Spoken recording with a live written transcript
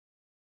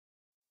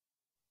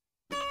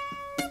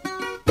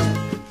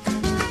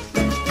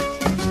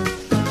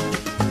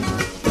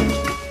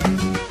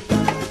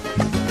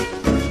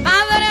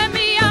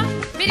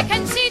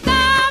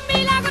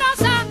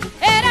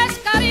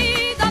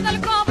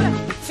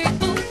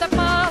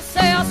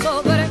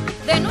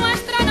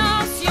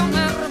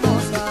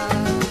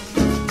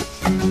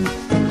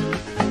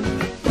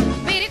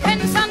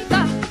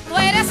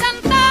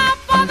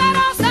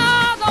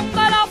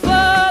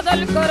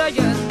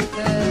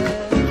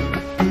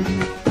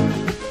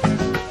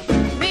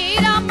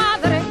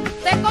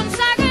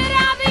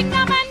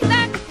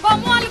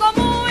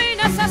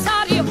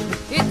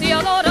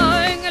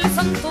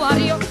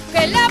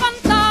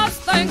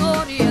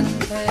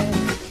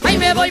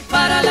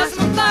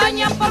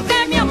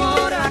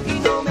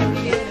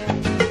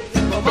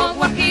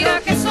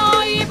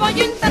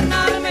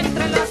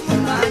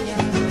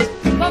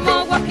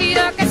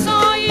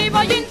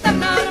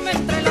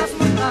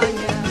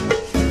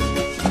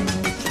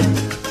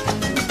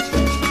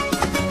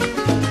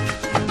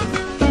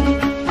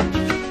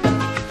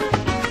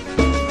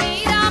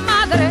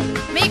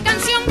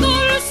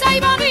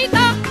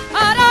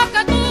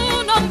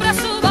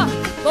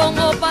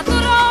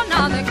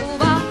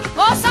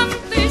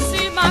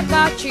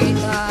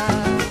canta.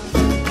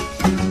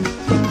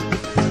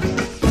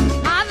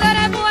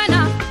 Madre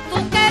buena,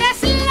 tú que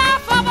eres la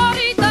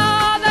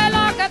favorita de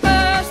la que te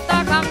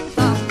está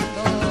cantando.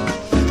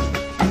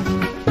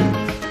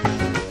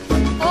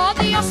 Oh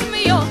Dios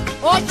mío,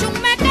 ocho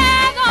me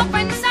quedo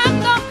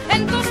pensando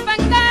en tus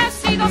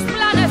bendecidos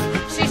planes.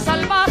 Si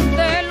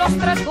salvaste los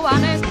 3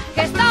 guanes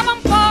que estaban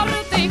por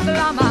ti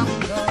clamando.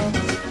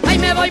 Ay,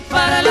 me voy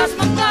para las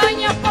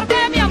montañas porque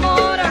mi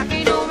amor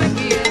aquí no me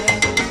quiere.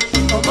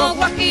 Como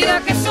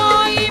guajira que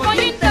soy, voy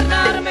a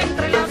internarme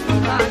entre las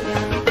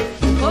montañas.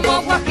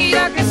 Como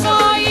guajira que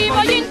soy,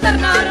 voy a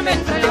internarme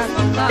entre las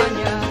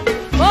montañas.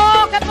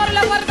 Oh, que por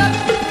la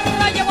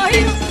guardarraya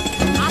guajiro,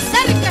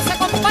 acérquese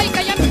compay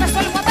que ya empezó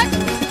el guateque.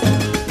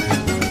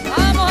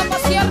 Vamos a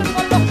pasear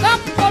por los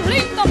campos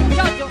lindos,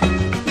 muchachos.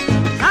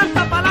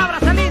 ¡Santa palabra,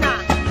 Celina!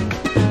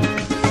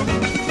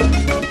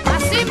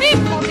 Así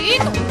mismo,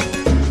 Tito.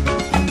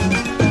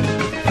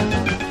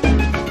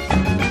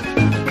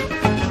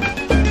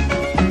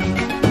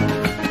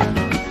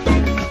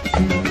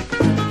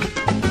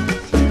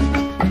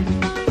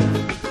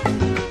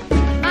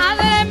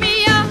 Madre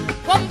mía,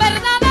 con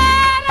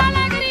verdadera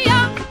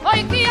alegría,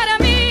 hoy quiere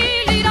mi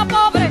lira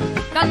pobre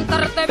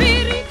cantarte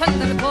virgen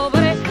del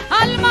pobre,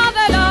 alma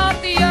de la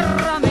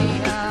tierra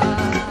mía.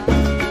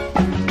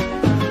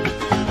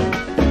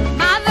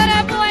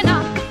 Madre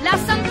buena, la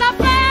santa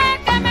fe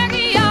que me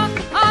guía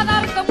a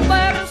darte un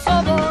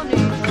verso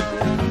bonito.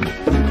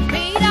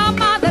 Mira,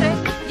 madre,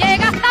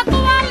 llega hasta tu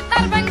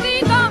altar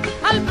bendito,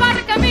 al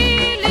par que mi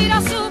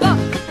lira suba,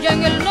 y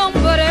en el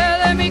nombre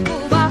de mi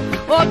Cuba,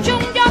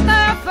 Ochun, yo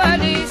te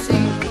felicito.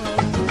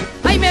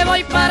 Ay, me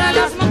voy para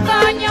las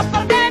montañas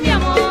porque mi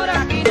amor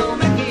aquí no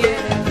me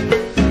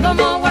quiere.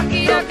 Como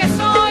guajira que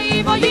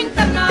soy, voy a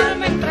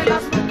internarme entre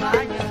las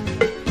montañas.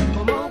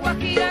 Como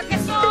guajira que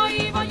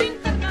soy, voy a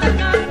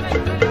internarme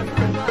entre las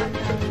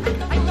montañas.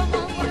 Ay,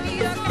 como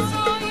guajira que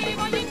soy,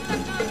 voy a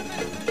internarme entre las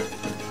montañas.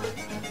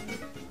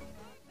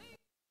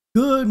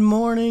 Good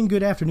morning,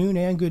 good afternoon,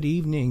 and good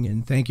evening,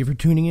 and thank you for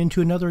tuning in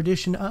to another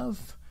edition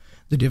of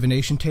The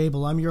Divination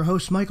Table. I'm your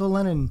host, Michael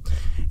Lennon,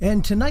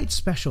 and tonight's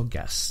special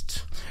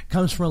guest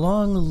comes from a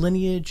long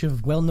lineage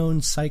of well-known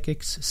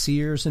psychics,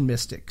 seers, and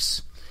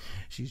mystics.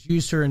 She's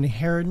used her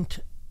inherent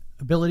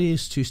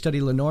abilities to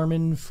study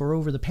Lenormand for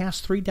over the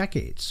past 3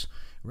 decades.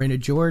 Rana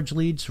George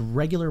leads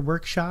regular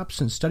workshops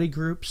and study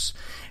groups,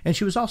 and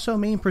she was also a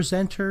main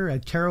presenter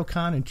at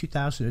TaroCon in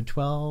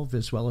 2012,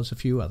 as well as a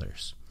few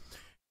others.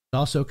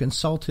 Also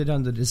consulted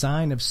on the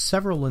design of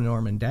several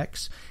Lenormand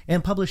decks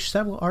and published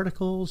several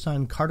articles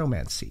on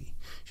cartomancy.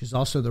 She's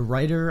also the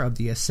writer of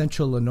the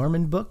Essential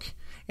Lenormand book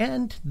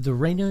and the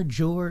Rana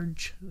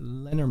George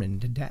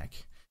Lenormand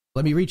deck.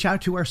 Let me reach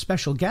out to our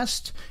special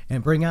guest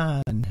and bring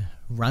on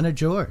Rana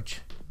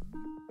George.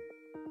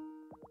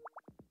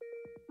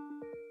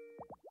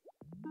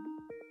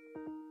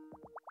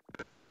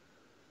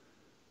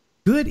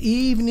 Good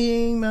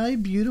evening, my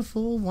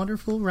beautiful,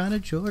 wonderful Rana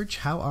George.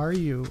 How are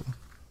you?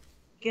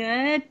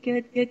 Good.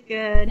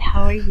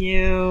 How are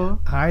you?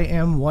 I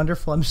am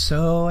wonderful. I'm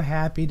so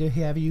happy to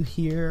have you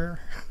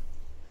here.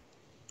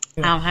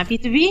 I'm happy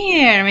to be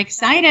here. I'm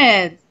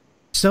excited.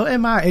 So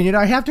am I. And,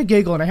 I have to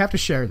giggle and I have to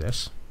share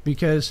this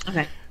because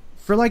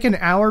for like an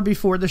hour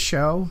before the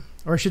show,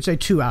 or I should say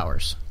 2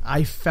 hours,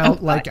 I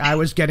felt like I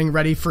was getting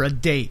ready for a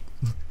date.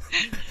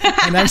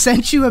 And I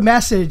sent you a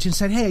message and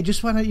said, hey, I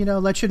just want to,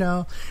 let you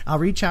know, I'll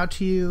reach out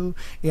to you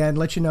and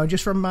let you know,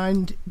 just a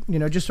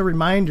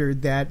reminder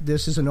that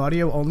this is an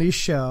audio only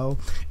show.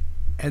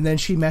 And then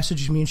she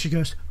messaged me and she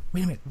goes,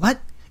 wait a minute,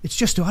 what? It's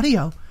just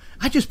audio?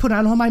 I just put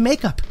on all my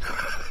makeup.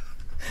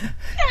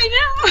 I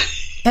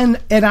know.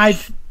 And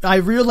I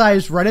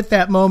realized right at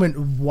that moment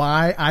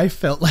why I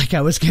felt like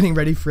I was getting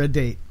ready for a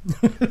date.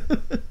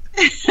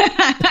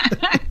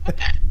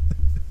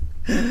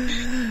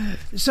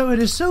 So it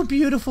is so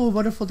beautiful,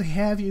 wonderful to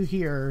have you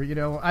here.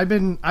 I've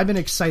been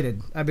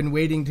excited. I've been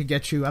waiting to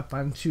get you up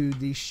onto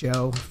the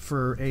show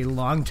for a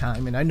long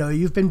time, and I know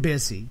you've been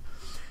busy.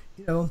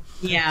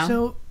 Yeah.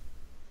 So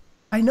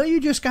I know you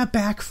just got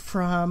back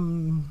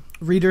from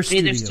Reader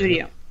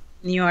Studio,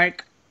 New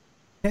York.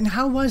 And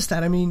how was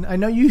that? I mean, I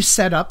know you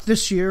set up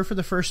this year for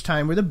the first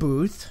time with a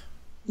booth.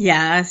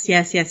 Yes.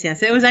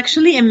 It was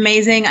actually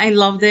amazing. I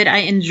loved it. I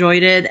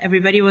enjoyed it.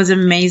 Everybody was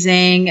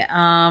amazing.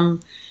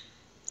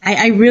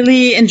 I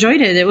really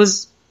enjoyed it. It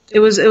was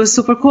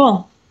super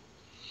cool.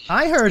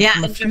 I heard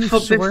from a few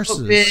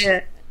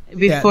sources.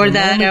 Before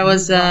that, I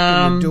was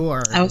the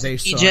door. I was they in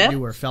saw Egypt.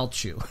 you or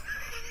felt you.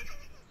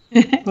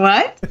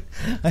 What?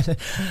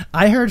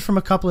 I heard from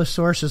a couple of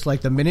sources,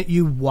 like the minute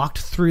you walked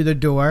through the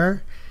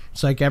door,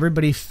 it's like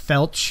everybody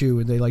felt you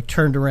and they like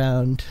turned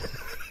around.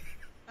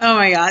 Oh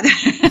my God.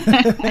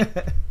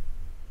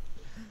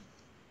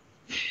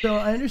 So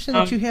I understand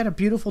that you had a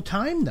beautiful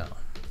time, though.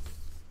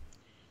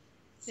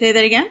 Say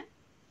that again?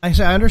 I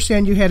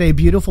understand you had a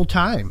beautiful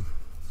time.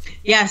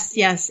 Yes.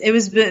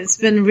 It's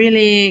been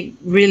really,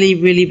 really,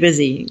 really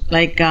busy.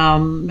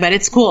 But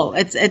it's cool.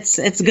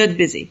 It's good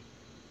busy.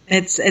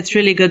 It's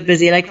really good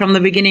busy. Like from the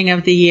beginning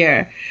of the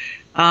year,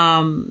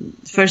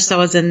 First I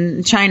was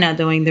in China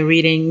doing the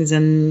readings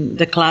and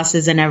the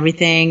classes and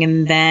everything,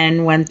 and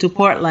then went to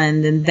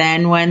Portland, and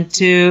then went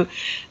to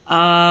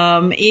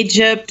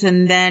Egypt,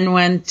 and then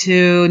went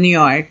to New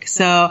York.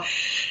 So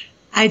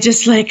I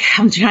just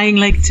I'm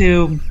trying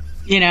to,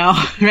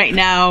 right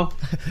now,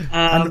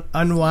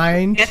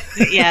 unwind.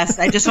 Yes.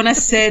 I just want to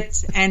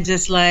sit and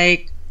just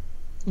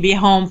be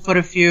home for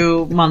a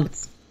few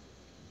months.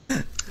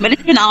 But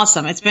it's been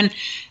awesome. It's been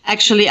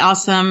actually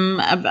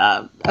awesome.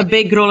 A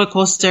big roller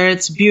coaster.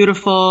 It's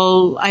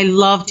beautiful. I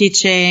love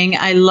teaching.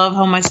 I love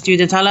how my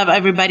students, I love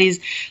everybody's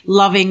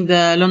loving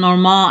the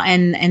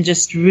Lenormand and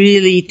just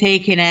really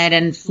taking it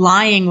and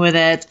flying with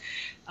it.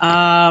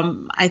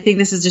 I think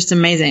this is just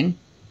amazing.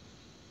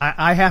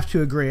 I have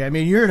to agree. I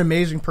mean, you're an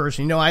amazing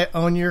person. I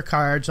own your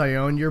cards. I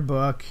own your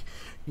book.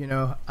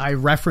 I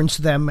reference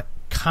them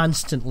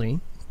constantly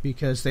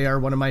because they are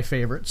one of my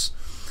favorites.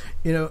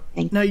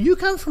 Now you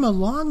come from a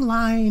long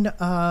line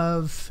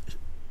of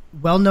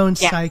well-known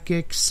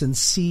psychics and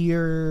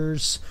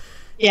seers.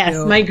 Yes,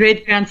 my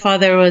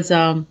great-grandfather was, he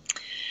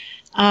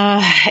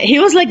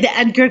was like the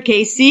Edgar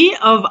Casey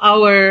of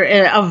our,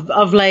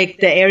 of the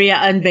area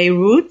in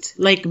Beirut,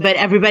 but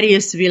everybody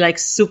used to be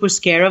super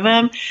scared of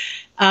him.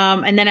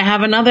 And then I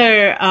have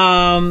another,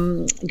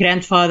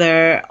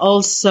 grandfather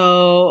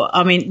also.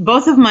 I mean,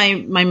 both of my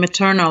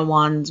maternal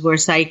ones were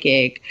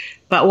psychic,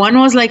 but one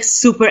was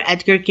super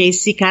Edgar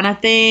Casey kind of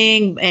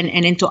thing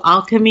and into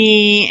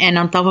alchemy. And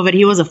on top of it,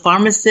 he was a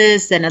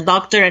pharmacist and a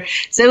doctor.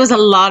 So it was a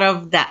lot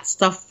of that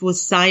stuff with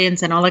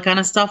science and all that kind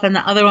of stuff. And the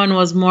other one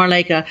was more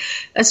like a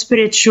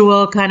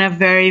spiritual kind of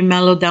very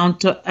mellow, down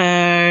to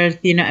earth,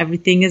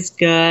 everything is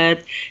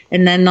good.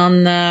 And then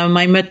on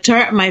my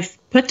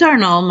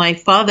paternal, my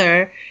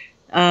father,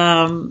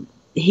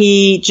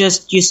 he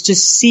just used to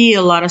see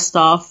a lot of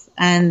stuff,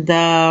 and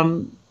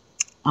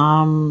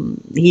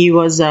he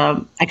was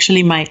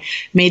actually my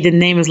maiden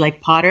name is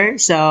Potter,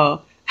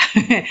 so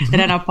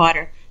Rana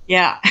Potter.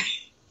 Yeah.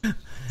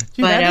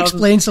 Gee, that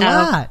explains a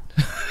lot.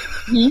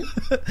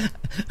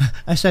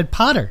 I said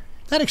Potter.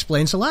 That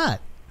explains a lot.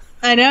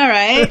 I know,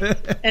 right?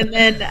 And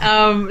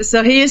then,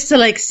 so he used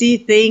to see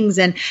things,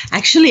 and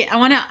actually, I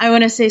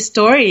wanna say a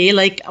story.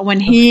 When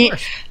he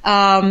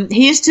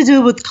used to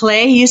do with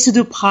clay, he used to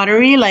do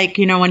pottery,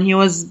 when he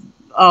was,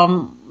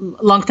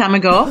 long time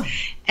ago.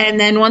 And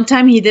then one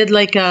time he did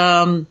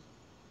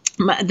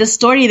the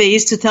story, they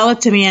used to tell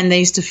it to me, and they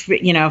used to,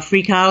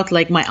 freak out,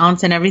 my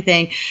aunts and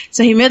everything.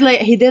 So he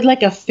did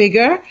a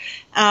figure.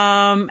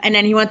 And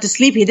then he went to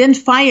sleep. He didn't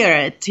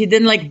fire it. He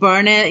didn't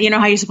burn it. You know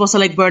how you're supposed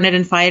to burn it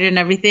and fire it and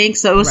everything.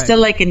 So it was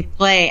still in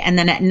clay. And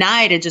then at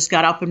night it just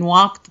got up and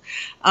walked,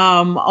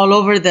 all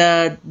over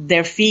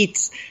their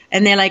feet,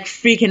 and they're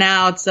freaking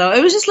out. So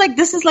it was just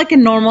this is a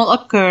normal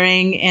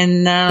occurring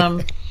in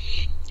a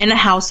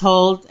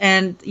household.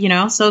 And,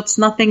 so it's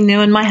nothing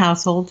new in my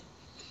household.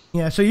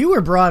 Yeah, so you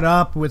were brought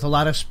up with a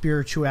lot of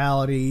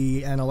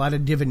spirituality and a lot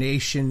of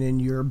divination in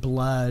your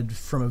blood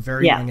from a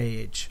very young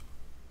age.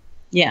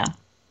 Yeah.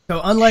 So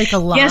unlike a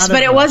lot of Yes,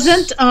 but it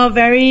wasn't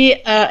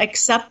very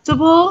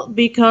acceptable,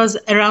 because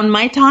around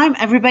my time,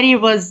 everybody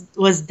was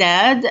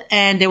dead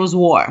and there was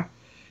war.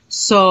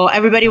 So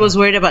everybody was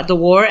worried about the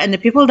war. And the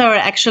people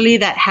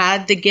that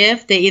had the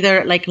gift, they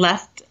either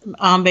left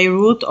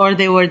Beirut, or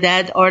they were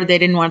dead, or they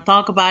didn't want to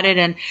talk about it.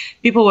 And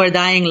people were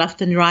dying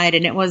left and right.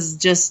 And it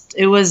wasn't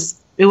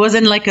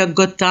a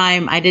good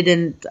time. I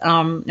didn't,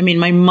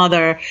 my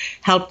mother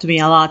helped me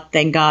a lot.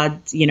 Thank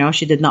God,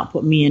 she did not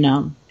put me in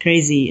a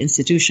crazy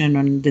institution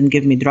and didn't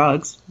give me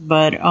drugs.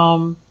 But,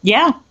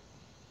 yeah.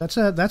 That's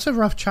a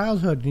rough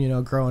childhood,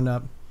 growing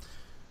up,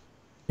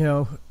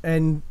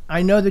 and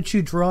I know that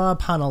you draw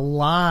upon a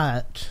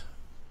lot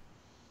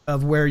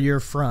of where you're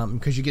from,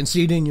 because you can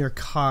see it in your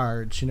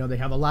cards. They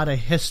have a lot of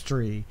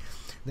history.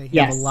 They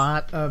have a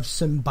lot of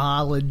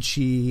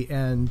symbology.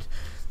 And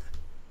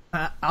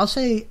I'll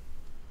say,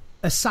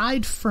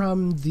 aside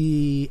from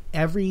the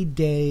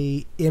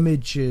everyday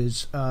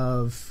images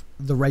of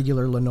the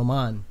regular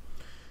Lenormand,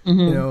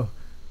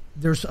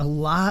 there's a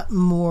lot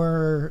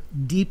more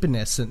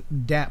deepness and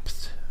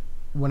depth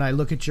when I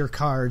look at your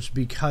cards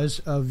because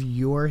of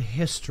your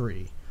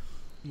history.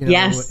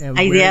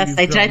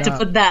 I tried to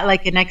put that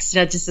an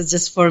extra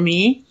just for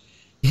me,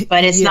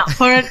 but it's not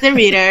for the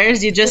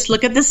readers. You just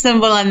look at the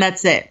symbol and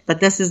that's it. But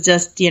this is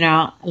just,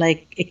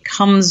 it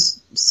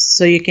comes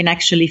so you can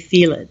actually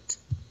feel it.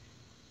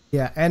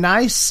 Yeah, and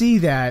I see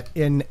that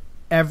in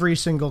every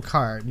single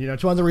card.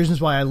 It's one of the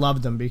reasons why I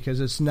love them, because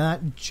it's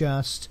not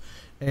just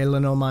a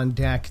Lenormand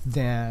deck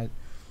that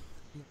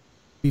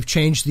we've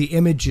changed the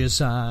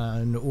images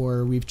on,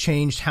 or we've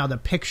changed how the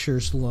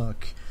pictures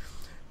look.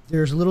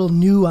 There's little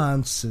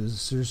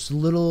nuances. There's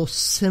little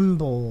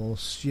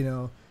symbols.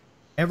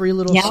 Every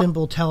little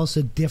symbol tells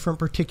a different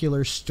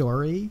particular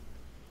story.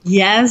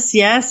 Yes,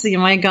 yes. Oh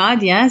my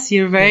God, yes.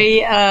 You're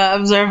very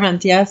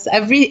observant. Yes,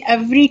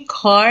 every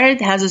card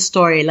has a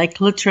story.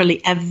 Like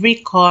literally every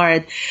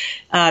card.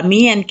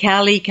 Me and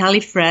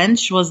Callie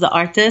French was the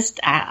artist.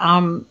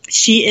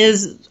 She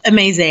is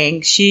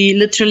amazing. She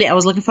literally, I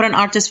was looking for an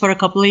artist for a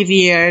couple of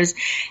years,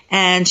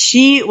 and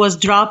she was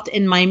dropped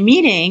in my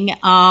meeting.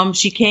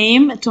 She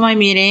came to my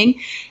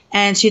meeting.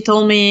 And she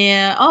told me,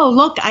 "Oh,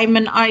 look, I'm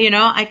an art.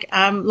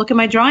 Look at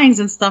my drawings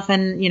and stuff."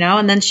 And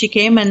and then she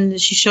came and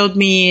she showed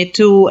me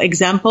 2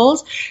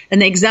 examples.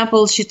 And the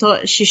example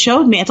she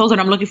showed me, I told her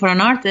I'm looking for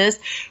an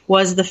artist,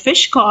 was the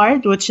fish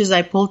card, which is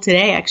I pulled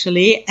today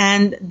actually,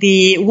 and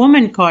the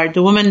woman card,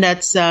 the woman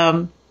that's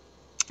not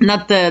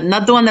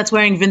the one that's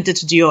wearing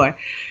vintage Dior.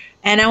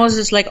 And I was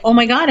just like, oh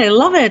my God, I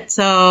love it.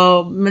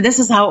 So this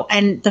is how,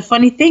 and the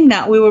funny thing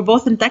that we were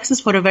both in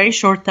Texas for a very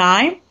short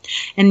time.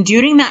 And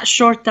during that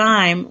short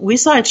time, we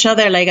saw each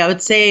other, like I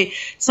would say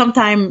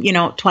sometime,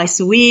 twice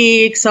a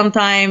week,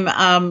 sometime,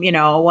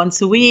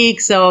 once a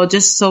week. So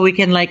just so we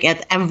can like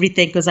get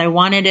everything, because I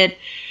wanted it.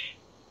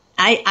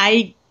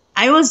 I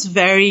wasn't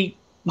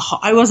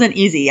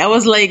easy. I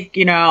was like,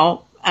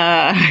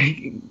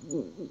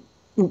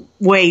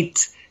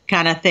 wait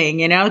kind of thing,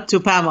 to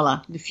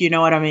Pamela, if you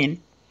know what I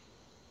mean.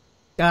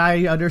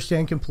 I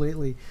understand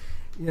completely.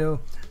 So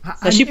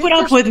she put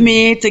up with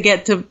me to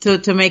get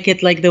to make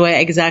it like the way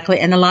exactly.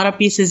 And a lot of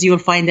pieces you'll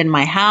find in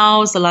my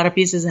house. A lot of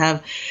pieces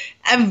have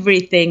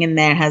everything in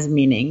there has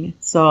meaning.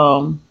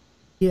 So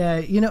yeah,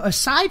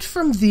 aside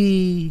from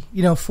the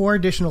 4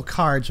 additional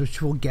cards,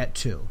 which we'll get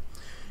to,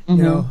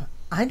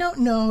 I don't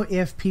know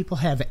if people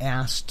have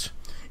asked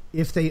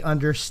if they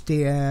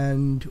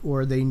understand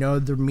or they know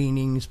the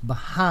meanings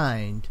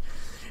behind.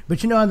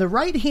 But on the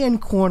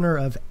right-hand corner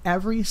of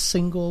every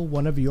single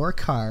one of your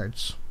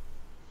cards,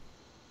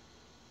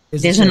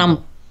 there's a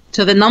number.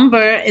 So the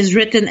number is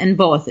written in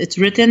both. It's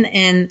written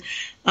in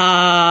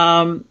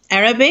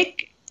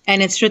Arabic,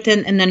 and it's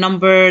written in the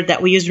number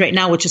that we use right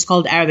now, which is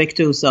called Arabic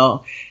too.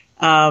 So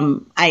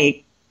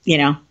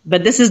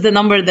but this is the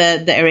number,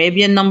 the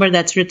Arabian number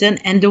that's written.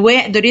 And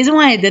the reason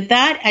why I did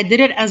that, I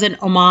did it as an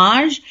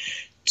homage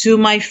to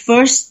my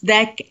first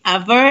deck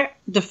ever.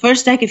 The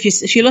first deck,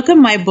 if you look at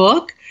my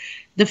book,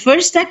 the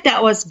first deck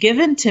that was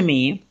given to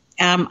me,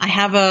 I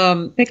have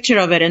a picture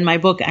of it in my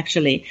book,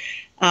 actually.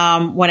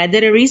 When I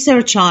did a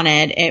research on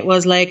it, it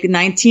was like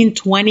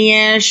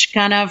 1920-ish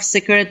kind of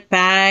secret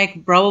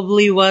pack,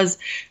 probably was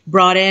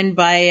brought in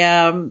by,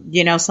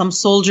 some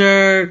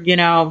soldier,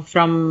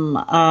 from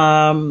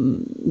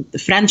the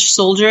French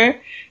soldier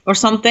or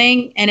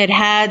something. And it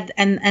had,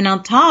 and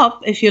on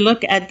top, if you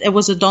look at, it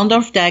was a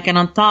Dondorf deck, and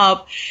on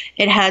top,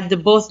 it had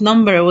both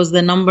number. It was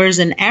the numbers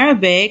in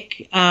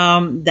Arabic,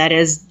 that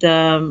is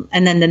and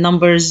then the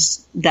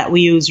numbers that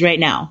we use right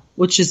now,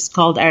 which is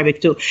called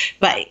Arabic too.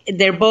 But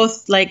they're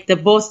both like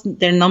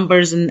their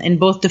numbers in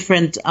both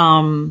different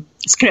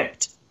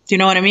script. Do you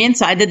know what I mean?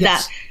 So I did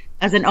that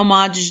as an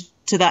homage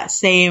to that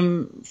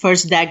same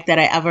first deck that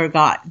I ever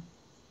got.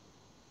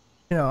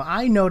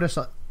 I noticed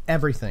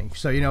everything.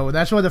 So,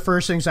 that's one of the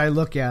first things I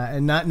look at,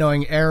 and not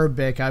knowing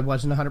Arabic, I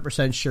wasn't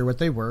 100% sure what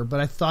they were, but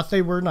I thought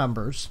they were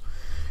numbers,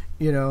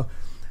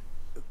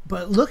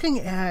 But looking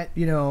at,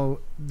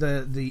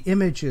 the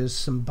images,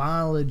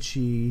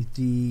 symbology,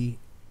 the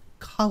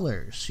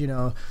colors,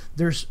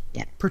 there's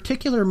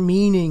particular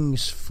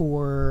meanings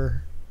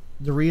for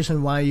the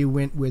reason why you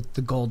went with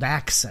the gold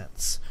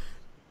accents.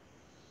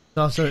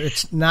 Also,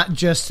 it's not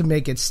just to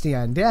make it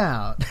stand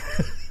out.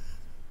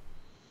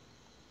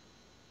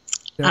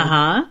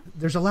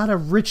 There's a lot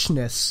of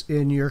richness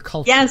in your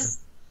culture. Yes,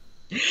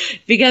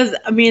 because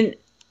I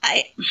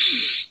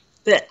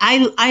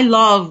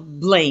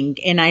love bling,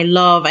 and I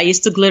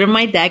used to glitter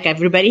my deck.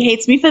 Everybody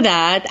hates me for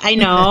that. I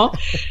know.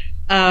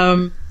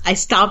 I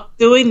stopped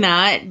doing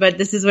that, but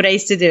this is what I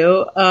used to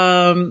do.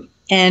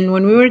 And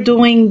when we were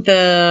doing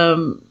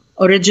the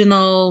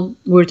original,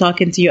 we were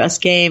talking to US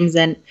Games,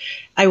 and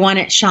I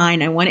wanted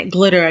shine. I wanted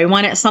glitter. I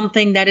wanted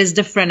something that is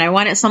different. I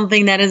wanted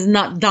something that is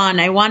not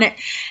done.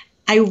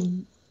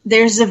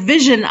 There's a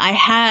vision I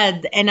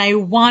had, and I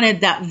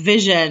wanted that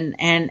vision,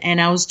 and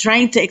I was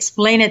trying to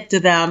explain it to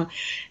them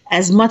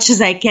as much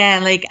as I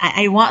can. Like,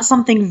 I want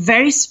something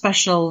very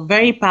special,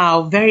 very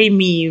pow, very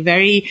me,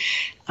 very,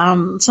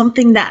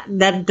 something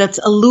that's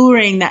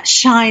alluring, that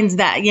shines,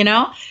 that,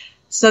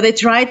 So they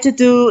tried to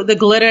do the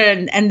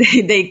glitter, and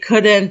they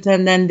couldn't,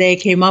 and then they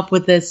came up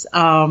with this,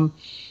 pearlized,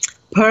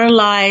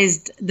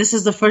 this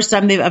is the first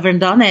time they've ever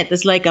done it.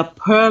 It's like a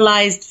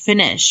pearlized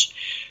finish,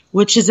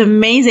 which is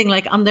amazing,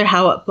 like under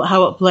how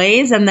it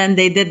plays. And then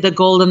they did the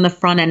gold in the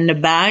front and the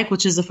back,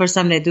 which is the first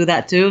time they do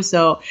that too.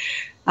 So,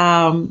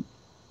 it's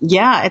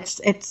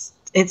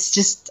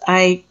just,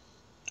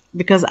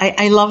 because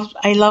I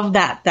love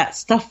that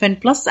stuff. And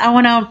plus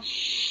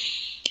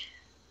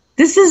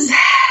this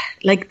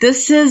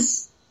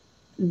is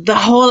the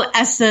whole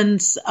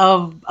essence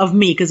of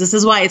me, because this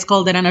is why it's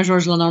called the Rana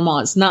George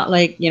Lenormand. It's not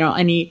like, do you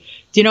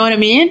know what I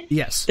mean?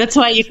 Yes. That's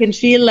why you can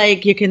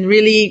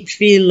really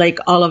feel like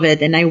all of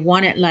it. And I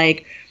want it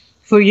like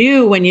for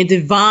you, when you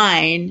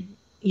divine,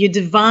 you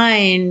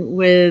divine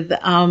with,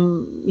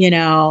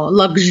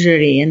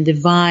 luxury, and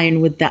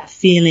divine with that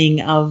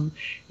feeling of,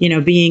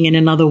 being in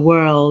another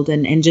world,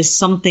 and just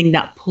something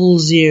that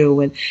pulls you,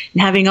 and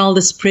having all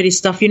this pretty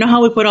stuff. You know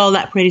how we put all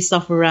that pretty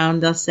stuff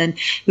around us, and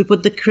we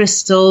put the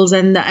crystals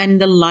and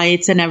the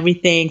lights and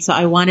everything. So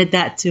I wanted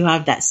that to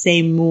have that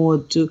same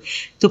mood to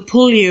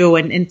pull you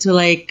and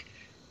to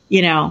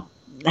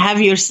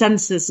have your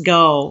senses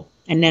go,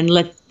 and then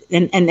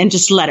and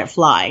just let it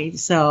fly.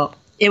 So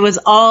it was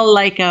all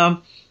like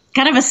a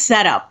kind of a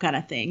setup kind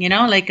of thing,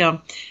 like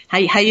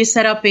how you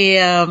set up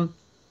a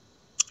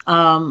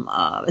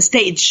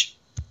stage.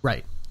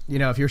 Right.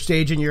 If you're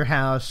staging your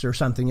house or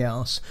something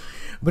else.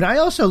 But I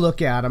also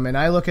look at them, and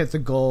I look at the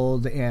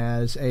gold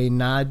as a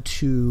nod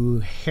to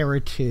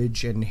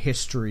heritage and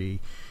history,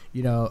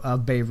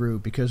 of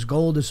Beirut, because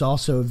gold is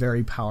also a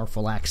very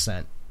powerful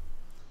accent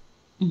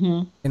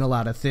in a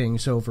lot of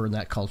things over in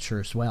that culture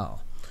as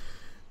well.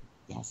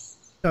 Yes.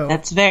 So,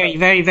 that's very,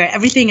 very, very,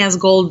 everything has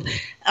gold.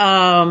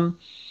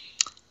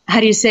 How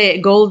do you say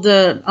it? Gold,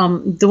 the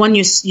one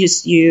you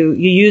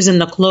use in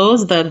the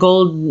clothes, the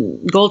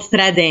gold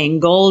threading,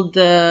 gold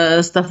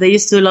stuff. They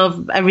used to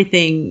love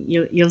everything.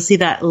 You'll see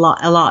that a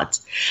lot.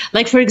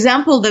 Like, for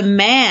example, the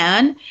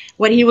man,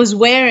 what he was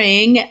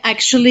wearing, I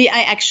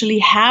actually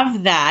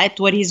have that,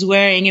 what he's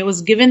wearing. It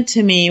was given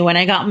to me when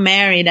I got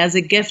married as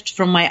a gift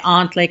from my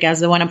aunt, like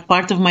as a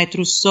part of my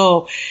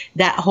trousseau.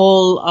 That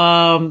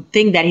whole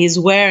thing that he's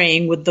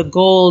wearing with the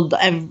gold,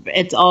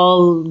 it's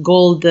all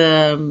gold.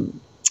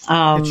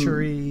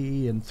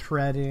 Stitchery and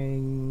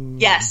threading.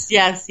 Yes.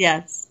 Yeah.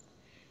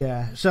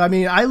 So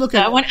I look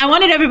at. I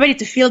wanted everybody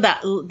to feel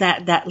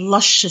that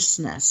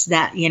lusciousness,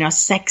 that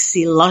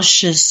sexy,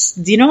 luscious.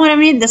 Do you know what I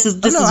mean? This is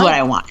what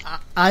I want.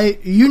 I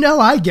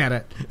get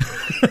it.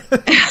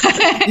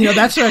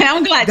 That's what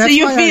I'm glad. So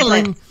you feel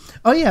it.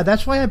 Oh yeah,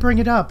 that's why I bring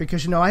it up,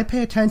 because I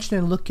pay attention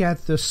and look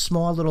at the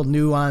small little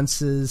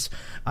nuances.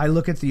 I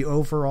look at the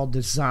overall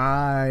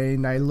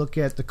design. I look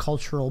at the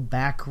cultural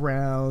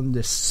background,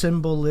 the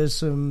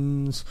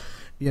symbolisms.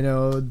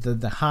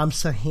 The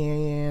Hamsa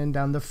hand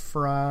on the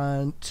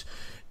front.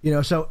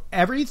 So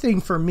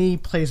everything for me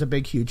plays a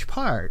big, huge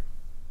part.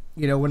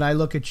 When I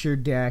look at your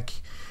deck,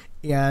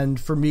 and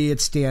for me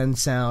it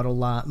stands out a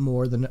lot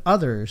more than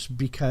others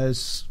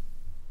because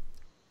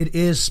it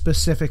is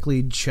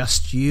specifically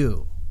just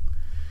you.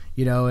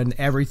 And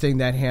everything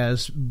that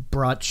has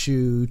brought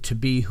you to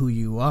be who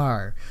you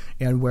are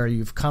and where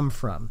you've come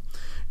from.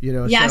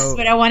 Yes,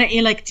 but I want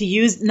to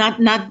use not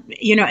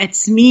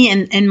it's me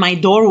and my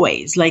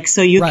doorways,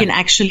 so you can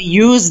actually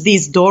use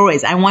these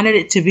doorways. I wanted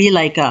it to be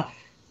like a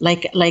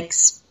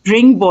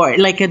springboard,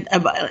 like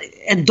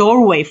a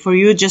doorway for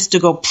you just to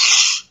go,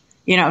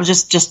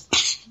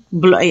 just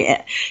blow.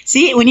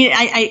 See, when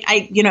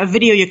a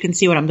video, you can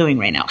see what I'm doing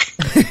right now.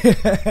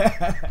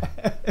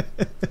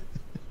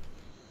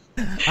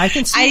 I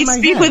can see. I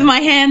speak with my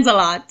hands a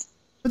lot,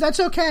 but that's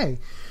okay.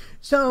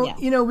 So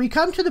we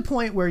come to the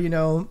point where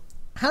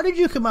how did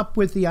you come up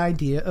with the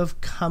idea of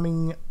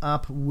coming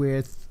up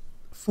with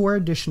 4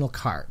 additional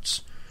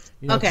cards?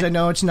 Because I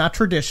know it's not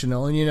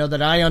traditional, and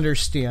that I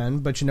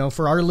understand, but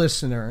for our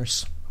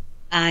listeners,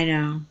 I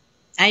know.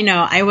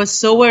 I was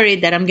so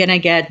worried that I'm gonna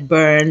get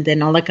burned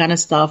and all that kind of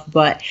stuff,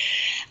 but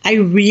I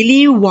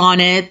really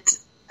wanted.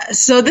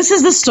 So this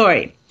is the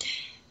story.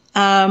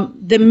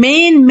 The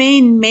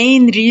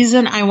main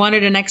reason I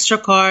wanted an extra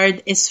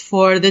card is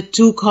for the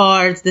 2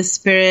 cards, the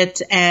Spirit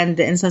and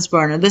the Incense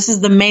Burner. This is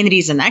the main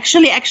reason.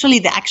 Actually,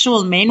 the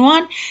actual main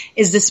one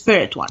is the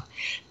Spirit one.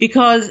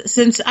 Because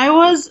since I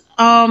was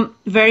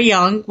very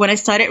young, when I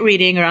started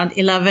reading around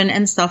 11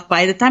 and stuff,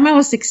 by the time I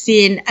was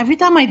 16, every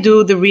time I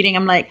do the reading,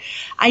 I'm like,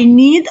 I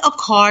need a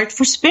card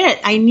for Spirit.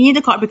 I need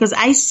a card because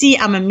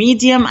I'm a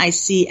medium. I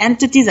see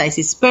entities. I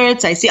see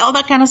spirits. I see all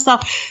that kind of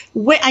stuff.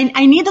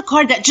 I need a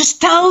card that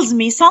just tells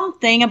me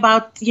something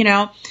about,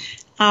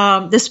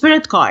 the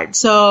Spirit card.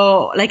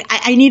 So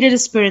I needed a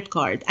Spirit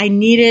card. I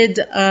needed,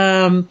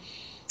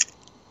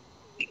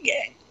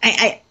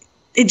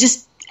 it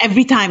just,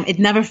 every time it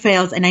never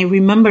fails. And I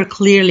remember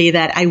clearly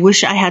that I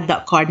wish I had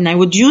that card and I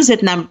would use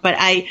it now, but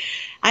I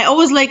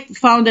always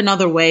found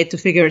another way to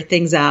figure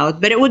things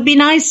out. But it would be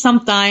nice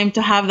sometime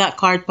to have that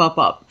card pop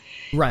up.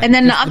 Right. And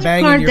then the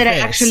other card that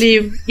I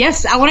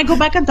I want to go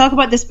back and talk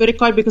about the Spirit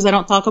card because I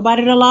don't talk about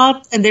it a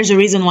lot. And there's a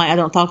reason why I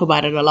don't talk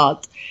about it a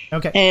lot.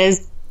 Okay.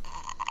 Is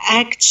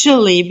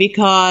actually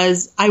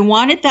because I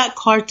wanted that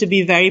card to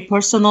be very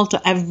personal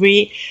to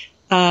every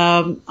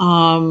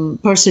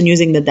person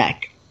using the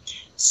deck.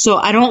 So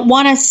I don't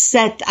want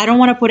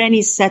to put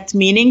any set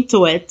meaning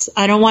to it.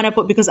 I don't want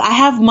to because I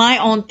have my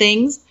own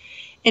things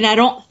and I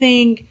don't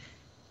think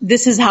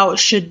this is how it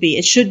should be.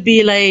 It should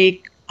be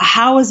like,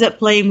 how is it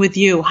playing with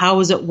you?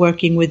 How is it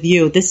working with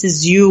you? This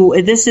is you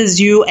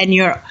and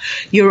your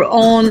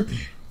own,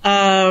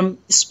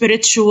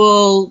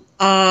 spiritual,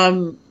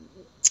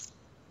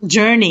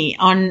 journey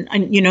on,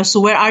 so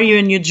where are you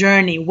in your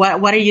journey?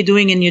 What are you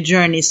doing in your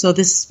journey? So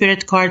this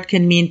Spirit card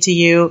can mean to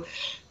you,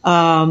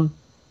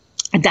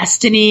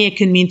 destiny. It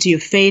can mean to you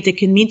fate. It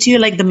can mean to you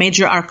like the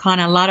major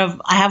arcana.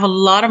 I have a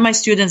lot of my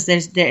students,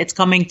 it's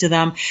coming to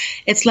them.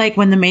 It's like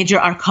when the major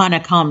arcana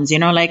comes,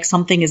 like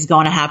something is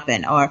going to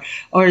happen,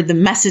 or the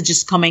message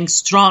is coming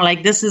strong.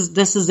 Like this is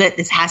it.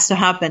 It has to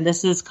happen.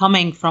 This is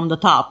coming from the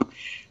top.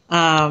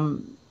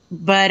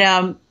 But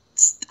I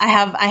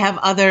have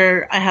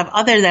other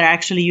that are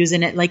actually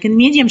using it, like in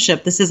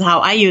mediumship. This is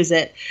how I use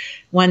it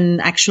when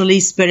actually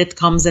spirit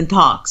comes and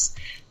talks.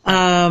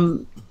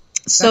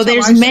 So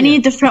there's many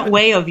different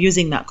way of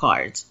using that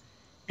card.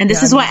 And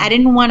this is why I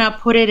didn't want to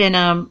put it in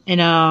a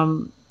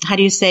how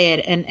do you say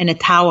it, in a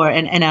tower,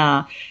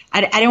 I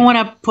didn't want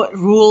to put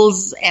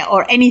rules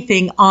or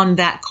anything on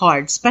that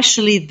card,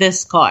 especially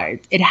this card.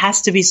 It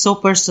has to be so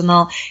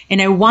personal,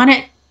 and I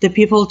wanted the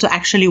people to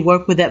actually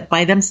work with it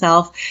by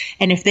themselves.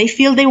 And if they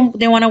feel they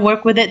want to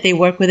work with it, they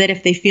work with it.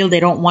 If they feel they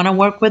don't want to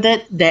work with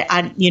it,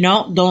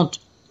 don't.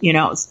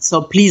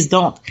 So please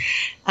don't.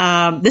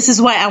 This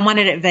is why I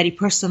wanted it very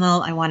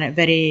personal. I want it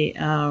very,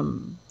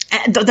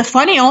 the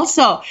funny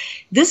also,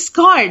 this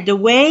card, the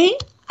way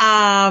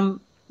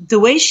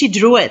she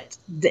drew it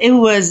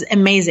was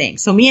amazing.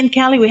 So me and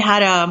Kelly, we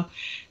had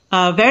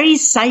a very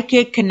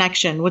psychic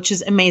connection, which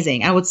is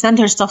amazing. I would send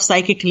her stuff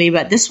psychically,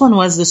 but this one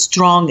was the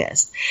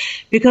strongest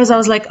because I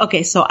was like,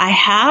 okay, so I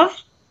have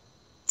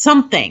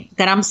something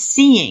that I'm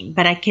seeing,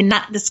 but I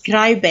cannot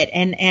describe it.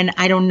 And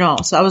I don't know.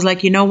 So I was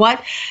like, you know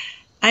what?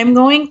 I'm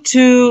going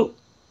to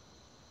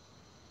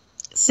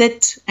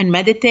sit and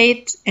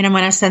meditate, and I'm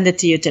going to send it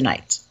to you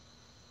tonight.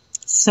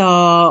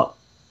 So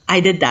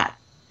I did that.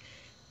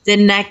 The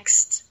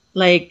next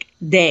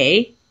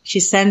day,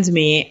 she sends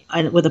me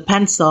with a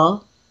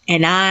pencil,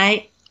 and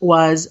I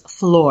was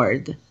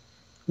floored.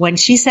 When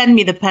she sent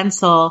me the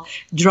pencil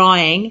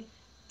drawing,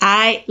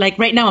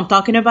 right now I'm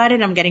talking about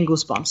it, I'm getting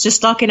goosebumps.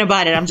 Just talking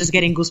about it, I'm just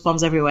getting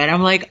goosebumps everywhere. And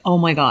I'm like, oh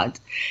my God.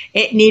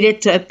 It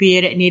needed to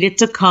appear. It needed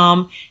to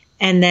come.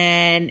 And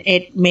then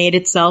it made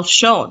itself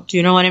shown. Do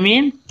you know what I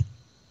mean?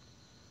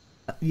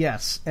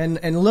 Yes. And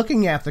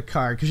looking at the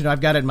card, because,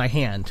 I've got it in my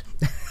hand.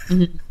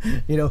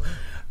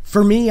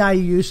 For me, I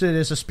use it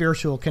as a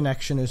spiritual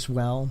connection as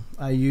well.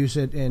 I use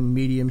it in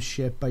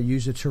mediumship. I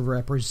use it to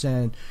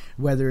represent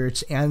whether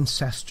it's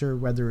ancestor,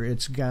 whether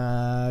it's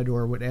God,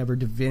 or whatever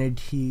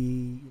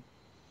divinity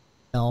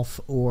self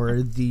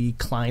or the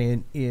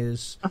client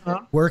is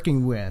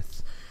working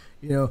with.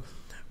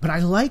 But I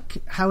like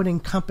how it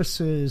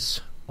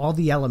encompasses all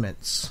the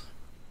elements.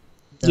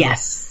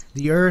 Yes.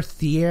 The earth,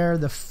 the air,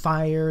 the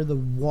fire, the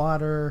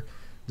water,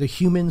 the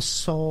human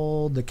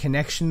soul, the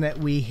connection that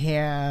we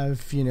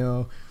have,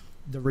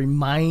 the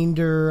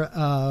reminder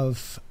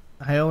of,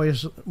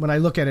 when I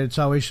look at it, it's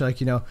always like,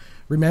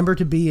 remember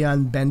to be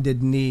on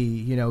bended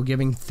knee,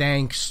 giving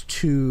thanks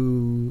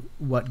to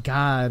what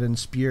God and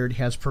Spirit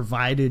has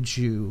provided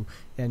you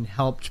and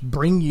helped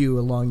bring you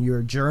along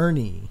your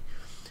journey.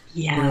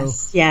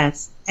 Yes,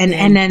 yes.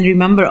 And then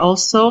remember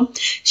also,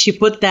 she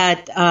put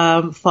that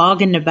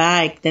fog in the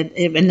back,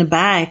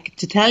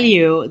 to tell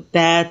you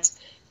that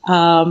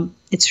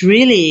it's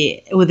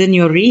really within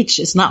your reach.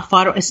 It's not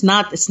far. It's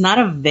not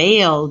a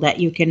veil that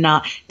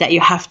you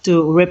have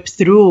to rip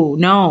through.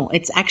 No,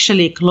 it's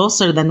actually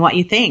closer than what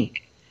you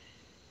think.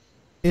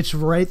 It's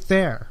right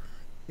there.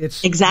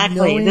 It's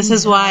exactly. This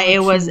is why it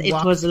was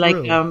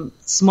like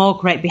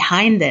smoke right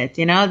behind it.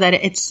 That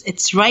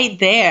it's right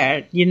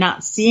there. You're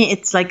not seeing.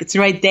 It's like it's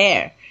right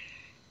there.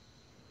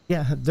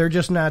 Yeah, they're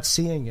just not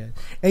seeing it.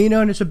 And,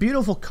 and it's a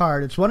beautiful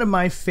card. It's one of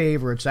my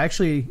favorites.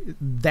 Actually,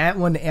 that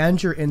one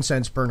and your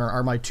incense burner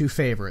are my two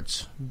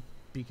favorites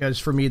because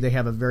for me, they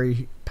have a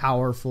very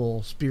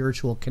powerful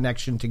spiritual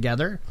connection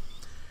together.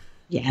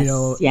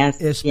 Yes, yes.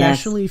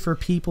 Especially for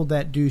people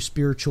that do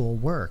spiritual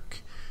work.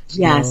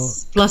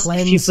 Yes. Plus,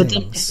 if you put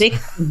them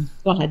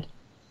go ahead.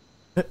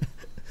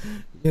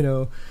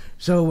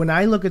 So when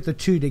I look at the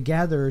two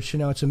together,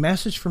 it's a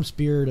message from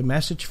Spirit, a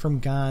message from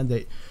God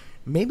that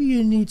maybe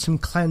you need some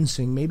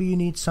cleansing, maybe you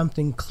need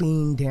something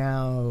cleaned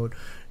out,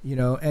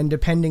 and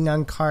depending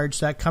on cards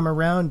that come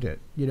around it,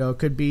 it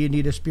could be you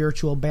need a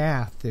spiritual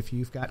bath if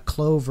you've got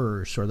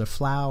clovers or the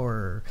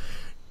flower,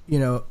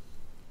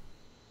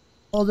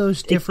 all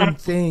those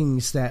different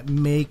things that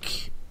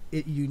make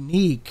it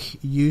unique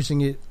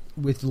using it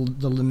with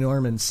the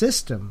Lenormand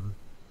system.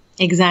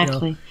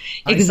 Exactly.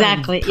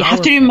 Exactly. You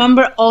have to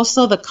remember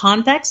also the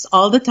context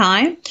all the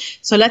time.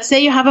 So let's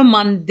say you have a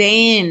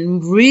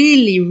mundane,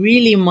 really,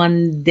 really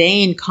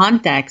mundane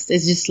context.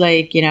 It's just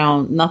like,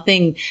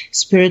 nothing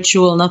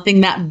spiritual,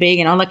 nothing that big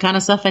and all that kind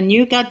of stuff. And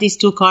you got these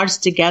two cards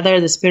together,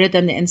 the Spirit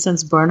and the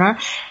incense burner.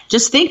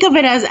 Just think of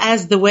it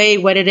as the way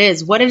what it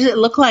is. What does it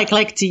look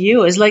like to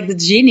you? It's like the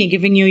genie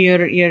giving you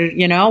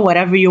your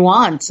whatever you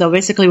want. So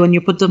basically when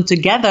you put them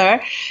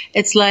together,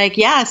 it's like,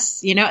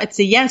 yes, it's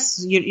a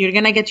yes, you're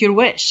going to get your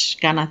wish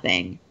kind of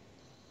thing.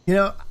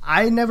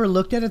 I never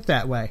looked at it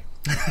that way.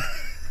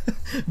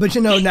 But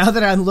now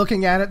that I'm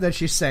looking at it,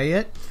 that you say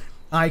it,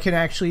 I can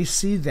actually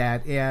see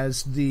that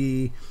as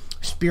the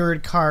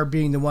Spirit card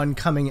being the one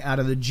coming out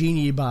of the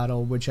genie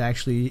bottle, which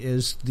actually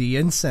is the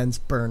incense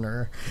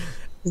burner.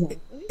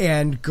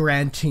 and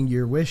granting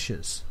your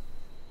wishes.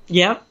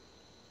 Yep.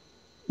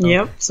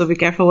 Yep. So be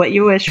careful what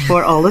you wish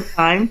for all the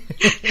time.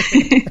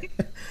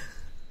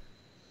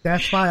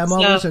 That's why I'm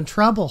always in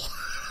trouble.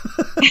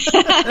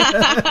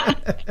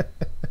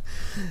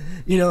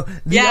 You know,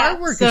 the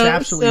artwork is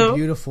absolutely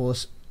beautiful,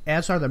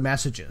 as are the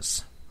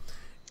messages.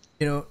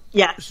 You know,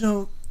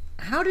 so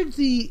how did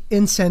the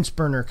incense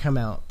burner come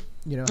out?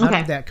 You know, how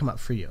did that come up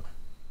for you?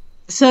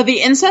 So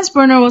the incense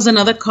burner was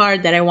another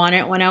card that I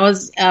wanted when I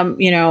was,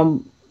 you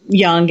know,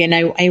 young, and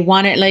I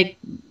wanted, like,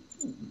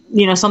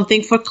 you know,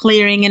 something for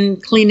clearing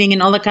and cleaning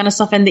and all that kind of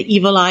stuff, and the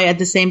evil eye at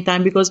the same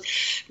time, because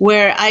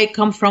where I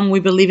come from, we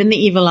believe in the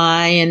evil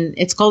eye, and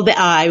it's called the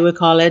eye, we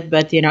call it,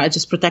 but, you know, it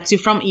just protects you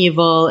from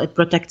evil. It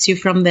protects you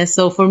from this.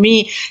 So for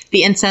me,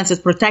 the incense,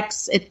 it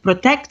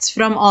protects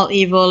from all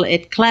evil.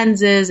 It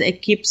cleanses,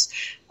 it keeps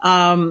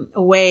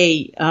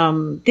away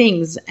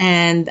things.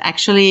 And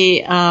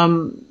actually,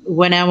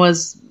 when I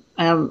was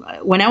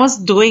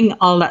doing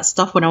all that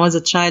stuff when I was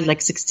a child,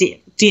 like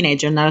 16,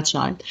 teenager, not a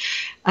child,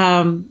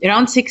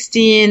 around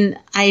 16,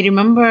 I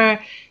remember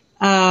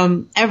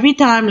every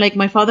time, like,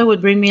 my father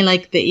would bring me,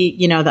 like, the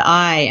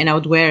eye, and I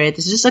would wear it.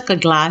 It's just like a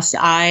glass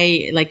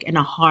eye, like, in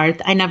a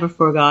heart. I never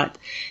forgot.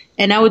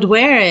 And I would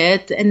wear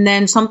it, and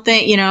then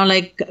something, you know,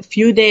 like a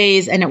few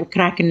days, and it would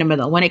crack in the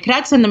middle. When it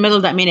cracks in the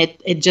middle, that means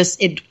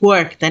it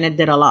worked, and it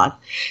did a lot.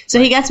 So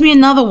he gets me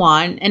another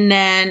one, and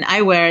then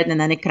I wear it, and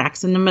then it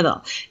cracks in the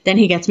middle. Then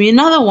he gets me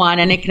another one,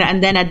 and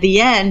then at the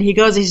end,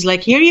 he's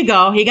like, here you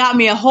go. He got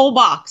me a whole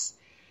box.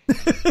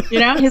 You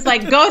know, he's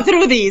like, go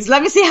through these.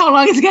 Let me see how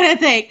long it's going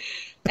to take.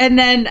 And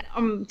then,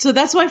 so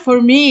that's why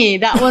for me,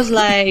 that was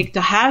like,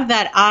 to have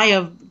that eye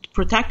of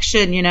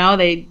protection, you know,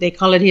 they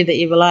call it here the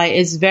evil eye,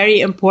 is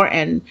very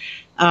important,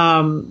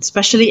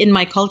 especially in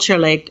my culture.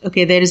 Like,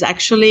 okay, there is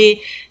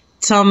actually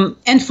so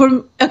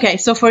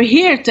for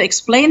here to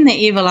explain the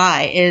evil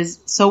eye is,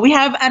 so we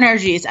have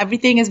energies,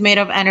 everything is made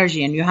of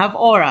energy, and you have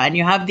aura, and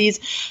you have these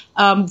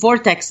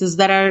vortexes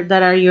that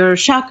are your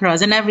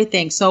chakras and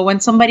everything. So when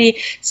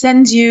somebody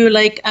sends you,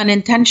 like, an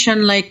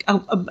intention, like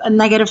a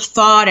negative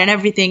thought and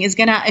everything, is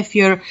gonna, if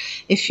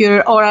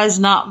your aura is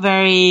not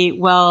very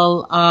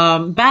well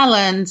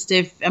balanced,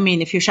 if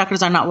your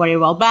chakras are not very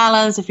well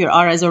balanced, if your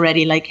aura is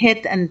already, like,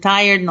 hit and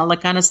tired and all that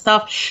kind of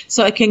stuff,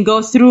 so it can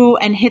go through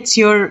and hits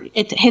your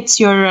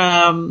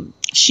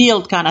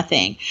shield kind of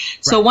thing.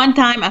 So one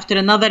time after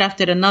another,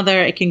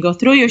 it can go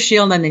through your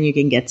shield, and then you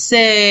can get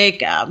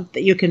sick,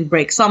 you can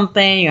break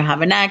something, you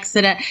have an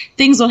accident,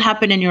 things will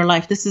happen in your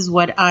life. This is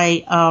what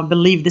I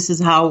believe, this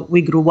is how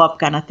we grew up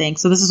kind of thing.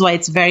 So this is why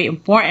it's very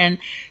important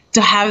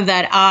to have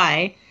that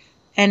eye.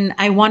 And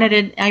I wanted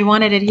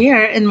it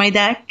here in my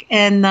deck.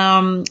 And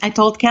I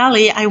told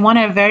Callie, I want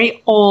a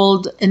very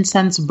old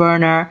incense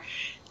burner.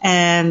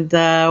 And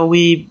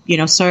we, you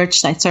know, I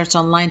searched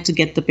online to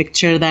get the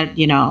picture that,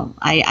 you know,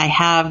 I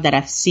have, that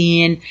I've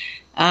seen.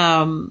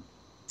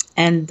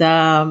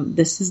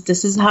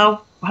 This is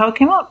how it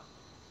came up.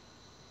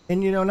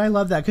 And, you know, and I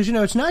love that, because, you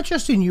know, it's not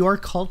just in your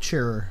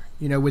culture,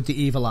 you know, with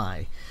the evil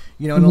eye.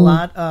 You know, in a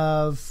lot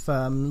of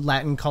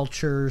Latin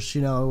cultures,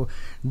 you know,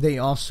 they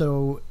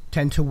also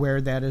tend to wear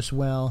that as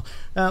well.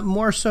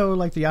 More so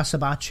like the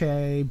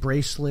azabache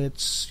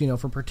bracelets, you know,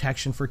 for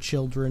protection for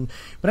children.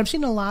 But I've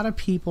seen a lot of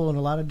people in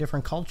a lot of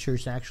different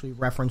cultures actually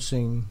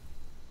referencing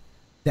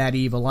that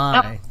evil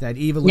eye, that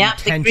evil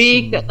intention. The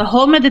Greek, the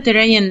whole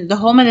Mediterranean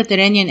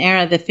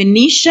era, the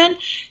Phoenician,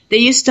 they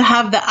used to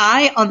have the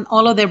eye on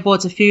all of their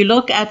boats. If you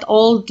look at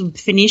old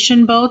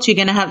Phoenician boats, you're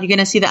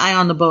gonna see the eye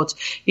on the boats.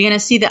 You're gonna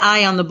see the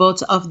eye on the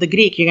boats of the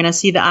Greek. You're gonna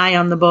see the eye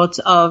on the boats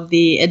of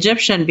the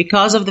Egyptian,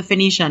 because of the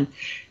Phoenician.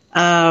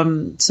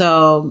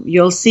 So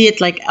you'll see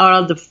it, like,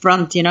 out of the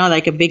front, you know,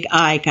 like a big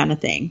eye kind of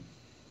thing.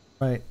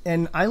 Right.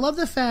 And I love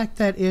the fact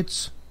that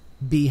it's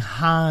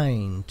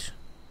behind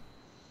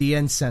the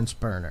incense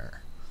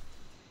burner.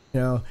 You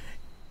know,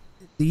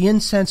 the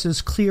incense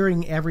is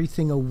clearing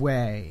everything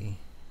away.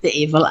 The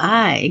evil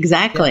eye,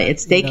 exactly. Yeah,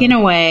 it's taking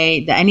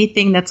away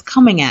anything that's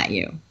coming at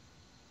you.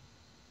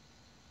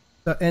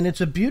 And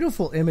it's a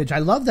beautiful image. I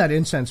love that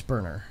incense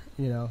burner.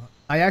 You know,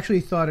 I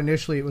actually thought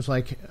initially it was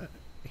like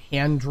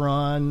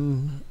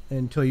hand-drawn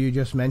until you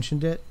just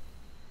mentioned it.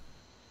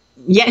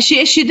 Yeah,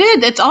 she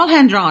did. It's all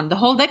hand-drawn. The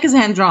whole deck is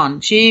hand-drawn.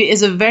 She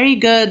is a very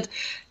good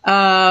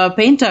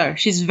painter.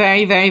 She's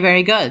very, very,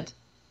 very good.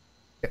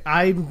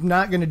 I'm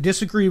not going to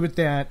disagree with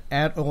that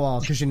at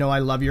all, because, you know, I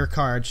love your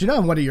cards. You know,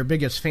 I'm one of your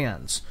biggest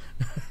fans.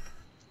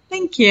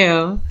 Thank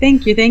you.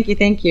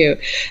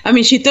 I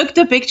mean, she took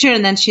the picture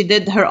and then she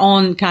did her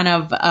own kind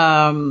of,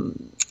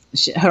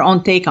 her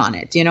own take on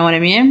it. You know what I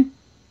mean?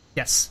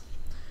 Yes.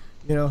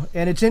 You know,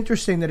 and it's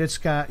interesting that it's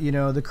got, you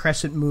know, the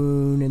crescent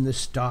moon and the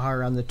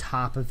star on the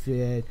top of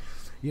it.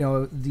 You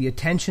know, the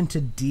attention to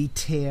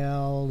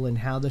detail and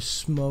how the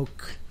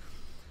smoke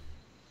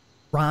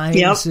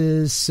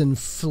rises and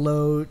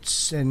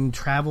floats and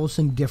travels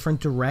in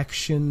different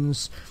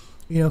directions.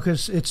 You know,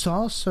 because it's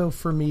also,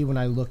 for me, when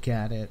I look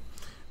at it,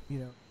 you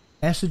know,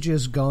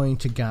 messages going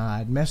to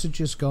God,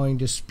 messages going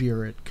to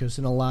spirit, because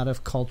in a lot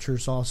of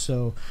cultures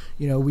also,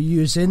 we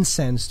use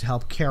incense to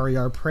help carry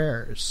our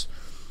prayers.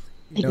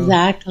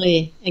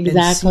 Exactly. You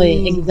not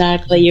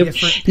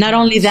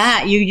only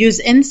that, you use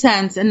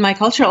incense. In my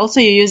culture,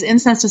 also you use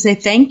incense to say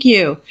thank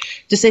you,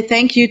 to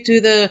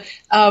the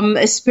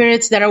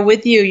spirits that are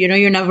with you.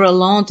 You're never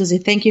alone. To say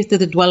thank you to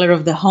the dweller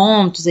of the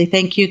home. To say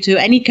thank you to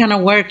any kind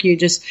of work.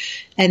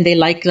 And they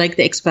like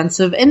the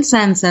expensive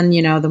incense. And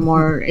the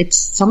more it's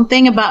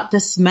something about the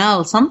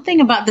smell,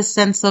 something about the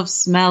sense of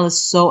smell is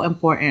so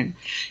important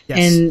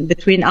in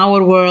between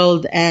our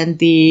world and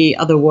the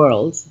other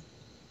worlds.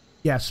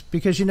 Yes,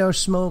 because,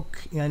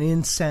 smoke and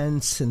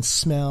incense and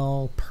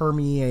smell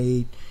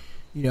permeate,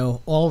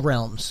 all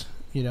realms.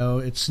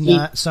 It's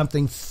not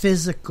something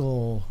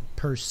physical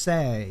per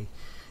se.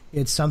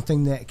 It's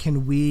something that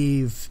can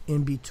weave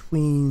in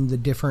between the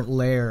different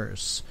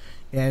layers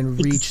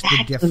and reach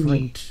the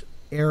different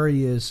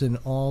areas in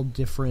all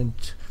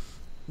different,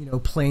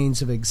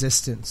 planes of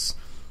existence.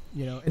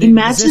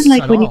 Imagine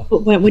like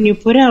when you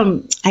put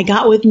I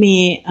got with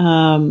me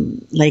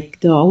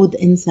like the old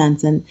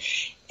incense, and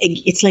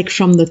it's like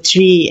from the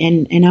tree,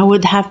 and I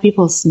would have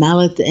people smell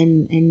it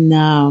in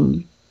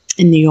New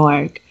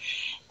York,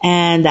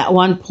 and at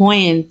one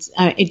point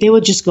they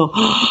would just go,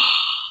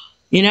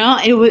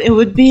 it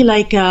would be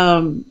like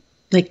at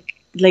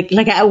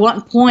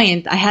one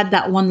point I had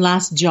that one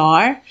last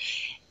jar,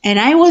 and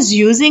I was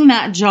using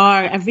that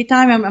jar every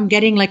time I'm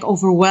getting like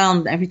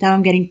overwhelmed, every time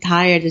I'm getting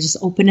tired. I just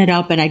open it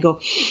up and I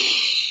go,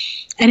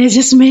 and it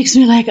just makes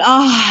me like,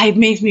 it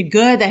makes me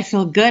good. I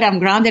feel good. I'm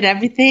grounded,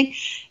 everything.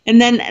 And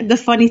then the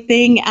funny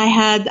thing, I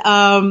had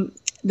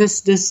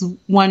this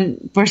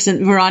one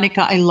person,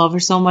 Veronica. I love her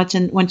so much.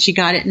 And when she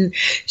got it, and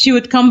she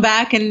would come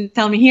back and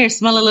tell me, here,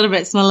 smell a little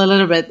bit.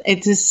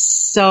 It is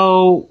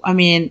so,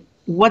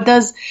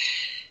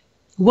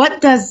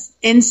 what does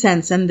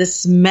incense and the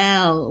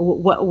smell,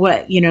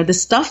 what the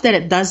stuff that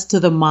it does to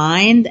the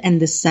mind and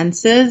the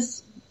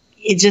senses,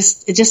 it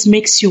just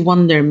makes you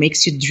wonder,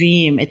 makes you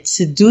dream. It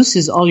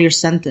seduces all your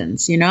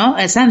senses.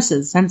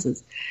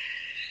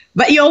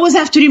 But you always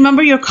have to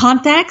remember your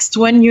context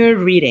when you're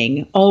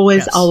reading.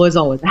 Always.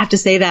 I have to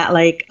say that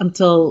like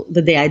until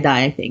the day I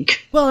die, I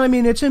think. Well,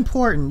 it's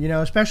important,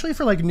 especially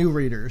for like new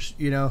readers,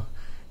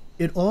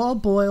 It all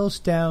boils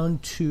down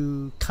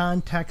to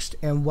context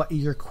and what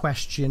your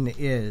question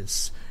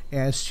is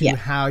as to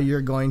how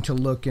you're going to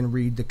look and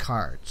read the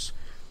cards.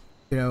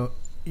 You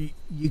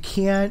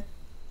can't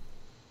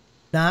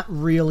not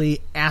really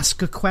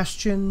ask a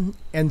question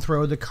and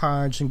throw the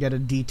cards and get a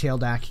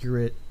detailed,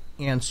 accurate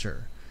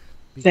answer.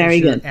 Very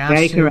good.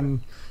 Very correct.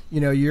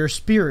 Your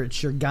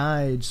spirits, your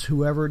guides,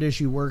 whoever it is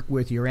you work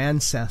with, your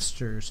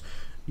ancestors,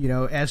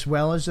 as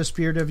well as the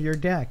spirit of your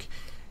deck.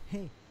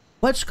 Hey,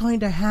 what's going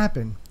to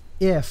happen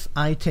if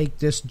I take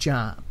this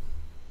job?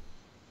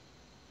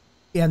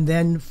 And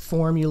then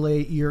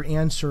formulate your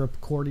answer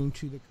according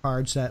to the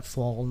cards that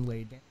fall and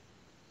lay down.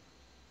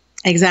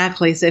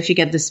 Exactly. So if you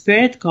get the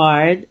spirit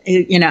card,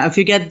 if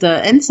you get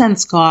the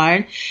incense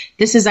card,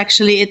 this is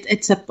actually,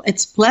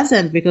 it's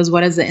pleasant, because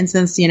what is the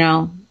incense,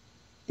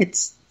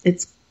 it's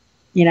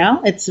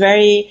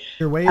very,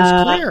 your way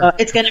is clear.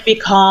 It's going to be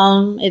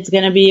calm. It's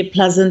going to be a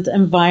pleasant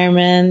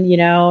environment. The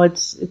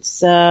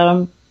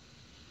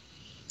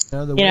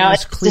way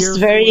is clear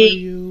for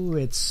you.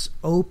 It's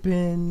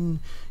open.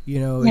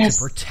 It's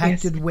a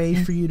protected way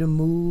for you to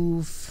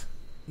move.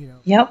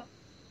 Yep.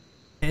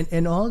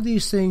 And all of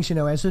these things,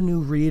 as a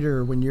new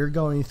reader, when you're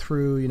going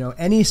through,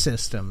 any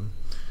system,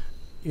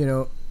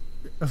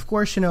 of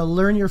course,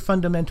 learn your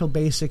fundamental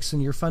basics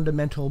and your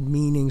fundamental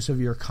meanings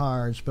of your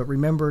cards. But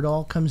remember, it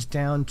all comes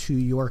down to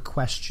your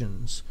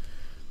questions.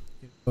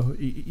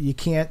 You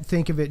can't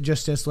think of it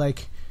just as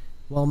like,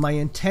 well, my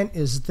intent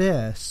is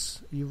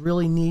this. You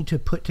really need to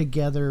put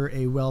together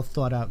a well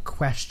thought out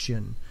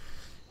question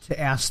to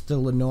ask the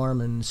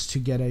Lenormands to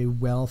get a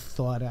well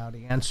thought out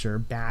answer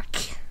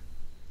back.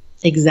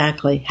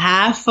 Exactly.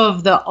 Half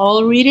of the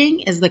all reading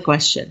is the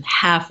question.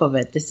 Half of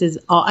it. This is,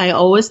 I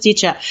always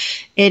teach it.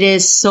 It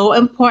is so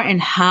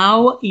important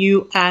how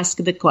you ask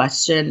the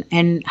question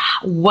and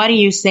what are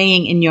you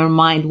saying in your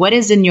mind? What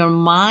is in your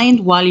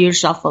mind while you're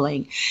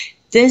shuffling?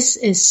 This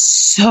is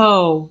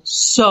so,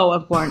 so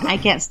important. I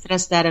can't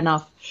stress that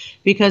enough.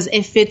 Because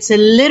if it's a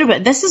little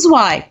bit, this is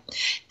why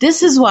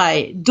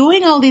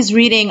doing all these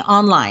reading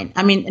online,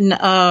 in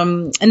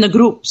the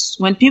groups,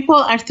 when people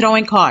are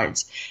throwing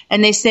cards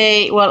and they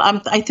say, well,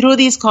 I threw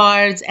these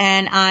cards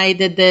and I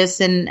did this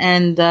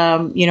and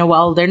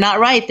well, they're not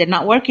right. They're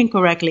not working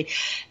correctly.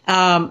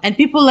 And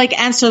people like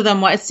answer them.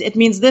 Well, it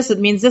means this, it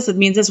means this, it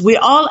means this. We're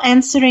all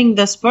answering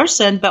this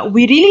person, but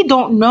we really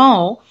don't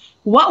know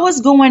what was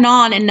going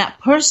on in that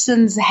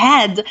person's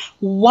head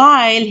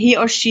while he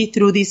or she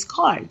threw these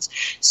cards.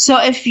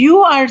 So if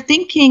you are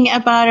thinking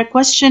about a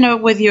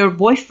question with your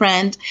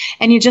boyfriend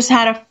and you just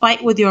had a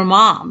fight with your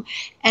mom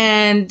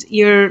and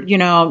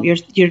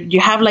you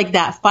have like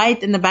that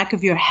fight in the back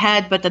of your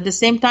head, but at the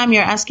same time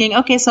you're asking,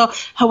 okay, so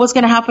what's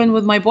going to happen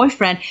with my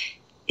boyfriend?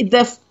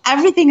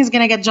 everything is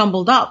going to get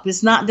jumbled up.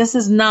 This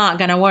is not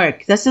going to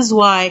work. This is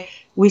why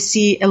we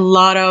see a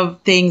lot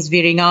of things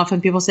veering off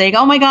and people saying,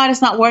 oh my God,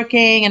 it's not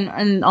working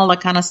and all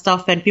that kind of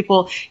stuff. And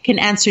people can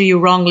answer you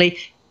wrongly.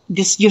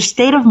 Your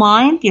state of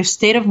mind is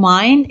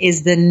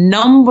the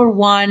number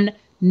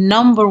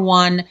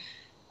one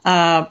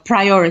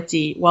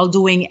priority while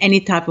doing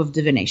any type of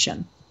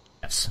divination.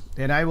 Yes.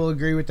 And I will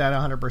agree with that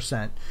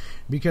 100%.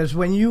 Because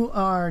when you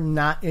are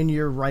not in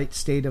your right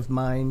state of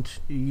mind,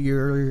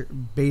 you're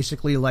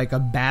basically like a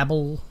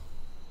babble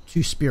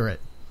to spirit.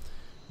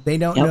 They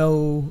don't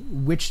know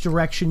which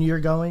direction you're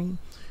going,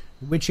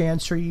 which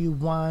answer you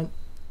want.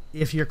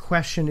 If your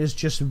question is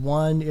just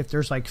one, if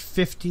there's like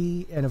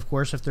 50, and of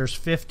course if there's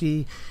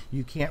 50,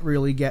 you can't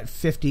really get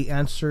 50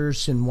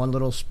 answers in one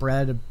little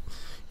spread.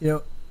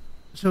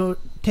 So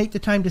take the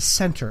time to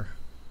center,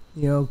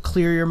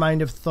 clear your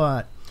mind of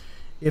thought.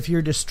 If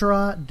you're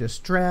distraught,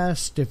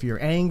 distressed, if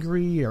you're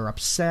angry or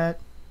upset,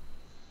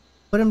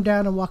 put them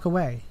down and walk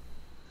away.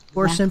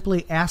 Or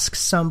simply ask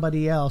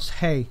somebody else,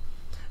 hey,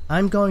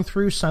 I'm going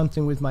through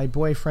something with my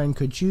boyfriend.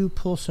 Could you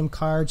pull some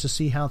cards to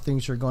see how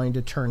things are going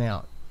to turn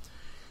out?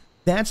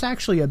 That's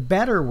actually a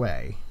better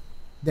way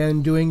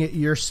than doing it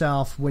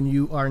yourself when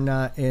you are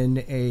not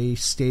in a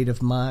state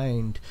of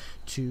mind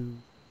to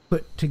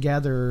put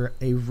together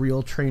a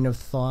real train of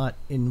thought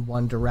in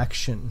one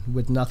direction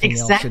with nothing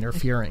else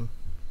interfering.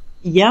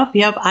 Yep.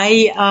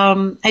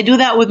 I do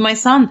that with my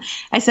son.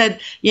 I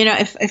said,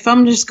 if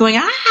I'm just going,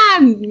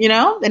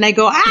 and I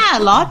go, a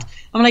lot,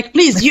 I'm like,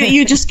 please, can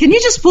you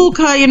just pull,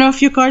 a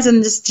few cards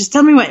and just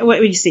tell me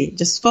what you see.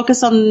 Just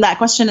focus on that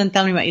question and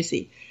tell me what you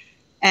see.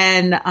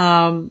 And,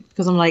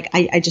 because I'm like,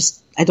 I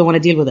don't want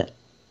to deal with it.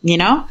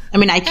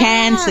 I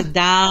can sit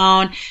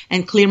down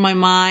and clear my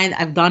mind.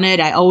 I've done it.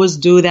 I always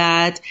do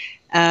that.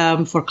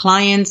 For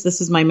clients,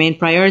 this is my main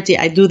priority.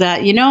 I do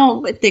that.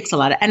 It takes a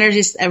lot of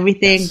energy,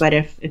 everything. Yes. But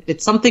if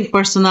it's something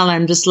personal,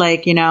 I'm just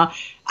like,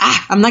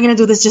 I'm not going to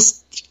do this.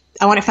 Just,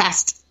 I want it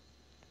fast.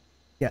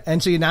 Yeah.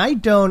 And so, I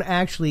don't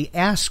actually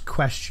ask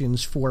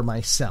questions for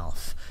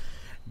myself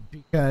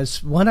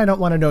because one, I don't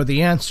want to know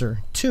the answer.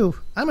 Two,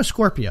 I'm a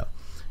Scorpio.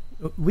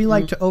 We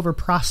like to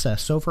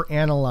overprocess,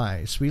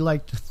 overanalyze. We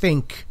like to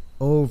think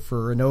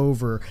over and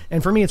over.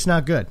 And for me, it's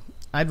not good.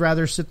 I'd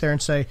rather sit there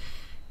and say,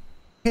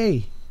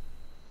 hey,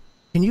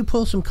 can you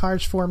pull some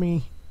cards for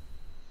me?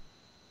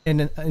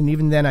 And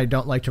even then, I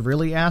don't like to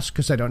really ask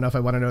because I don't know if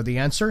I want to know the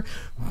answer.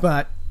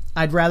 But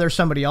I'd rather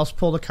somebody else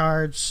pull the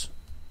cards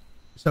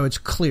so it's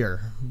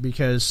clear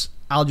because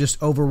I'll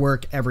just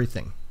overwork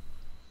everything.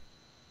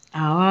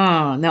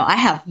 Oh, no, I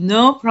have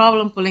no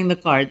problem pulling the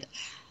card.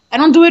 I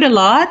don't do it a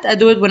lot. I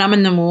do it when I'm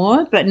in the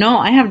mood. But no,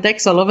 I have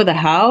decks all over the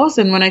house.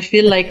 And when I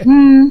feel like,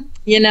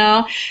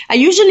 I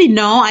usually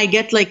know, I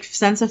get like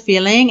sense of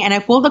feeling and I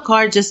pull the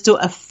card just to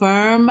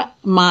affirm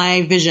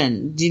my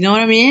vision. Do you know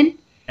what I mean?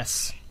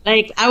 Yes.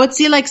 Like I would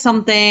see like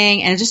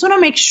something and I just want to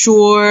make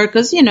sure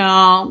because,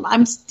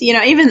 I'm,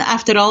 even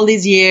after all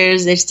these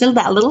years, there's still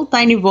that little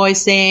tiny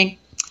voice saying,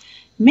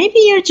 maybe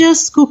you're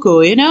just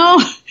cuckoo,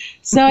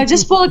 So I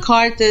just pull a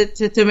card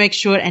to make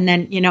sure. And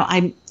then,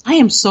 I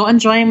am so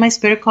enjoying my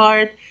spirit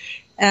card.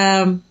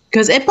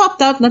 Because it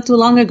popped out not too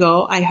long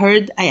ago. I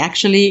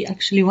actually,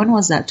 when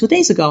was that? 2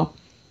 days ago.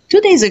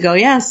 2 days ago,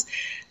 yes.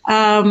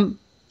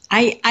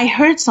 I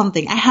heard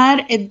something. I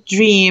had a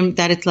dream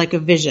that it's like a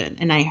vision,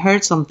 and I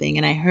heard something,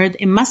 and I heard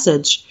a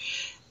message.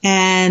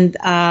 And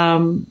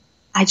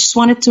I just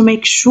wanted to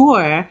make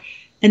sure.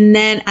 And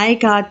then I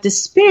got the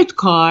spirit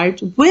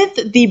card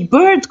with the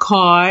bird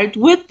card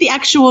with the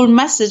actual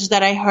message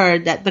that I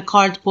heard that the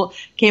card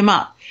came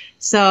up.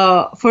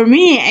 So for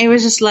me, it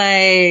was just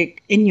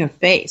like in your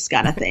face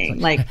kind of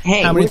thing. Like,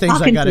 hey, how many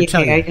things I got to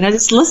tell you?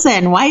 Just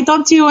listen. Why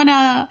don't you want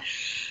to,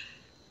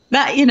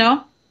 that,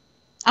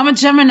 I'm a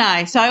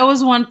Gemini. So I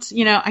always want,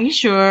 are you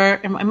sure?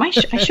 Am I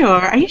sure?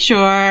 Are you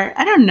sure?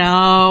 I don't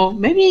know.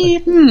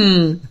 Maybe,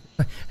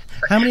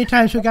 How many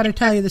times we got to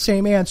tell you the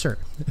same answer?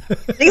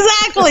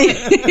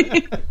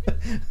 Exactly.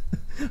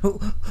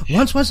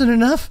 Once wasn't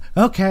enough?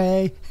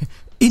 Okay.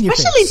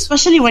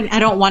 Especially when I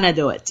don't want to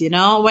do it,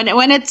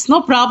 when it's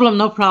no problem.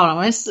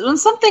 When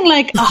something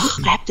like, oh,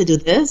 I have to do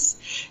this.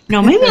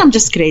 Maybe I'm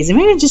just crazy.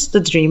 Maybe it's just a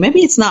dream.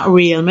 Maybe it's not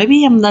real.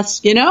 Maybe I'm not,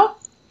 So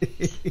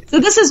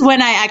this is when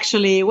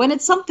when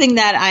it's something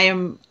that I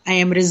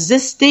am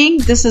resisting,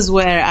 this is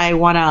where I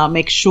want to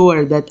make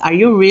sure that, are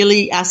you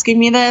really asking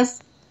me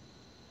this?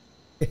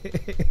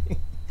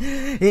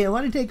 Hey, I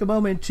want to take a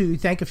moment to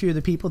thank a few of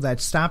the people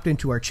that stopped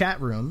into our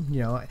chat room,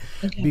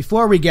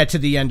 before we get to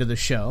the end of the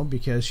show,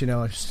 because,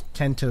 I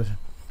tend to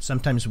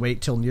sometimes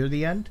wait till near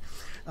the end.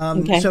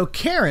 So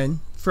Karen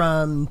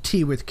from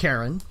Tea with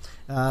Karen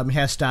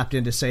has stopped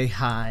in to say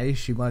hi.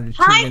 She wanted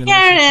to tune in.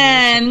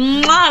 Hi,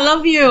 Karen. I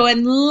love you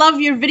and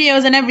love your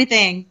videos and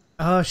everything.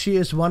 Oh, she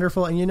is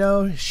wonderful.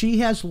 And, she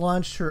has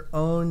launched her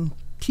own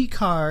tea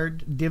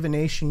card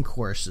divination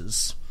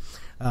courses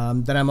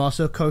that I'm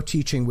also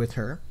co-teaching with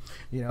her.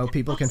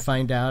 People can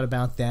find out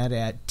about that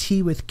at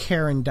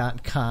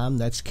teawithkaren.com.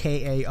 That's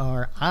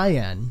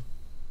Karin.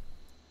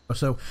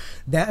 So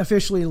that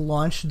officially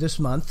launched this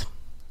month.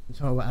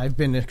 So I've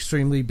been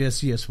extremely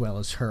busy as well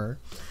as her.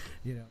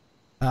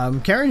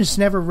 Karen has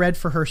never read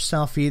for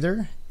herself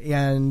either,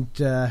 and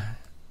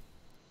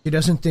she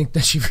doesn't think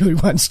that she really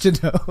wants to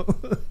know.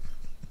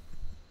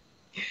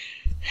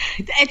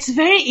 It's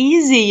very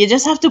easy. You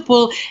just have to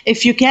pull.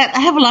 If you can't, I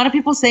have a lot of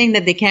people saying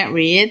that they can't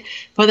read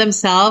for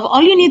themselves.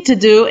 All you need to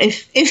do,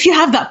 if you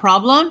have that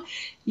problem,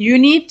 you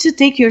need to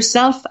take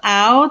yourself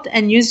out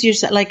and use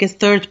yourself like a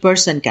third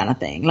person kind of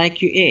thing.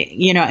 Like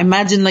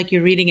imagine like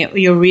you're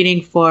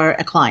reading for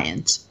a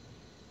client.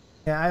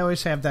 Yeah, I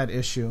always have that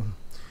issue.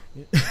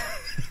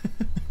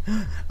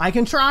 I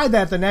can try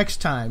that the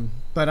next time,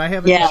 but I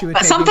have an issue with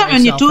but taking sometimes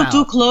when you're myself too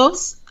out.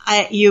 close,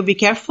 you be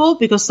careful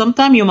because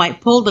sometimes you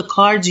might pull the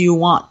cards you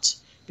want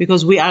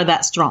because we are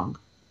that strong.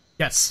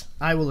 Yes,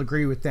 I will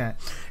agree with that.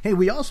 Hey,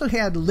 we also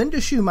had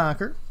Linda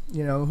Schumacher,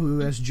 who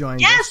has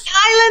joined us. Yes,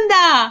 hi,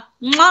 Linda.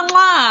 Mwah,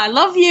 mwah.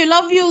 Love you,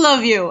 love you,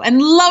 love you.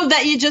 And love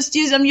that you just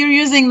use them. You're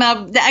using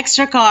the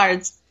extra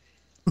cards.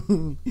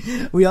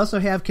 We also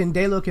have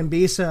Candelo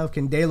Cambisa of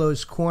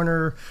Candelo's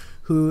Corner,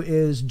 who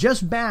is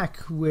just back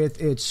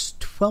with its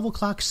 12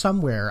 o'clock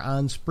somewhere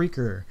on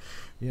Spreaker.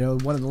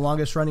 One of the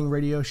longest running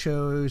radio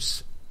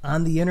shows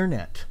on the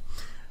internet.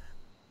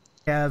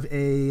 We have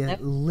a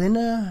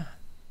Lina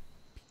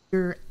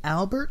Peter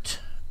Albert.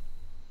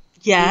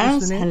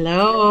 Yes,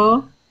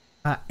 hello.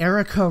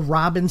 Erica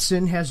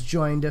Robinson has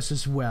joined us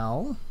as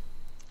well.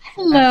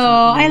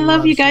 Hello, I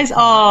love you guys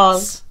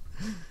all.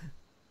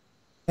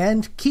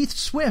 And Keith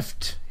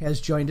Swift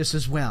has joined us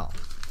as well.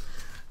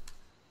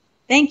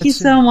 Thank you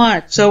so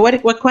much. So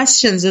what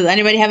questions? Does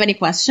anybody have any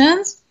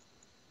questions?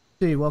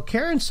 Well,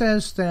 Karen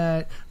says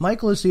that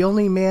Michael is the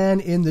only man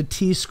in the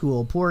T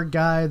school. Poor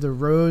guy, the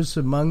rose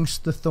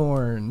amongst the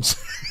thorns.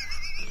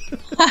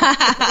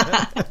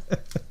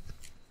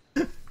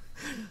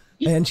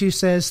 And she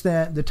says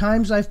that the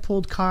times I've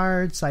pulled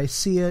cards, I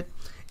see it,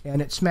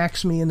 and it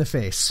smacks me in the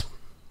face.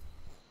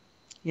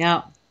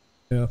 Yeah.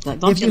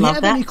 Don't you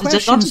love that?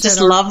 Don't you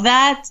just love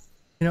that?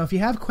 If you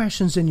have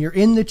questions and you're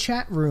in the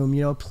chat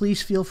room,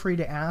 please feel free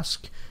to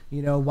ask,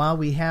 while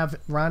we have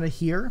Rana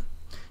here.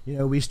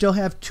 We still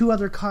have 2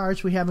 other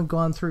cards we haven't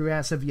gone through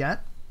as of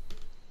yet.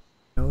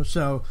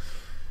 So,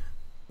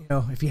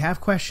 if you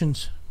have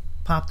questions,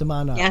 pop them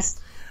on up.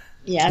 Yes.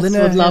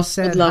 Lina has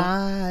said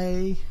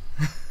hi.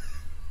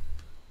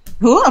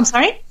 Who? I'm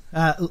sorry?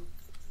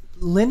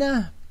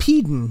 Lina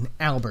Peden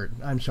Albert.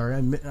 I'm sorry,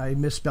 I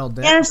misspelled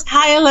that. Yes,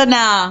 hi,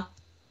 Lina.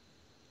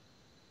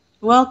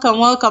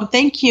 Welcome.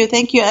 Thank you,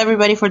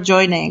 everybody, for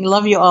joining.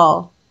 Love you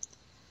all.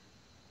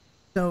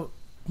 So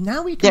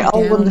now they're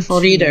all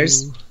wonderful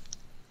readers.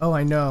 Oh,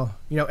 I know.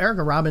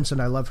 Erica Robinson,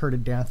 I love her to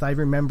death. I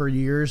remember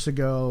years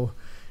ago,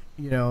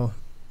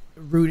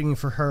 rooting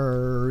for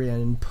her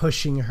and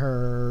pushing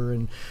her.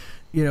 And,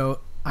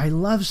 I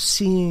love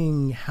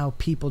seeing how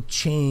people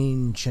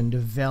change and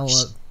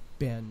develop.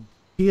 And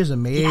she is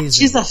amazing. Yeah,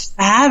 she's a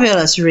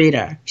fabulous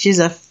reader.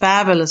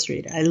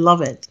 I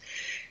love it.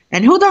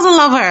 And who doesn't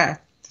love her?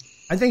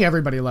 I think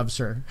everybody loves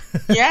her.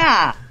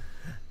 Yeah.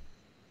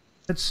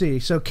 Let's see.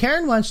 So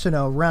Karen wants to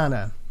know,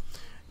 Rana,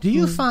 do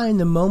you find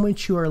the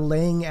moment you are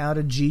laying out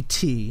a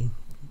GT,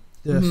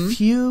 the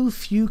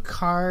few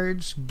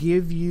cards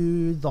give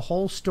you the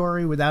whole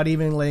story without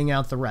even laying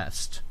out the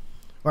rest?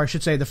 Or I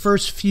should say the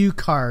first few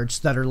cards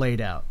that are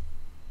laid out.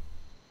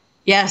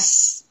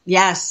 Yes.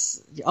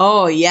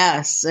 Oh,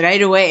 yes.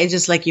 Right away, it's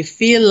just like you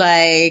feel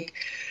like,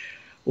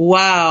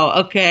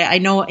 wow, okay, I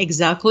know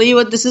exactly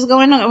what this is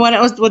going on,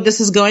 what this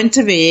is going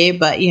to be,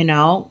 but you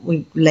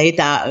lay it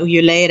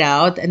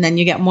out, and then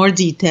you get more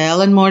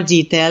detail and more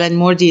detail and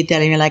more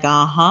detail, and you're like,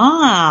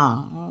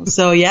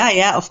 So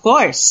yeah, of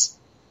course.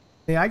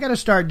 Yeah, I got to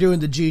start doing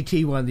the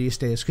GT one these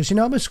days because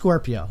I'm a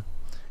Scorpio,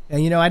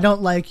 and I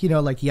don't like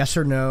like yes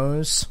or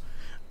no's.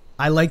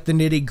 I like the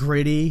nitty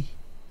gritty.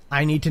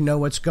 I need to know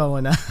what's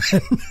going on.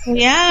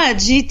 Yeah,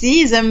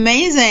 GT is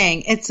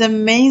amazing. It's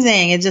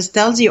amazing. It just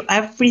tells you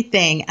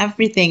everything.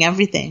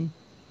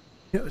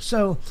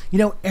 So,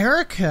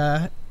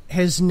 Erica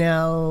has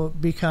now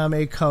become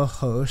a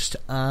co-host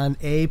on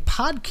a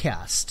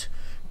podcast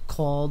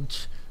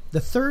called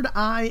The Third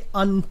Eye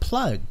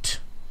Unplugged.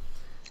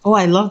 Oh,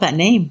 I love that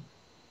name.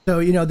 So,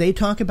 they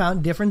talk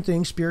about different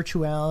things,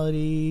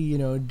 spirituality,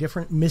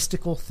 different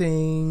mystical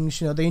things.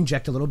 They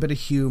inject a little bit of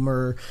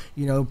humor.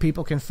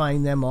 People can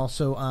find them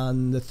also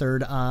on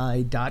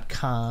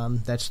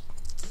thethirdeye.com. That's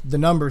the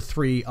number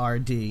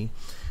 3RD.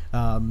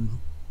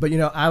 But,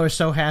 I was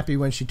so happy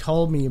when she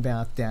told me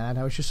about that.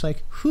 I was just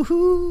like,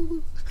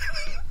 hoo-hoo.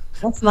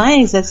 That's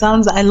nice.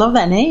 I love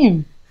that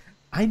name.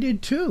 I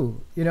did too.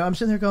 I'm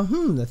sitting there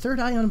going, The Third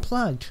Eye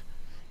Unplugged.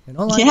 And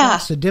all I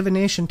got is a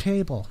divination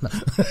table.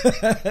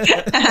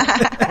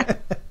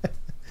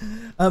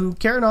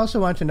 Karen also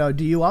wants to know,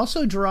 do you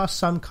also draw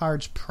some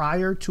cards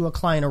prior to a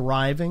client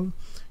arriving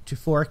to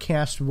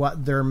forecast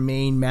what their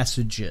main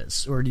message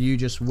is? Or do you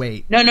just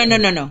wait? No. I don't,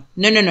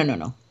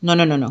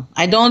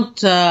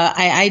 no.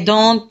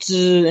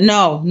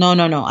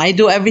 I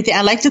do everything.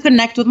 I like to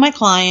connect with my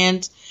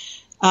client.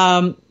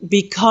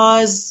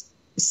 Because,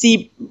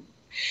 see,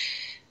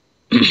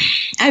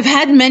 I've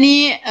had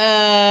many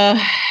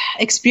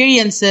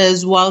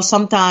experiences while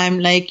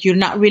sometimes like you're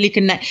not really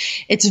connect.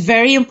 It's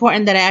very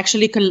important that I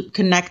actually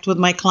connect with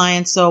my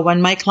client. So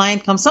when my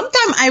client comes,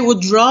 sometimes I would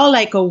draw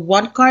like a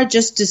one card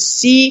just to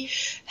see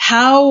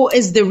how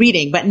is the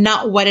reading, but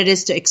not what it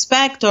is to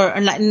expect or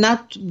like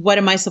not what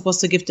am I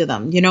supposed to give to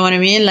them. You know what I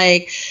mean?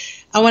 Like,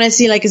 I want to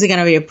see, like, is it going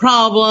to be a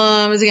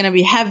problem? Is it going to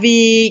be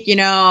heavy? You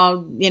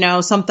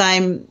know,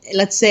 sometime,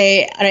 let's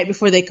say right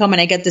before they come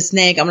and I get the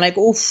snake, I'm like,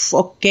 oof,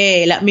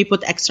 okay, let me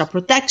put extra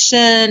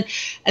protection.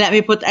 Let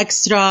me put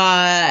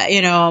extra,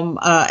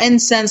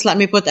 incense. Let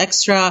me put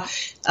extra,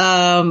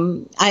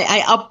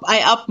 I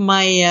up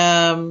my,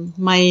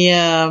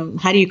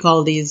 how do you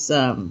call these,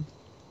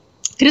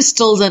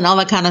 crystals and all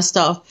that kind of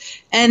stuff.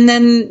 And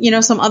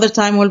then, some other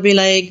time will be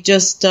like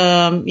just,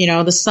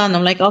 the sun.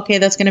 I'm like, okay,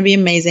 that's going to be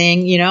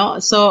amazing,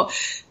 So,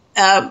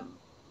 I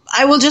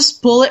will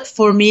just pull it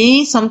for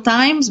me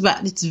sometimes,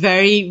 but it's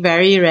very,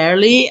 very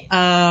rarely.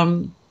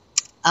 And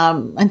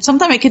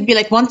sometimes it could be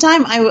like one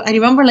time I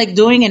remember like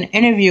doing an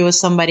interview with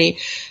somebody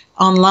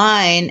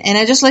online and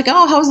I just like,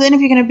 oh, how's the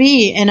interview going to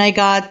be? And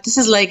this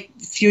is like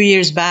a few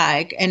years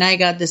back and I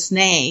got the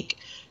snake.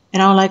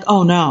 And I'm like,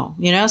 oh no,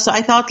 so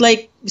I thought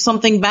like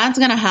something bad's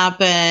going to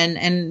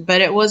happen.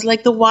 But it was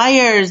like the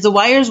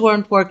wires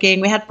weren't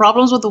working. We had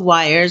problems with the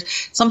wires,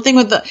 so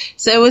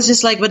it was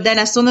just like, but then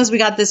as soon as we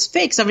got this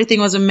fixed, everything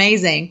was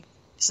amazing.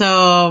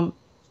 So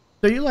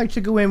you like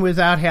to go in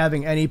without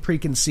having any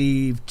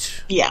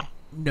preconceived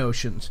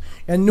notions.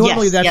 And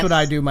normally Yes. what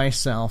I do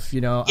myself,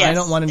 I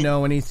don't want to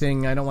know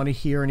anything. I don't want to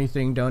hear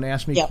anything. Don't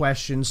ask me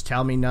questions.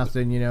 Tell me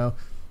nothing,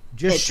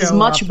 Just it's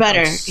much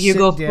better. You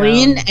go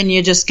clean and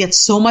you just get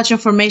so much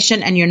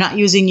information and you're not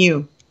using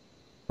you.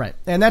 Right.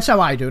 And that's how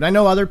I do it. I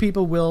know other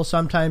people will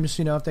sometimes,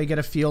 if they get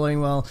a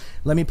feeling, well,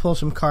 let me pull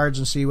some cards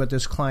and see what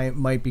this client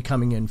might be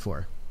coming in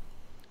for.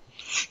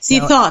 See,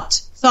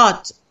 thought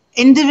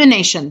in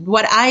divination,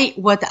 what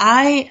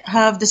I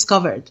have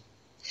discovered,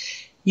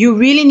 you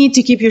really need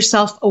to keep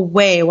yourself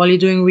away while you're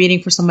doing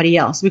reading for somebody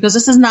else, because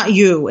this is not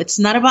you. It's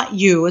not about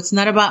you. It's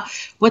not about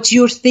what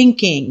you're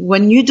thinking.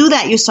 When you do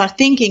that, you start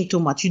thinking too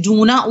much. You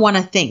do not want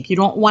to think. You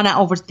don't want to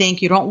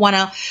overthink. You don't want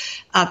to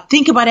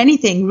think about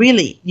anything,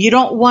 really. You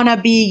don't want to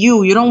be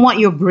you. You don't want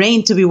your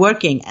brain to be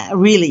working,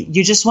 really.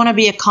 You just want to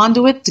be a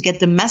conduit to get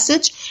the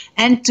message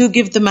and to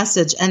give the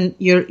message. And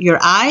your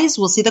eyes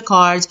will see the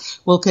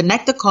cards, will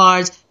connect the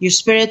cards. Your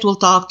spirit will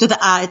talk to the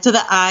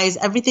eyes.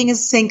 Everything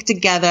is synced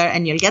together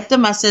and you'll get the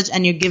message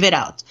and you give it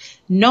out.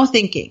 No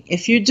thinking.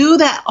 If you do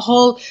that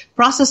whole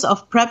process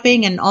of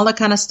prepping and all that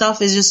kind of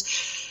stuff, it's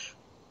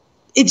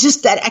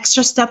just that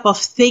extra step of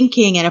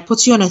thinking and it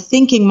puts you in a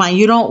thinking mind.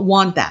 You don't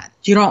want that.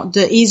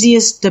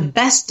 The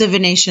best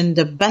divination,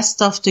 the best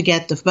stuff to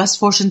get, the best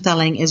fortune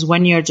telling is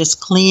when you're just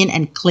clean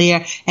and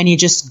clear and you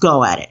just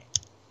go at it.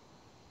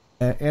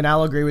 And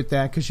I'll agree with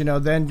that because,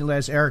 then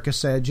as Erica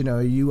said,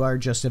 you are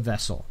just a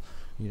vessel.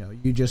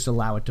 You just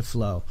allow it to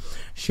flow.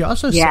 She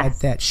also said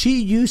that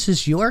she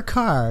uses your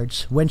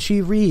cards when she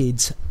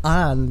reads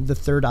on the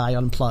Third Eye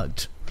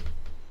Unplugged.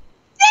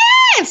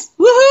 Yes!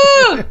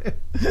 Woohoo!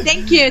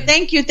 Thank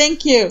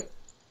you.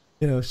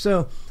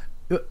 So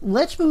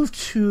let's move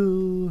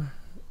to...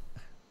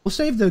 We'll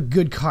save the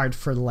good card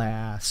for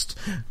last.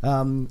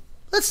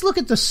 Let's look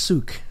at the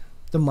souk,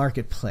 the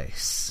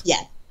marketplace.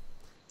 Yeah.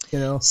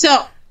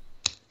 So...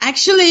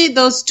 Actually,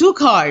 those two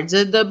cards,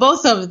 the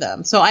both of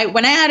them. So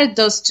when I added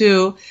those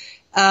two,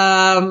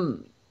 okay,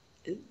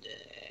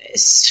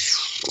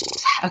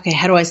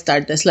 how do I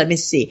start this? Let me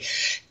see.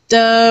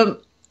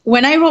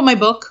 When I wrote my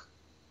book,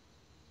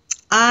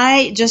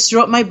 I just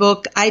wrote my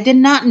book. I did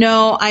not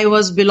know I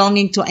was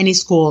belonging to any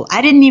school.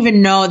 I didn't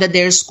even know that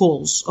there's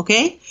schools.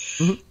 Okay.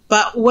 Mm-hmm.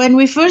 But when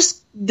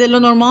the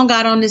Lenormand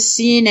got on the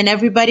scene and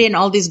everybody and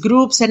all these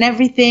groups and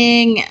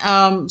everything,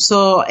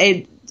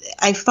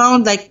 I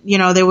found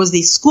there was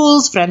these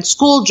schools, French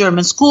school,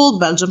 German school,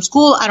 Belgium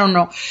school, I don't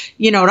know,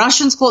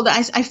 Russian school.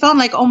 I found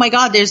like, oh my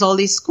God, there's all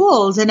these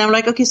schools. And I'm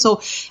like, okay,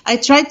 so I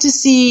tried to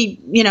see,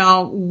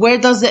 where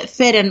does it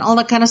fit and all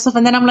that kind of stuff.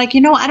 And then I'm like,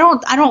 I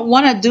don't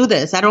want to do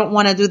this. I don't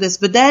want to do this.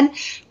 But then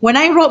when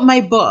I wrote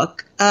my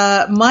book,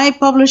 my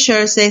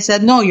publisher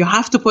said, no, you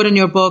have to put in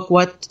your book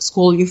what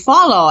school you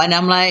follow. And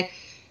I'm like,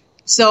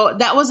 so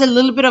that was a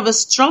little bit of a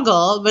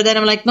struggle. But then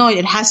I'm like, no,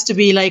 it has to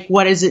be like,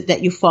 what is it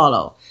that you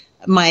follow?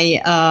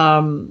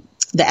 The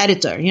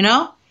editor,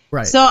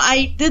 Right. So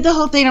I did the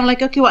whole thing. I'm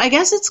like, okay, well, I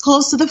guess it's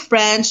close to the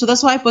French. So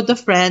that's why I put the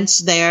French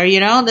there,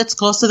 that's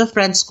close to the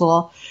French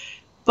school.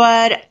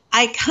 But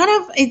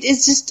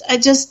it's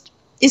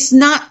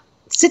not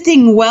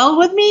sitting well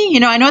with me.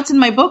 I know it's in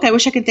my book. I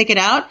wish I could take it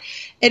out.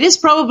 It is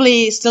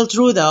probably still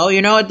true though,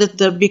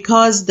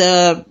 because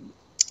the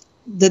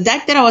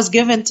deck that I was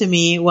given to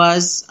me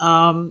was,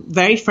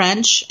 very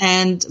French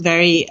and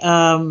very,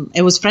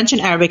 it was French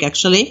and Arabic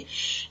actually.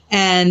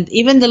 And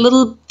even the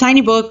little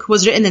tiny book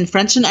was written in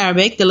French and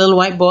Arabic, the little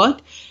white book.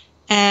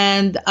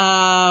 And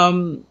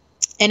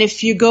And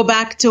if you go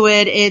back to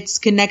it, it's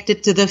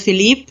connected to the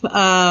Philippe,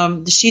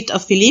 the sheet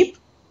of Philippe,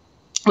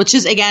 which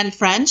is again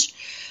French.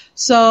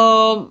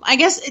 So I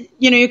guess,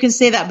 you can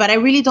say that, but I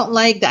really don't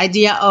like the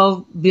idea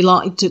of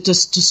belong to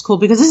school,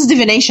 because this is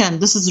divination.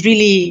 This is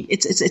really,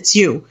 it's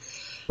you.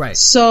 Right.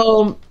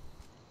 So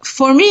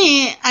for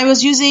me, I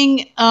was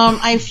using,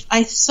 I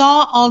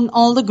saw on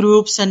all the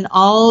groups and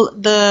all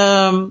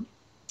the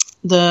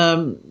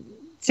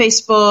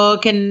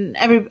Facebook and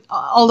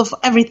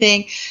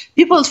everything,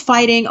 people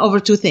fighting over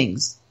two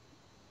things.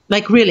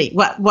 Like really,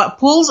 what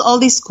pulls all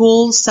these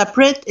schools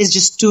separate is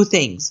just two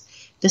things: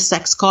 the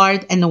sex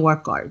card and the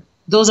work card.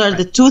 Those are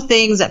the two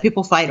things that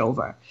people fight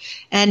over.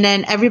 And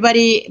then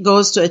everybody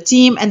goes to a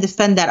team and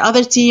defend that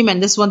other team,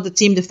 and this one, the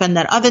team defend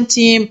that other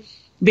team,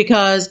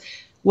 because,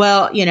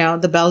 well,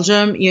 the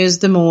Belgium used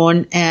the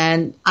moon,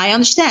 and I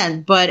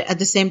understand. But at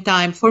the same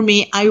time, for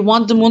me, I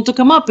want the moon to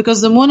come up,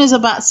 because the moon is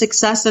about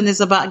success and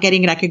is about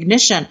getting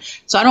recognition.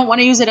 So I don't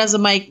want to use it as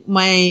my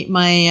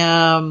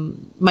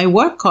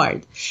work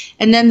card.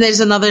 And then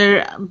there's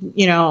another,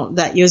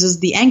 that uses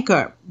the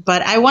anchor.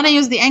 But I want to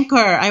use the anchor.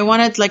 I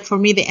want it, like, for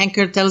me, the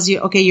anchor tells you,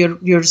 okay,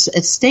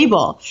 it's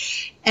stable.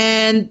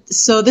 And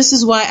so this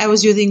is why I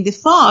was using the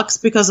fox,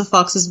 because the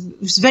fox is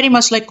very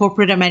much like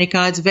corporate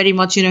America. It's very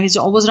much, he's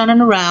always running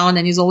around,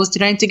 and he's always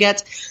trying to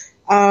get,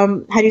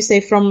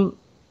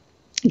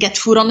 get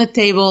food on the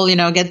table,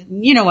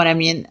 what I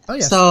mean? Oh,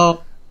 yes.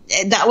 So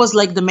that was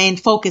like the main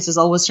focus, is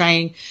always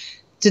trying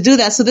to do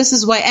that. So this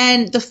is why,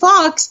 and the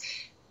fox,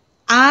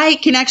 I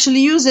can actually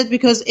use it,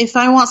 because if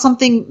I want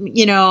something,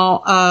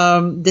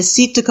 the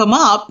seed to come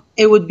up,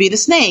 it would be the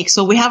snake.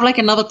 So we have like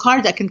another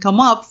card that can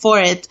come up for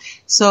it.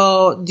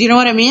 So do you know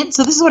what I mean?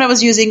 So this is what I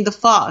was using, the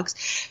fox.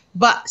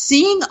 But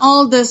seeing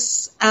all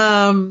this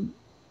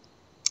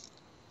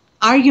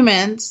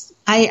arguments,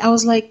 I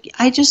was like,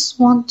 I just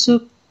want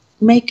to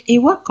make a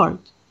work card.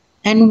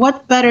 And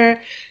what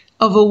better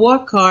of a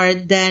work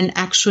card than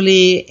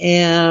actually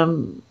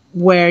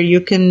where you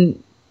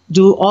can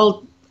do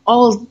all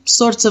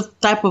sorts of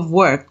type of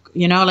work,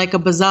 like a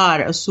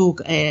bazaar, a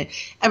souk,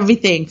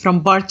 everything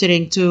from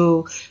bartering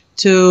to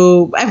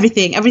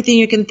everything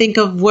you can think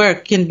of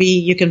work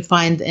you can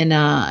find in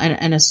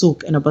a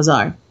souk, in a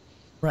bazaar,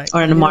 right,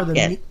 or in a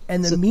market.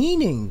 The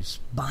meanings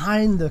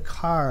behind the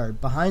card,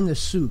 behind the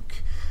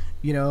souk,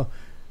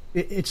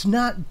 it's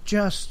not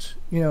just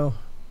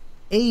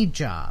a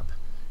job.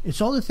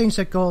 It's all the things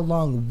that go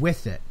along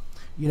with it.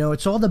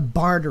 It's all the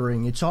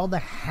bartering, it's all the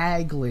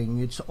haggling,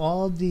 it's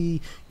all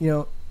the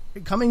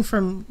coming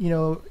from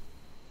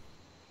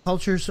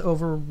cultures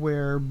over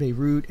where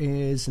Beirut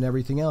is and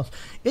everything else.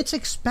 It's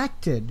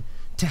expected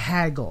to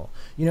haggle.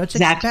 It's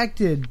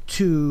expected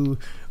to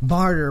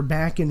barter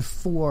back and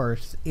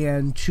forth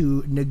and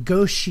to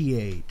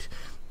negotiate.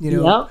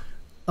 Yep.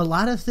 A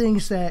lot of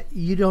things that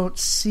you don't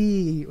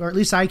see, or at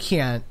least I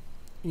can't,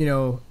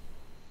 in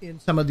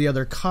some of the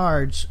other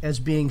cards, as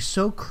being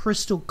so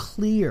crystal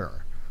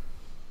clear.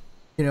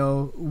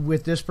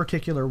 With this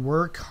particular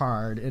work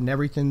card and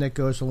everything that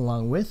goes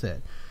along with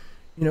it.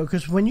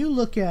 Because when you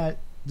look at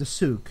the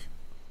souk,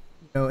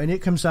 and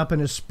it comes up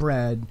in a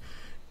spread,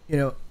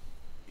 you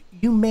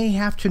may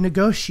have to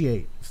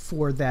negotiate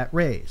for that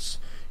raise.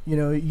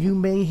 You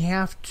may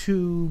have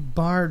to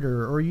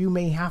barter, or you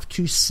may have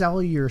to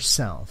sell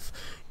yourself.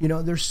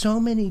 There's so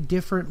many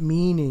different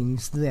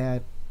meanings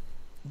that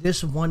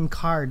this one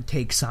card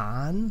takes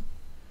on.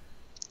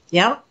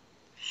 Yep,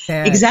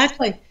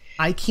 exactly.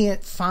 I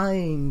can't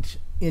find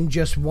in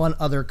just one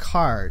other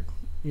card.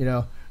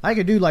 I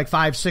could do like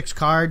 5-6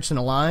 cards in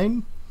a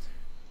line,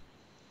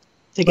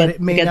 but it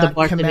may not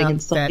come out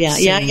and stuff.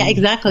 Yeah,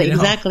 exactly.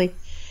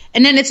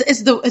 And then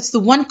it's the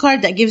one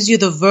card that gives you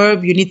the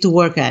verb. You need to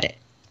work at it.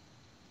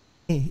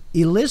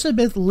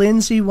 Elizabeth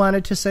Lindsay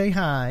wanted to say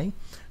hi.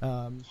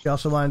 She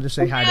also wanted to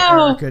say hi to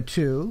Erica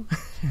too.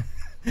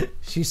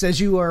 She says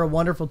you are a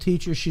wonderful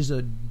teacher. She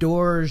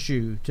adores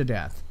you to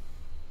death.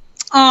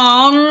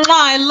 Oh,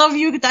 I love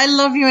you. I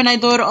love you, and I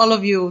adore all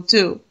of you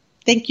too.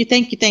 Thank you.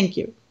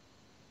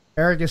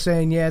 Eric is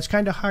saying, yeah, it's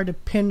kind of hard to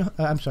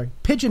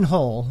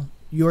pigeonhole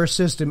your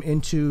system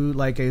into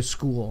like a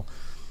school,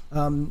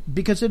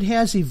 because it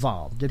has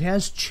evolved. It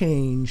has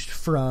changed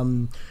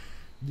from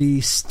the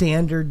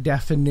standard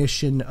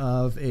definition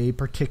of a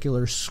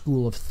particular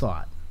school of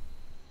thought.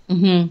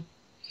 Mm-hmm.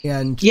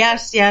 And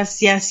yes.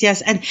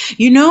 And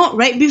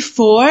right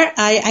before,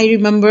 I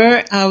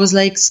remember I was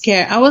like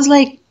scared.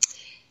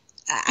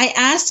 I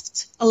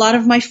asked a lot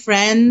of my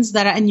friends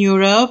that are in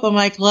Europe, I'm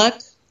like, look,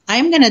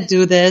 I'm going to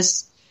do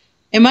this.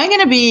 Am I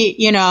going to be,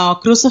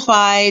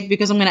 crucified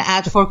because I'm going to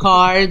add 4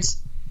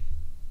 cards?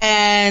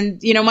 And,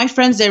 my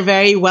friends, they're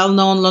very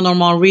well-known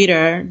Lenormand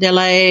reader. They're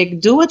like,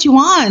 do what you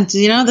want.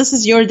 This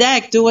is your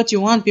deck. Do what you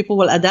want. People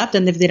will adapt.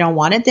 And if they don't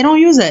want it, they don't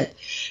use it.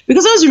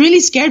 Because I was really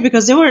scared,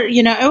 because they were,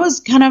 it was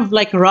kind of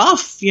like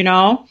rough, if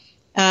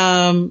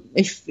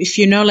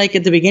like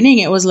at the beginning,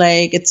 it was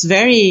like, it's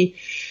very...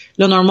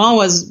 Lenormand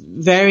was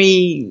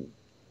very,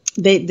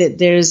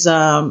 there's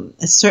a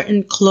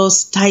certain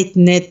close, tight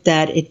knit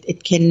that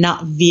it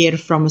cannot veer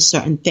from a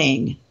certain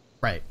thing.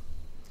 Right.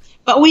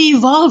 But we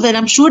evolved, and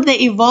I'm sure they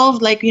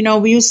evolved. Like,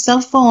 we use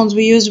cell phones,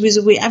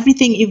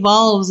 everything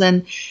evolves.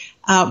 And,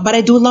 but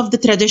I do love the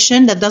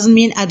tradition. That doesn't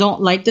mean I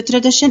don't like the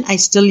tradition. I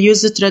still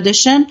use the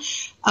tradition.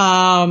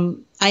 I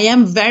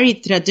am very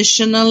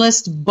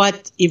traditionalist,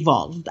 but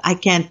evolved. I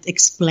can't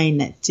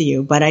explain it to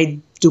you, but I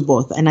do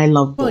both, and I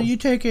love both. Well, you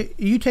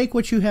take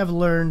what you have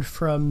learned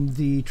from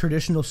the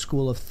traditional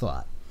school of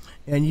thought,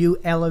 and you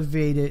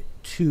elevate it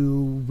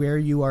to where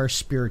you are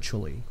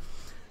spiritually.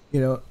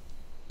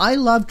 I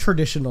love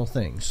traditional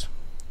things.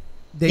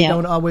 They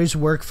don't always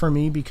work for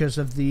me because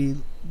of the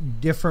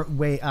different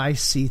way I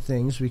see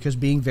things, because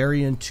being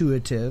very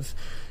intuitive,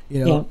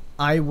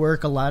 I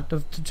work a lot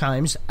of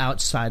times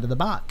outside of the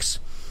box.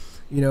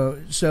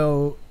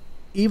 So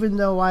even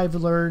though I've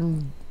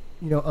learned,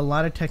 a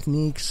lot of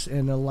techniques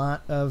and a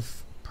lot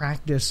of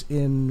practice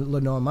in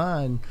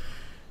Lenormand,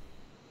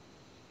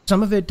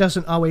 some of it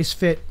doesn't always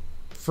fit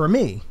for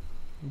me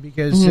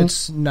because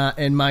it's not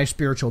in my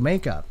spiritual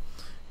makeup.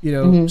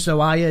 So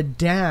I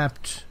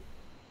adapt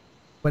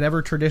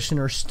whatever tradition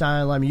or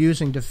style I'm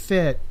using to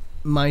fit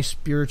my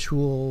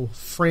spiritual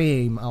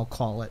frame, I'll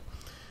call it,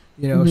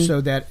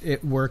 so that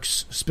it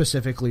works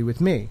specifically with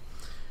me.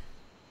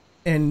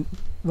 And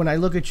when I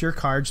look at your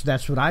cards,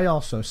 that's what I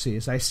also see.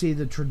 Is I see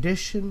the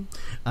tradition,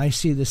 I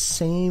see the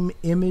same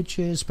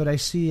images, but I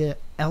see an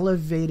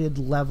elevated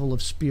level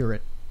of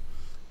spirit,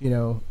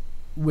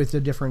 with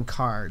the different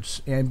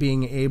cards and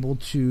being able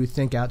to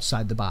think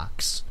outside the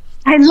box.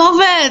 I love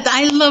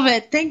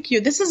it. Thank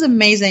you. This is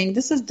amazing.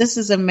 This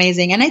is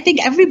amazing. And I think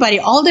everybody,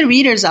 all the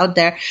readers out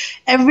there,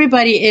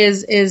 everybody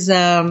is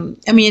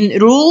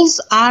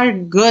rules are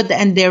good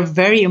and they're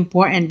very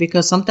important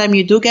because sometimes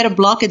you do get a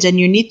blockage and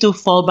you need to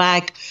fall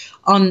back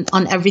on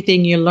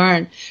everything you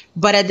learn.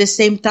 But at the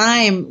same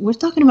time, we're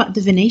talking about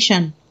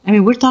divination.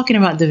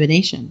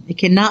 It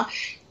cannot,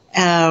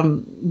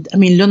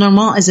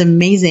 Lenormand is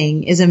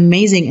amazing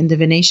in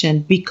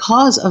divination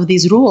because of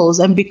these rules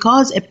and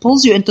because it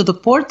pulls you into the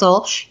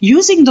portal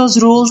using those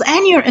rules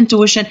and your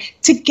intuition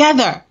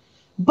together.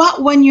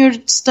 But when you're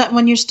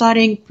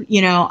starting,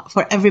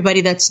 for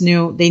everybody that's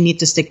new, they need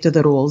to stick to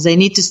the rules. They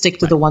need to stick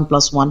to the 1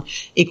 + 1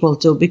 =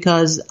 2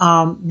 because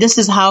this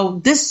is how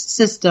this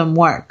system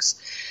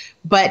works.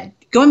 But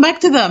going back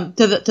to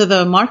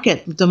the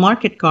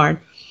market card,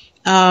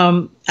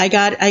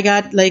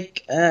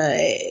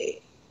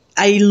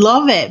 I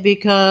love it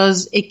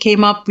because it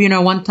came up,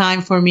 one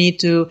time for me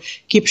to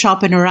keep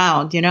shopping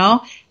around,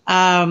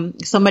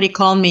 somebody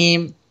called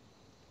me,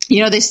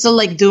 they still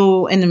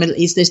do in the Middle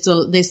East,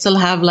 they still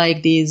have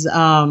like these,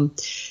 how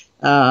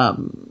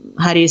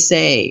do you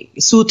say,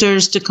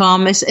 suitors to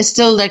come. It's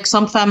still like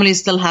some families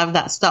still have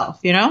that stuff,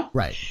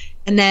 Right.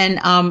 And then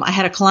I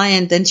had a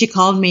client and she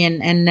called me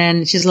and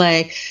then she's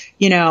like,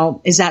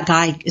 is that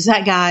guy,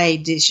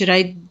 should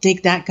I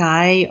take that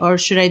guy or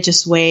should I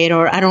just wait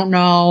or I don't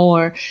know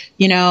or,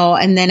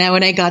 and then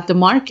when I got the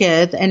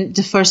market and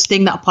the first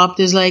thing that popped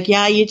is like,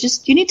 yeah, you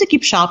need to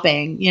keep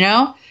shopping,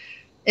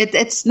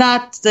 it's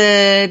not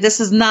this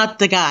is not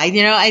the guy,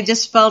 I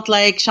just felt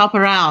like shop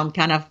around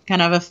kind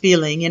of a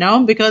feeling,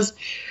 because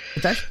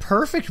But that's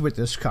perfect with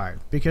this card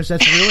because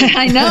that's really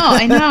I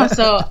know.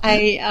 So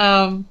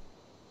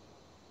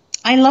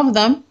I love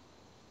them.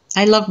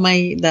 I love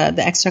the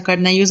extra card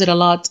and I use it a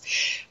lot.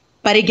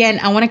 But again,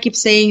 I want to keep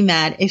saying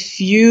that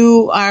if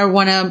you are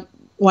want to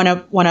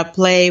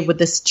play with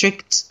the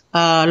strict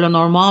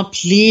Lenormand,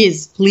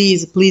 please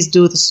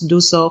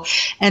do so,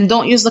 and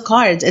don't use the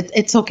cards.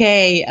 It's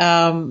okay.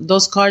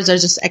 Those cards are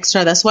just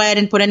extra. That's why I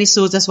didn't put any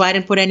suits. That's why I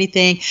didn't put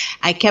anything.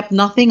 I kept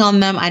nothing on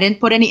them. I didn't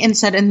put any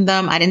inset in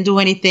them. I didn't do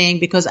anything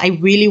because I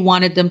really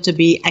wanted them to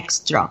be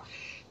extra.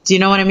 Do you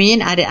know what I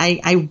mean?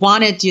 I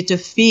wanted you to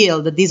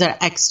feel that these are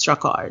extra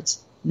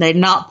cards. They're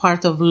not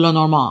part of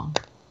Lenormand.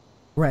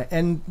 Right.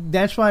 And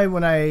that's why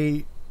when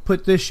I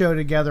put this show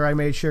together, I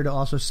made sure to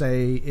also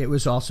say it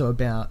was also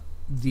about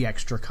the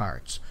extra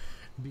cards.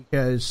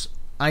 Because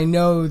I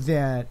know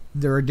that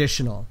they're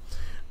additional.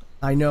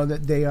 I know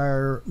that they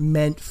are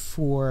meant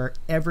for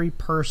every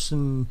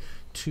person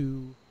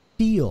to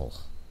feel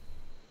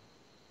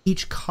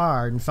each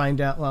card and find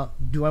out, well,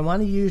 do I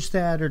want to use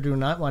that or do I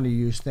not want to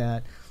use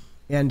that?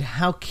 And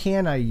how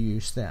can I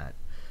use that?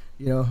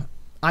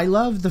 I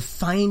love the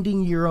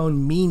finding your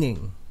own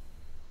meaning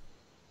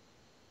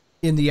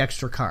in the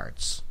extra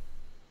cards.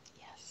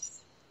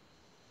 Yes.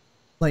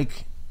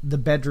 Like the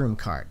bedroom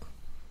card.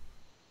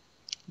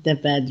 The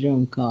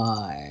bedroom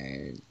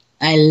card.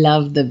 I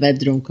love the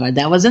bedroom card.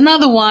 That was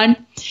another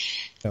one.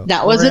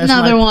 That was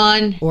another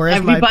one. Or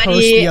as my post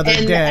the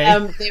other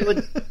day. They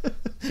would...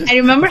 I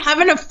remember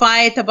having a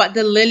fight about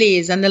the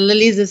lilies and the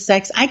lilies of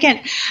sex. I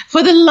can't,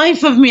 for the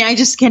life of me, I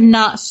just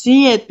cannot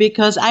see it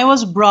because I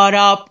was brought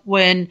up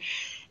immersed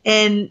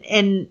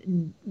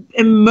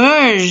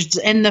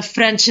in the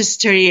French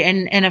history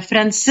and a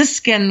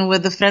Franciscan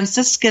with the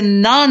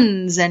Franciscan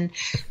nuns. And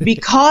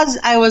because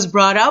I was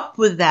brought up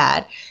with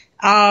that,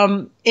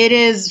 it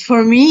is,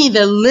 for me,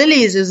 the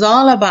lilies is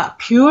all about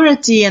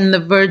purity and the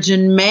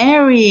Virgin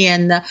Mary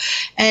and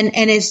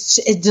it's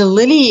the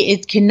lily.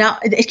 It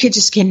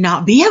just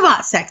cannot be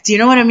about sex. You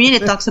know what I mean?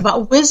 It talks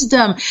about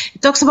wisdom.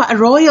 It talks about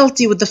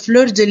royalty with the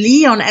fleur de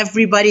lis on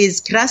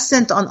everybody's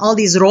crescent, on all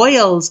these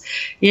royals,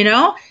 you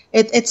know?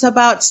 It's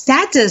about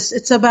status.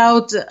 It's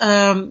about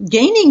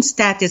gaining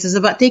status. It's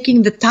about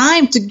taking the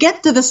time to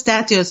get to the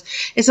status.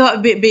 It's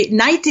about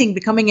knighting,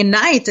 becoming a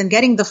knight, and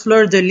getting the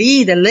fleur de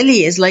lis, the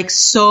lily, is like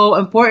so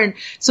important.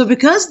 So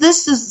because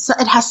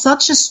it has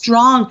such a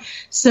strong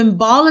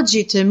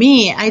symbology to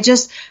me, I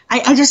just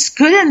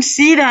couldn't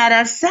see that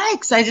as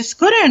sex. I just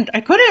couldn't.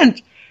 I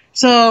couldn't.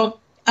 So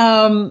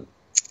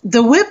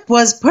the whip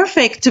was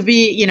perfect to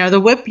be, you know, the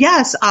whip,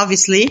 yes,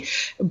 obviously,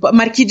 but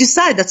Marquis du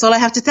Sade, that's all I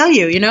have to tell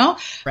you, you know?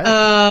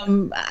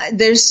 Right.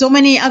 There's so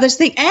many other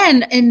things.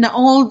 And in the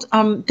old,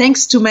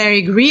 thanks to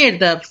Mary Greer,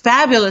 the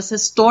fabulous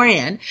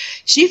historian,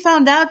 she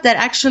found out that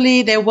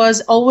actually there was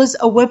always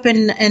a whip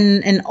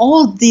in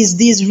all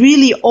these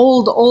really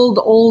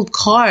old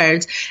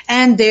cards,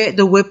 and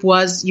the whip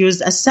was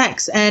used as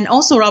sex. And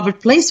also Robert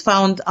Place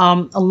found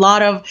a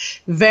lot of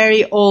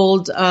very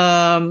old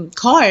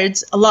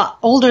cards, a lot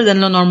older than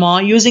Lenormand,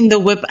 using the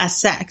whip as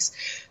sex.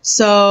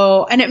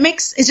 So, and it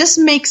just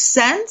makes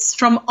sense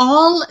from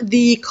all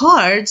the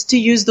cards to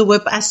use the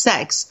whip as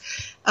sex.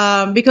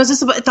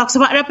 Because it talks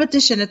about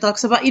repetition. It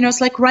talks about, you know, it's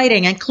like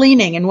writing and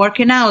cleaning and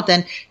working out.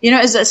 And, you know,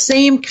 it's the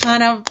same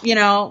kind of,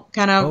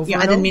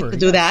 I didn't mean to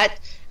do that.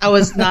 I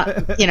was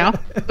not, you know,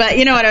 but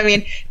you know what I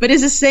mean? But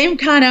it's the same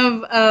kind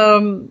of,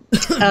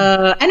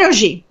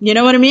 energy. You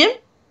know what I mean?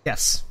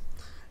 Yes.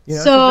 You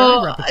know,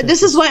 so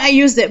this is why I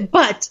used it.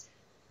 But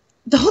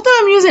the whole time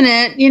I'm using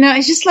it, you know,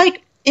 it's just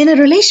like in a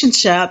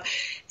relationship,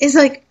 it's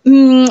like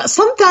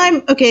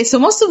sometimes, okay, so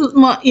most of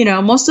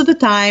the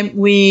time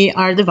we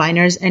are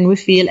diviners and we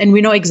feel and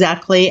we know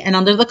exactly, and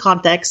under the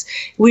context,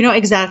 we know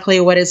exactly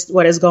what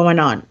is going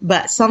on.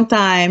 But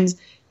sometimes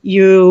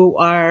you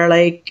are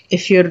like,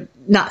 if you're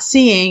not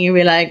seeing, you'll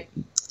be like,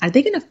 are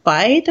they going to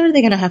fight, or are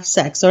they going to have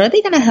sex, or are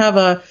they going to have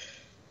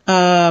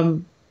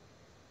a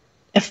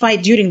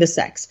fight during the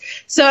sex?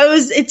 So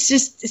it's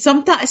just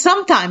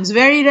sometimes,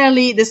 very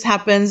rarely this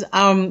happens,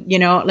 you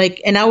know,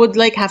 like, and I would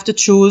like have to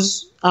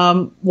choose,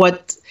 so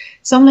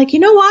I'm like, you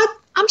know what?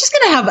 I'm just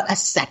going to have a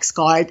sex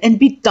card and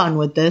be done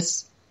with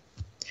this.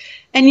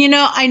 And, you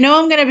know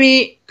I'm going to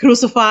be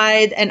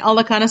crucified and all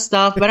that kind of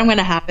stuff, but I'm going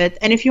to have it.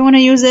 And if you want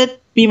to use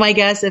it, be my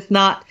guest. If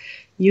not,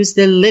 use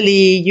the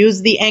lily,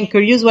 use the anchor,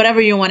 use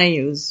whatever you want to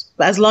use.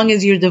 But as long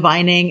as you're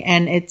divining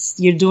and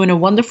you're doing a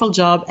wonderful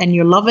job and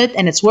you love it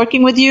and it's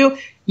working with you,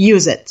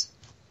 use it.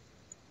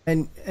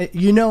 And,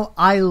 you know,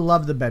 I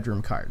love the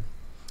bedroom card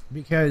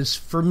because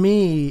for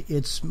me,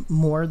 it's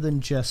more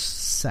than just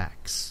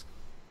sex.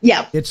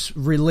 Yeah. It's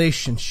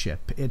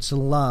relationship. It's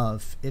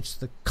love. It's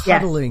the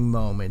cuddling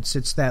moments.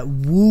 It's that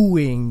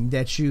wooing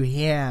that you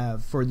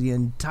have for the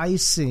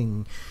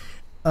enticing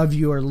of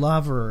your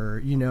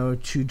lover, you know,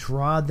 to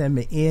draw them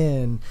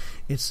in.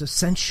 It's the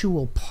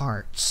sensual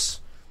parts,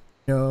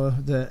 you know,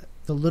 the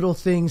little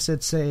things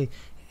that say,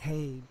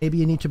 hey, maybe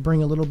you need to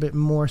bring a little bit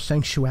more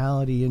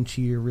sensuality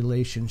into your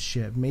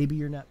relationship. Maybe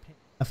you're not paying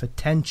enough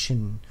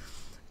attention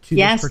to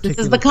this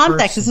particular is the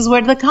context. person. This is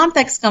where the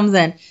context comes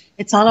in.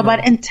 It's all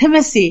about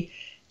intimacy.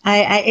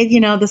 You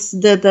know, the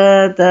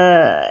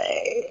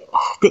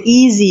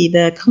easy,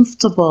 the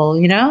comfortable,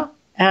 you know,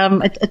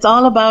 it's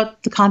all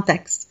about the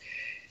context.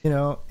 You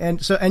know,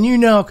 and you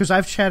know, because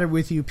I've chatted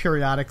with you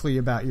periodically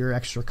about your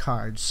extra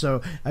cards.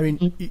 So, I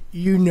mean,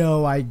 you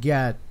know, I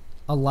get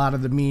a lot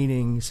of the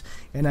meanings,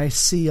 and I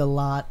see a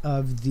lot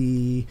of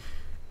the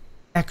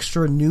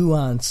extra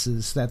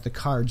nuances that the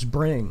cards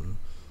bring.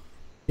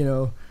 You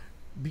know,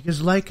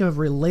 because like a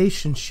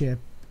relationship,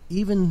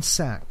 even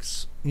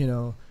sex, you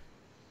know,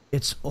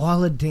 it's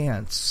all a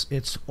dance.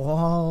 It's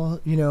all,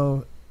 you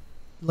know,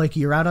 like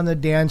you're out on the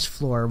dance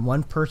floor,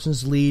 one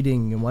person's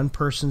leading and one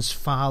person's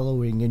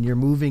following, and you're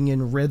moving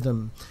in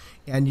rhythm,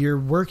 and you're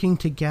working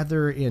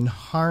together in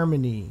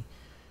harmony,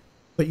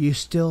 but you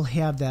still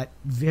have that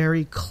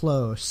very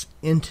close,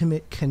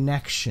 intimate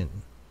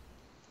connection.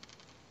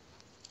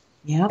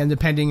 Yeah. And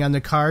depending on the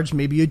cards,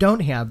 maybe you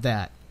don't have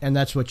that, and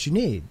that's what you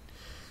need.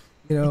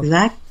 You know?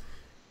 Exactly.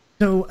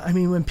 So, I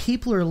mean, when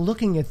people are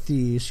looking at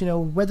these, you know,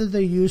 whether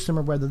they use them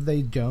or whether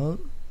they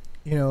don't,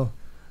 you know,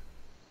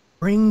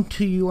 bring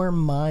to your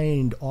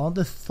mind all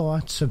the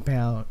thoughts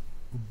about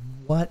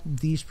what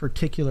these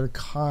particular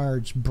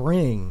cards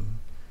bring,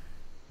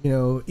 you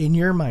know, in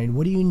your mind.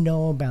 What do you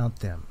know about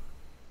them?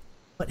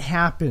 What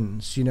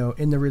happens, you know,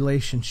 in the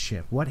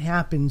relationship? What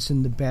happens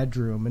in the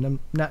bedroom? And I'm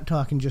not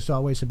talking just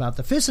always about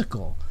the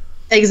physical.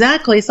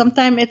 Exactly.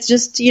 Sometimes it's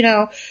just, you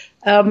know,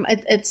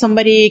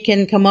 somebody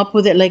can come up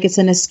with it like it's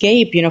an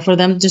escape, you know, for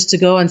them just to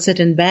go and sit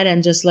in bed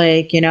and just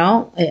like, you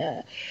know,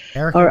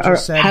 or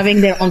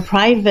having their own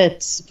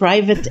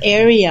private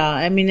area.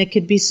 I mean, it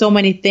could be so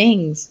many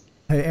things.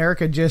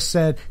 Erica just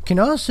said, could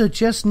also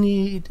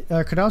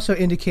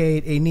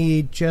indicate a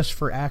need just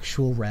for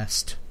actual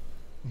rest.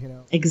 You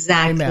know,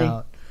 exactly. Time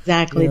out.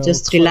 Exactly.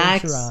 Just close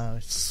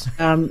relax.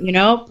 your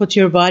eyes. Put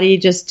your body,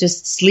 just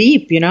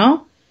sleep,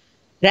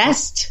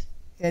 rest.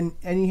 And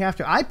you have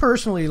to. I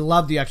personally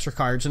love the extra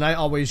cards, and I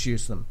always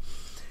use them.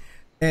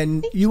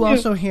 And you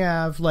also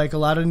have like a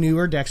lot of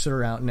newer decks that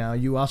are out now.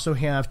 You also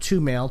have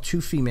 2 male, 2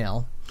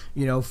 female,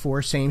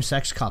 for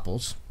same-sex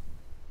couples.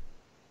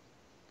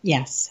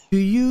 Yes. Do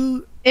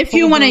you? If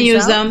you want to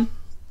use them,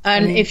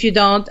 and if you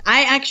don't,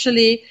 I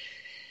actually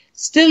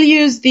still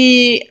use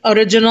the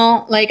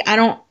original. Like I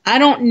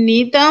don't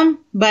need them,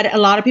 but a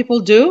lot of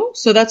people do.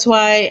 So that's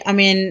why.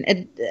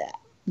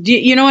 Do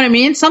you know what I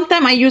mean?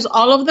 Sometimes I use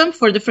all of them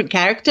for different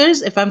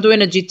characters. If I'm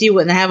doing a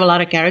GT and I have a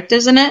lot of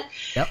characters in it,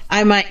 yep.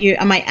 I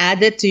might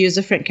add it to use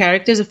different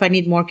characters if I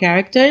need more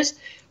characters.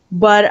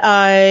 But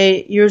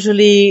I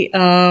usually,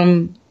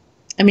 I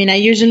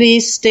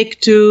usually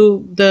stick to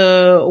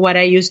what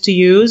I used to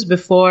use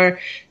before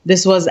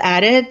this was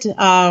added.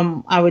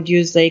 I would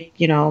use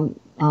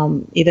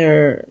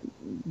either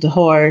the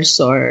horse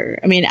or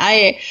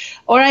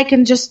I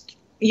can just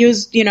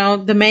use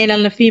the male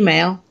and the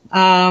female.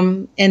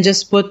 And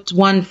just put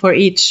one for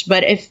each.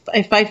 But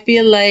if I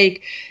feel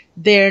like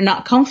they're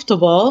not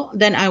comfortable,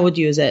 then I would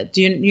use it.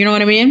 Do you know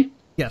what I mean?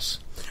 Yes.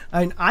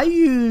 And I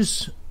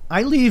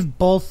leave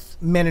both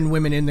men and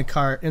women in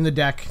the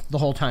deck the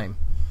whole time.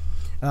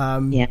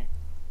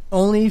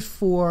 Only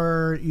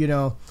for,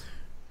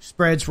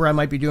 spreads where I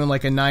might be doing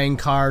like a 9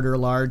 card or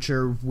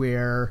larger,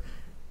 where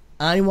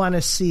I want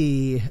to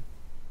see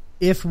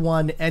if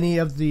any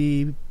of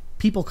the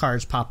people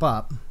cards pop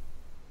up.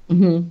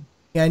 Mm-hmm.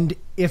 And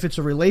if it's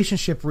a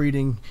relationship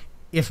reading,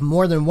 if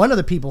more than one of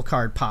the people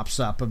card pops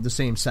up of the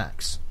same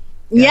sex.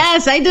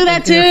 Yes, I do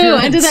that too.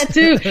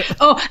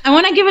 Oh, I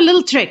want to give a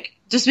little trick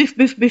just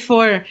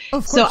before.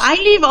 So I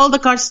leave all the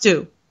cards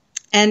too.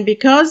 And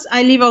because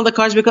I leave all the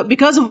cards,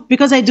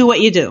 because I do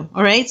what you do,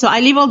 all right? So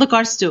I leave all the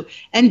cards too.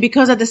 And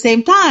because at the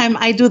same time,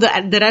 I do the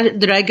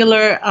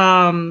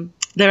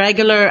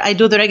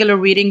regular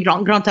reading,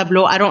 grand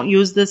tableau. I don't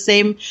use the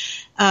same,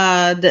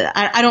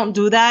 I don't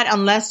do that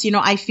unless,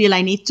 I feel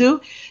I need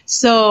to.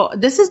 So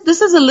this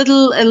is a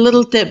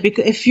little tip,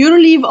 because if you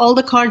leave all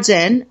the cards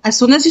in, as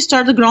soon as you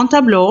start the grand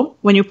tableau,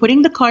 when you're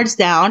putting the cards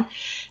down,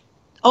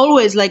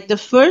 always like the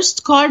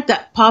first card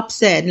that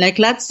pops in, like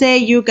let's say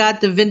you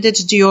got the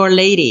vintage Dior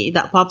lady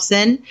that pops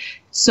in.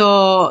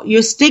 So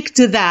you stick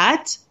to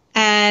that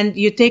and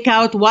you take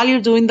out, while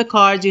you're doing the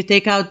cards, you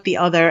take out the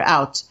other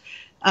out.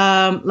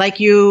 Like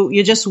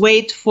you just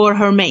wait for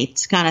her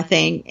mate kind of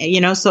thing,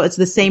 so it's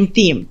the same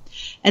theme.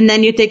 And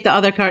then you take the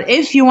other card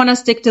if you want to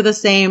stick to the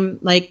same,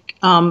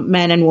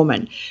 man and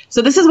woman.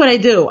 So this is what I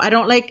do.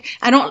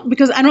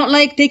 Because I don't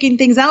like taking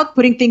things out,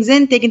 putting things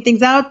in, taking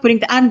things out,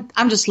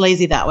 I'm just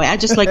lazy that way. I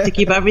just like to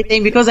keep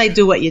everything because I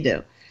do what you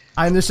do.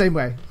 I'm the same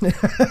way.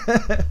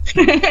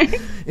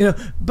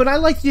 But I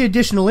like the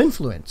additional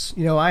influence.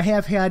 I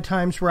have had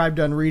times where I've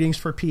done readings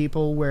for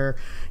people where,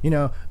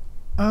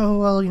 oh,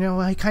 well,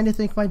 I kind of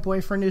think my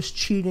boyfriend is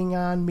cheating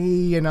on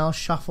me, and I'll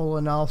shuffle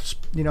and I'll,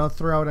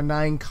 throw out a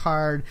 9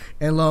 card,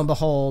 and lo and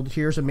behold,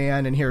 here's a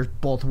man and here's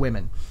both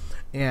women.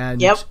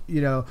 And, yep.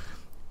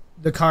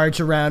 The cards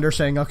around are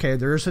saying, okay,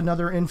 there's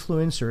another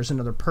influence, there's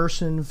another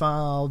person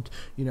involved.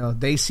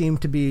 They seem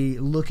to be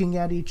looking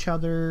at each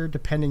other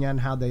depending on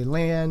how they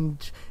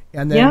land.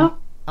 And then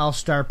I'll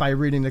start by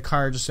reading the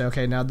cards and say,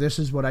 okay, now this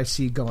is what I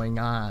see going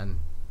on.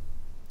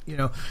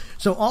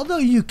 So although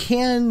you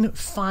can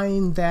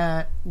find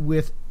that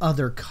with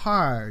other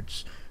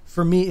cards,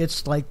 for me,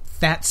 it's like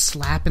that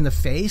slap in the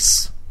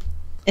face.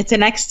 It's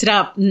an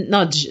extra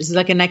nudge. It's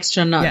like an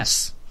extra nudge.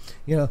 Yes.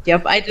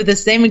 Yep, I do the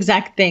same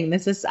exact thing.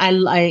 This is,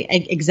 I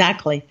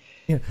exactly.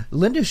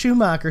 Linda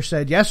Schumacher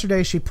said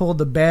yesterday she pulled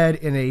the bed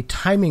in a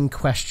timing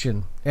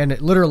question, and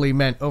it literally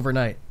meant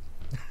overnight.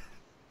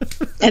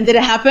 And did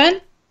it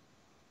happen?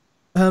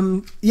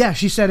 Yeah,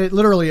 she said it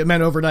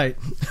meant overnight.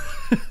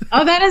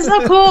 Oh, that is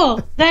so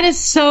cool. That is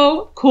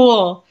so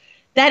cool.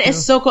 That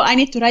is so cool. I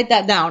need to write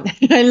that down.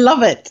 I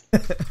love it.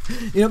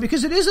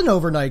 Because it is an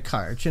overnight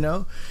card,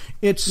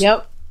 It's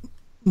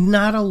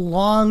not a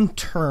long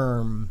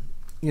term,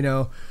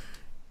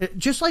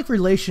 just like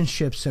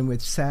relationships and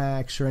with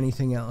sex or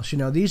anything else.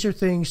 These are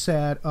things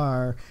that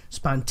are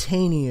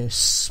spontaneous,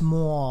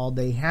 small,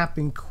 they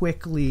happen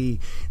quickly,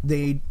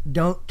 they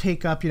don't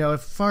take up,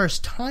 as far as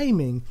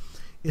timing,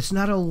 it's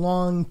not a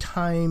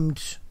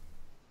long-timed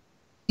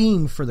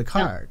theme for the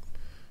card,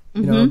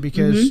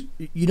 because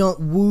you don't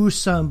woo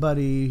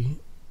somebody,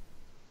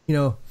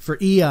 for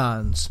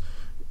eons.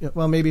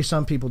 Well, maybe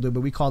some people do,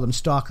 but we call them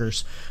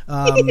stalkers.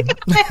 But,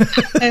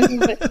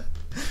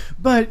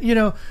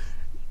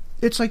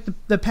 it's like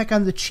the peck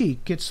on the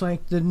cheek. It's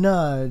like the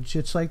nudge.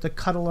 It's like the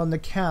cuddle on the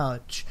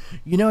couch.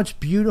 It's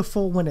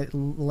beautiful when it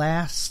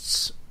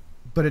lasts,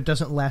 but it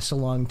doesn't last a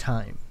long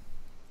time.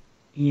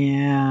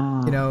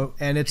 Yeah.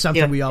 And it's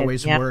something we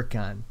always work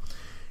on.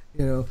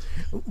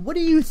 What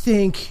do you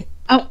think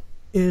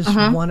is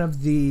one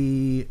of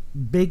the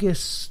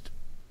biggest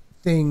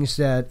things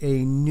that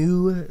a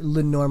new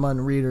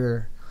Lenormand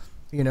reader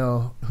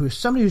who's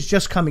somebody who's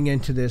just coming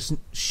into this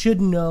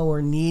should know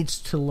or needs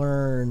to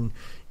learn,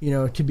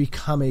 to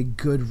become a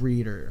good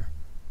reader?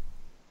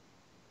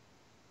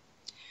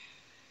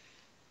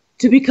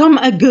 To become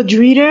a good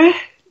reader,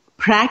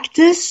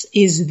 practice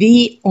is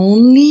the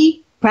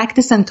only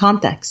practice and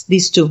context.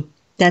 These two.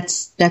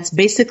 That's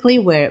basically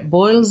where it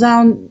boils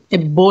down.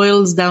 It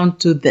boils down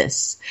to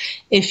this.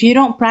 If you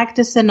don't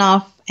practice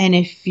enough, and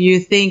if you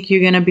think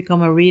you're going to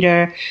become a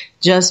reader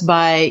just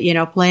by,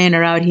 playing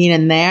around here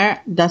and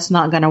there, that's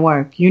not going to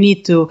work. You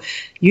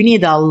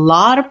need a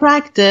lot of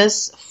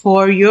practice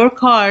for your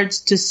cards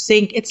to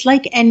sync. It's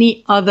like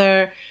any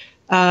other,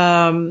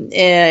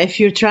 if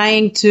you're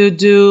trying to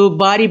do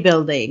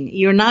bodybuilding,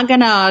 you're not going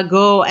to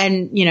go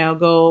and,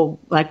 go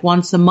like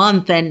once a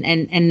month and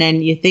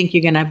then you think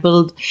you're going to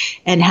build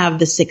and have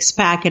the six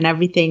pack and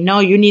everything. No,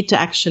 you need to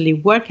actually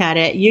work at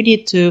it.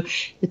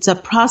 It's a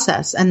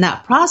process, and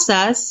that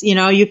process, you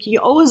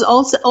always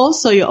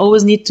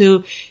need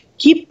to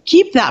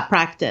keep that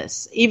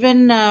practice.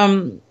 Even,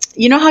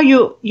 how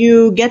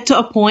you get to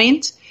a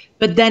point,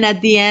 but then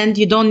at the end,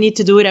 you don't need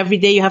to do it every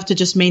day. You have to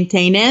just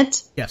maintain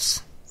it.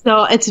 Yes.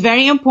 So it's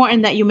very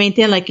important that you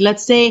maintain, like,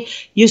 let's say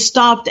you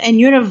stopped and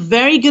you're a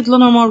very good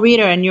Lenormand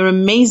reader and you're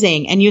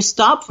amazing and you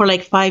stop for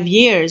like 5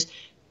 years.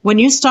 When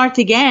you start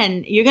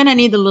again, you're going to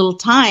need a little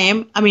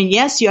time. I mean,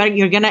 yes,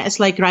 it's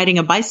like riding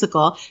a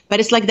bicycle, but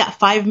it's like that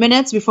 5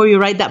 minutes before you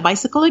ride that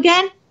bicycle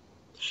again.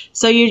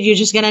 So you're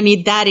just going to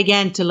need that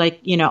again to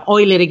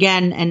oil it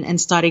again and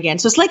start again.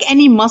 So it's like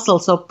any muscle.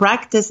 So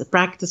practice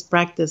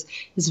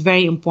is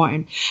very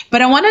important.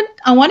 But I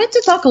wanted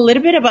to talk a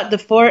little bit about the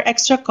 4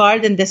 extra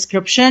card and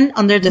description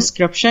under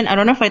description. I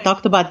don't know if I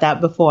talked about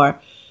that before.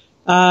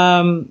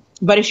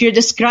 But if you're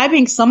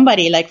describing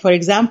somebody, like, for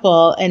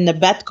example, in the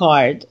bet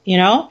card,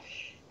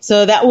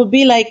 so that would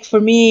be like, for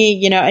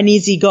me, an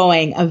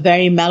easygoing, a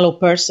very mellow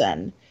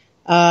person.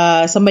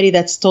 Somebody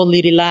that's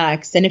totally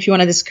relaxed. And if you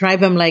want to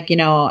describe him, like,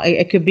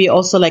 it could be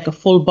also like a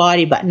full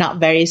body, but not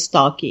very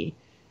stocky.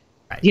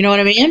 Right. Do you know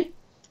what I mean?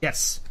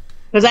 Yes.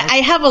 Because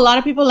I have a lot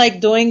of people like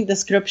doing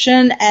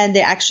description, and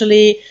they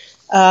actually,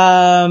 they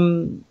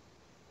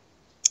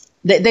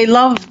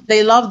love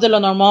the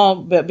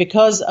Lenormand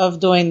because of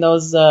doing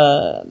those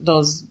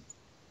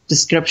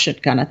description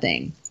kind of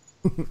thing.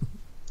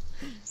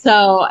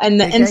 So, and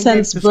the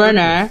incense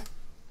burner,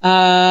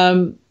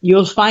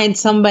 you'll find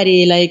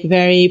somebody like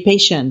very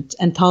patient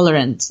and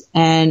tolerant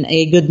and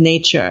a good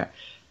nature.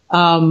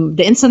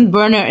 The incense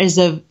burner is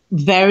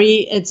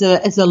it's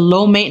a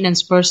low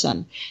maintenance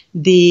person.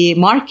 The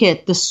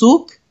market, the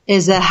souk,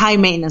 is a high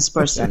maintenance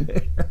person.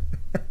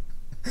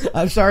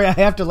 I'm sorry, I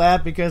have to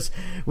laugh because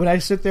when I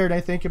sit there and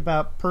I think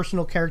about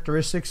personal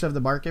characteristics of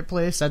the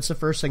marketplace, that's the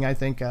first thing I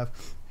think of.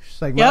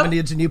 It's like, Mama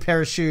needs a new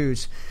pair of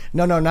shoes.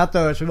 No, not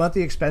those. We want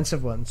the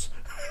expensive ones.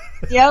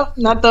 Yep,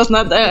 not those.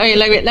 Not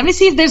let me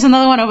see if there's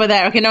another one over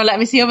there. Okay, no, let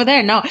me see over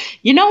there. No,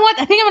 you know what?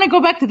 I think I'm gonna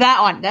go back to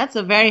that one. That's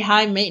a very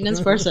high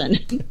maintenance person.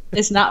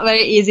 It's not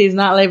very easy. It's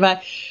not laid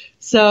back.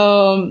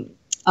 So,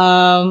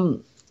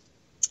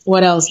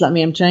 what else?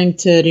 I'm trying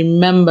to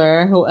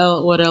remember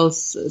what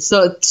else.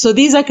 So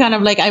these are kind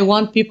of like, I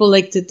want people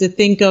like to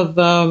think of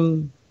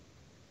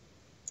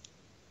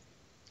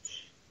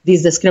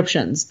these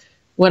descriptions.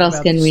 What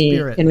else can we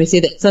see?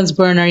 The incense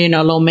burner,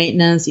 low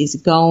maintenance, easy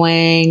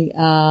going,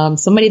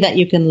 somebody that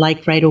you can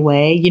like right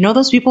away.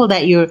 Those people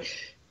that you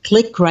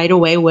click right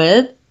away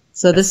with.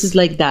 So this is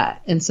like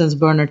that incense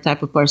burner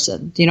type of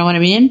person. Do you know what I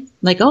mean?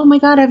 Like, oh my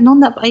God, I've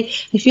known that. I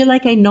feel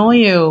like I know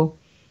you.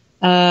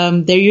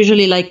 They're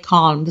usually like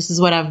calm. This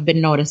is what I've been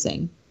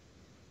noticing.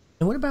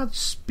 And what about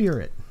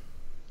spirit?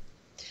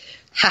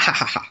 Ha ha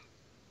ha ha.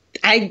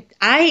 I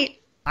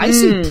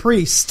see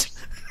priest.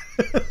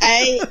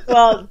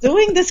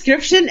 Doing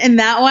description in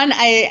that one,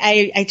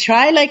 I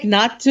try like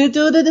not to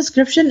do the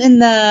description in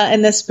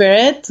the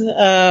spirit.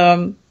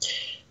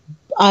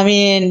 I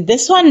mean,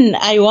 this one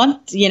I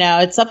want,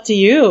 it's up to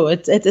you.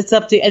 It's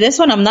up to this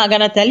one. I'm not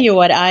gonna tell you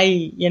what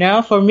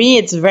for me,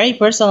 it's very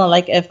personal.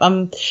 Like if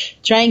I'm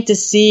trying to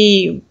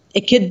see,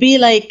 it could be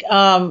like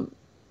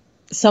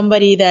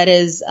somebody that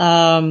is.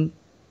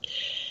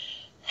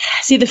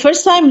 See, the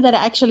first time that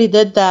I actually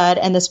did that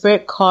and the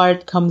spirit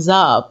card comes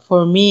up,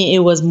 for me, it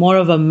was more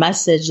of a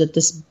message that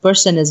this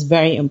person is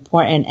very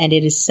important and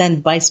it is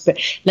sent by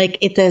spirit. Like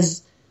it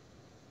is,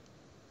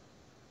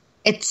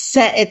 it's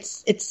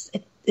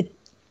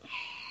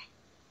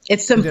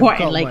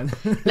important. Like,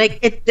 like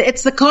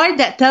it's the card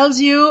that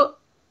tells you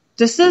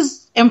this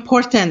is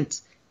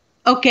important.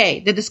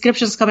 Okay. The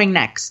description's coming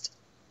next.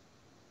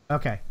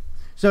 Okay.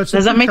 So it's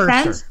does that make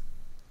sense?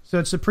 So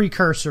it's a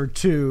precursor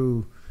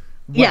to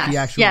what the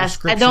actual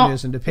description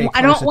is, and to pay close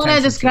I don't want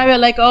to describe it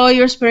like, oh,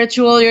 you're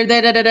spiritual, you're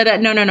da.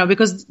 No,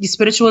 because the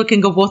spiritual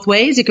can go both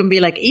ways. You can be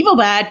like evil,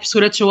 bad,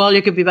 spiritual,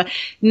 you could be bad.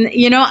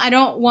 I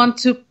don't want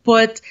to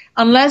put,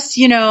 unless,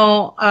 you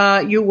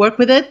work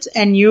with it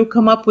and you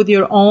come up with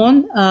your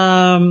own,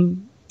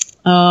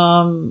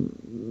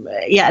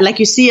 like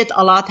you see it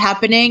a lot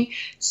happening.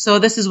 So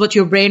this is what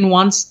your brain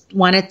wants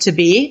it to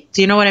be.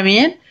 Do you know what I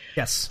mean?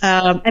 Yes.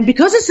 And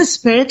because it's a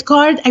spirit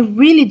card, I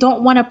really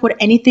don't want to put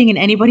anything in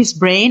anybody's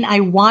brain.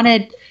 I want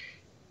it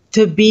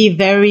to be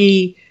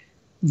very,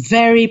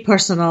 very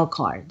personal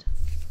card.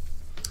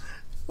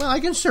 Well, I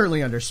can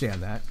certainly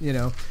understand that.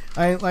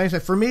 Like I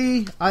said, for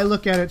me, I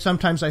look at it.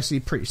 Sometimes I see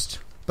priest,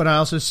 but I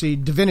also see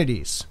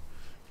divinities.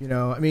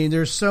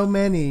 There's so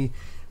many.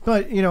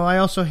 But I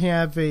also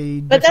have a.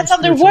 But that's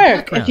under work.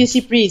 Background. If you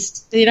see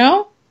priest,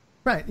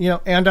 Right.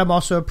 And I'm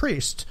also a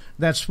priest.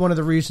 That's one of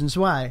the reasons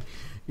why.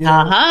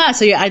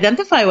 So you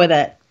identify with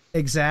it.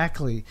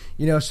 Exactly.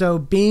 So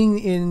being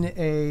in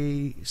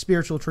a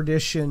spiritual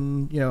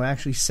tradition,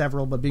 actually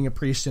several, but being a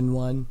priest in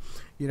one,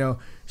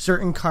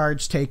 certain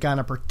cards take on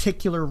a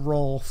particular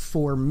role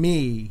for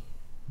me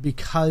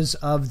because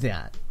of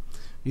that,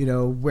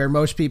 where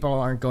most people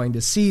aren't going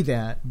to see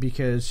that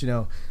because,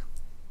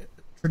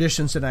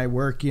 traditions that I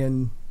work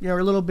in, are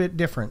a little bit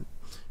different.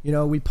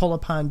 We pull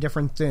upon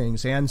different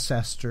things,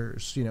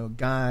 ancestors,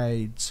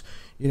 guides,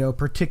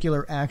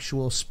 particular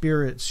actual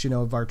spirits,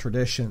 of our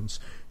traditions.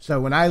 So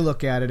when I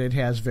look at it, it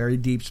has very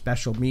deep,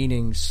 special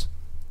meanings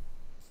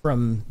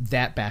from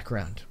that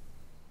background.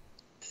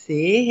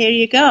 See, here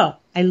you go.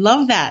 I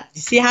love that.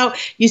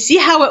 You see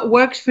how it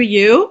worked for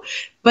you,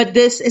 but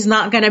it's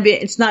not going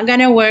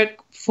to work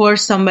for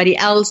somebody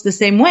else the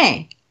same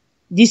way.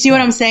 Do you see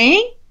what I'm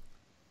saying?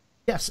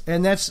 Yes,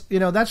 and that's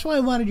why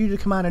I wanted you to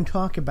come on and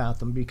talk about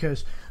them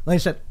because, like I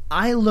said,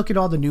 I look at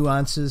all the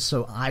nuances,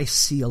 so I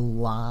see a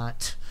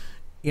lot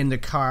in the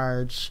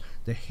cards,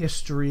 the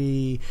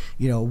history,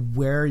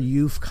 where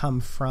you've come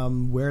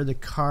from, where the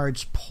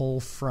cards pull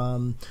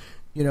from,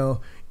 and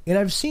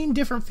I've seen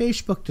different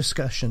Facebook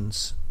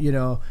discussions,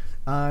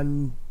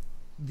 on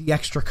the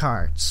extra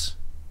cards,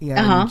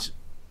 and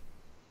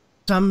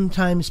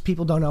sometimes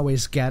people don't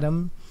always get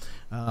them.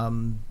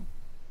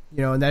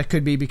 And that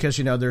could be because,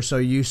 they're so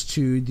used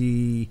to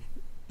the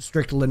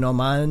strict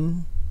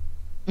Lenormand,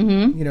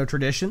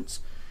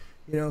 traditions,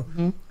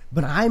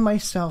 but I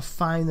myself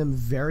find them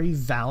very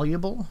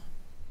valuable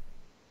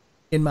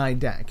in my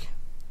deck.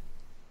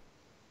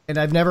 And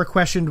I've never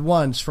questioned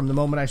once from the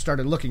moment I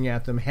started looking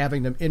at them,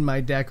 having them in my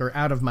deck or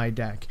out of my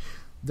deck.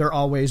 They're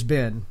always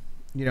been,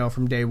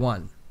 from day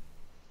one.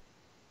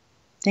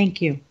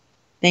 Thank you.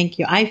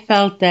 I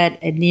felt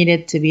that it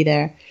needed to be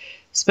there.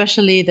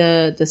 Especially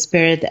the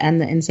spirit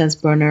and the incense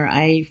burner.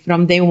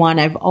 From day one,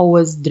 I've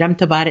always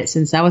dreamt about it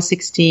since I was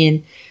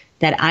 16,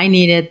 that I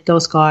needed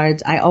those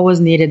cards. I always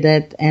needed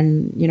it.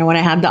 And, when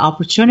I had the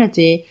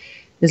opportunity,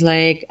 it's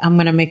like, I'm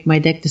going to make my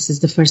deck. This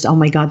is the first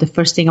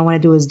thing I want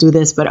to do is do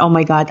this. But, oh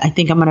my God, I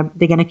think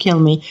they're going to kill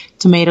me.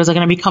 Tomatoes are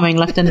going to be coming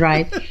left and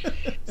right.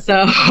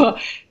 So,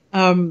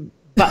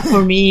 but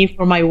for me,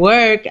 for my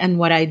work and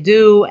what I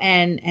do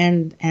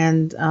and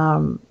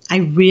I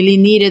really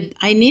needed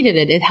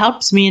it. It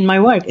helps me in my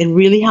work. It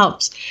really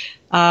helps.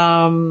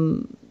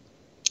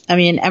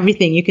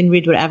 Everything you can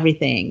read with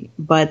everything,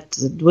 but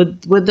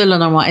with the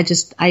Lenormand,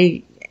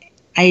 I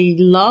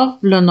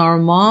love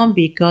Lenormand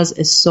because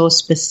it's so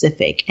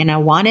specific, and I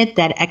wanted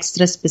that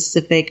extra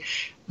specific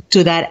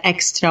to that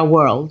extra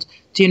world.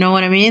 Do you know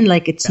what I mean?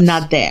 Like it's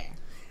not there.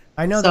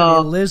 I know that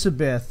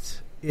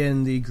Elizabeth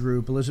in the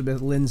group,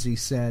 Elizabeth Lindsay,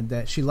 said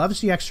that she loves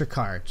the extra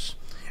cards.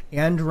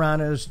 And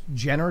Rana's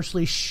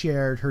generously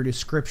shared her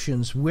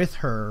descriptions with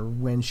her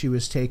when she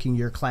was taking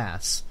your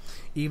class,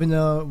 even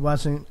though it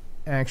wasn't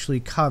actually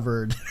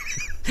covered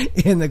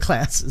in the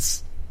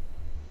classes.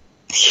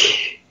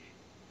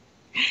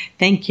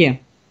 Thank you.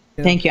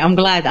 Thank you. I'm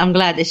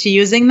glad. Is she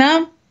using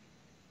them?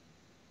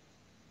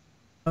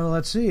 Oh,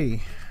 let's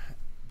see.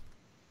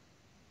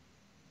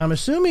 I'm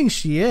assuming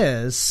she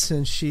is,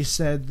 since she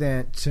said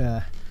that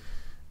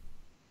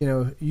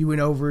you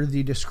went over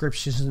the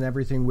descriptions and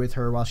everything with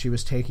her while she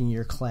was taking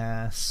your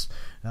class.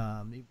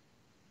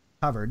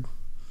 Covered.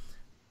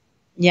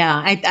 Yeah,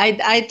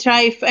 I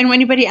try, and when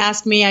anybody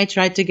asks me, I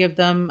try to give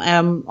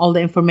them all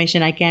the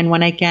information I can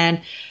when I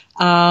can.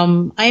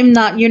 I'm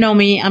not,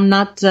 me, I'm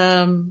not,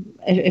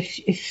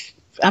 if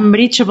I'm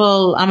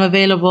reachable, I'm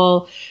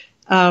available.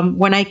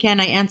 When I can,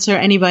 I answer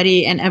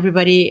anybody and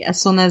everybody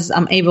as soon as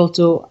I'm able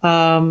to.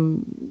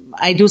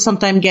 I do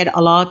sometimes get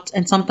a lot,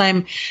 and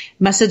sometimes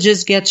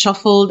messages get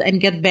shuffled and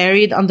get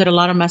buried under a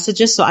lot of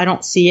messages, so I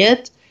don't see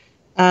it.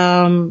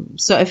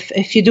 So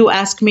if you do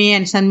ask me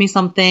and send me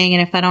something,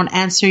 and if I don't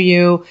answer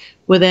you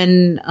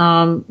within,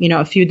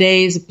 a few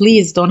days,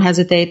 please don't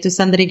hesitate to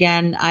send it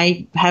again.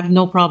 I have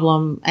no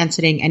problem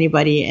answering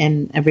anybody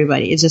and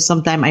everybody. It's just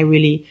sometimes I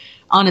really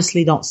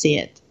honestly don't see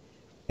it.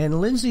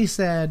 And Lindsay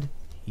said,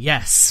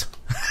 yes.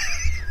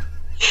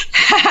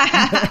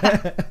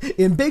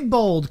 In big,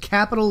 bold,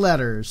 capital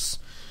letters.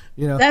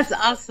 That's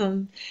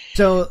awesome.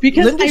 So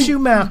because Linda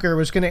Schumacher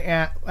was going to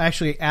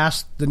actually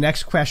ask the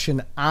next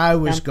question I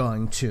was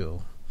going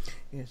to.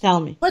 Tell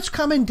me. What's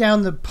coming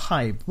down the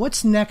pipe?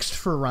 What's next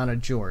for Rana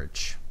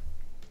George?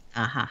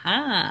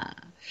 I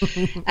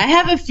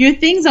have a few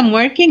things I'm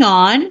working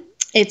on.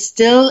 It's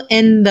still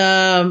in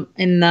the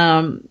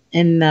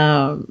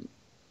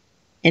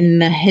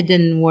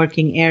hidden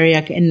working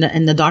area,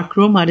 in the dark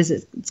room. How does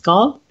it's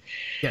called?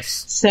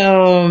 Yes.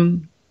 So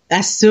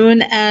as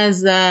soon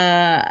as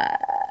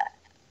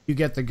you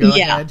get the go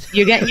ahead.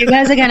 you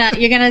guys are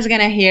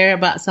gonna hear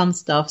about some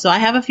stuff. So I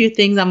have a few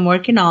things I'm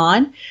working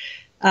on.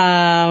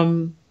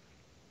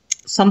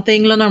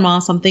 Something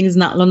Lenormand, something is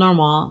not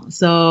Lenormand.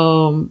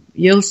 So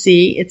you'll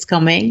see it's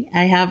coming.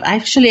 I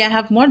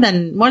have more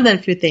than a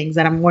few things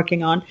that I'm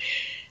working on.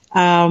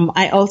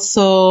 I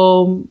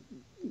also,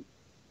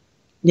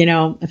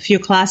 a few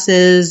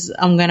classes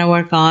I'm going to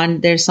work on.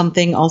 There's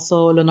something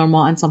also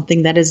Lenormand and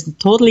something that is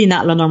totally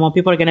not Lenormand.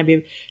 People are going to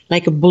be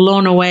like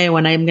blown away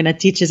when I'm going to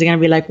teach. They're going to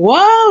be like,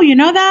 whoa, you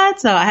know that?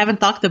 So I haven't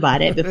talked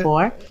about it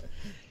before.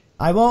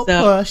 I won't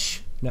push.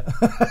 No.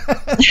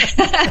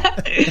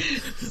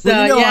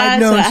 I've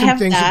known some have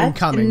things that. have been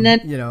coming,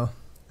 And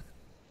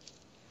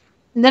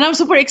then I'm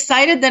super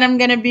excited that I'm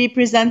going to be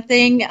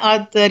presenting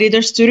at the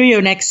Reader Studio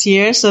next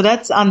year. So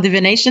that's on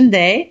Divination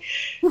Day.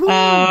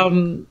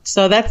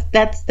 So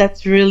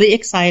that's really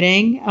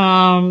exciting.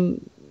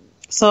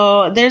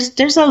 So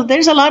there's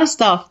a lot of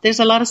stuff. There's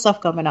a lot of stuff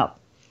coming up.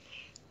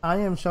 I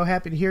am so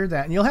happy to hear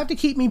that. And you'll have to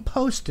keep me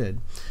posted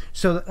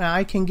so that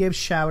I can give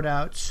shout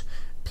outs,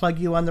 plug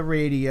you on the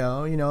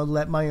radio,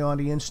 let my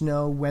audience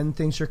know when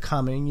things are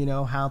coming,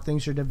 how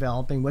things are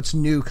developing, what's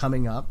new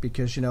coming up,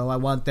 because, I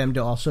want them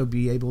to also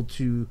be able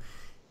to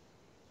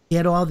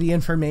get all the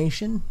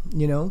information,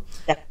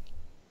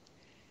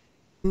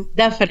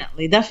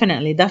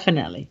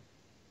 Definitely.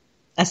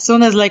 As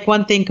soon as like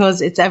one thing,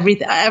 cause it's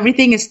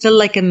everything is still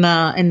like in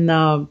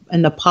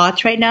the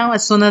pot right now.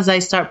 As soon as I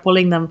start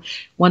pulling them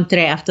one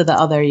tray after the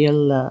other,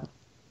 you'll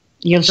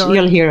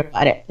hear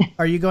about it.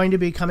 Are you going to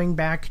be coming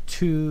back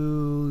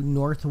to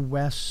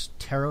Northwest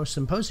Tarot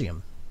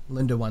Symposium?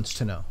 Linda wants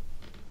to know.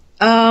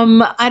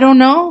 I don't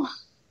know.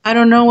 I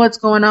don't know what's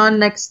going on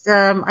next.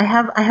 I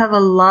have a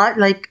lot.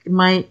 Like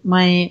my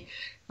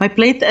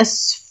plate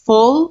is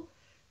full,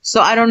 so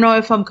I don't know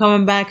if I'm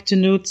coming back to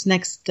Newt's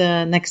next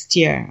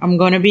year. I'm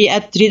going to be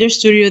at Reader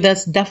Studio.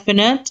 That's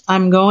definite.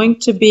 I'm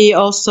going to be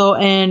also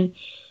in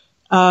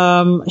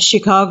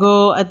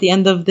Chicago at the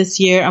end of this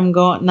year. I'm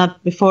going,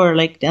 not before,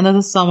 like the end of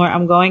the summer.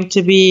 I'm going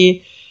to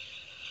be.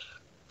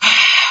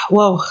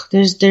 Whoa,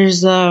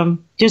 there's a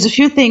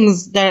few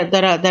things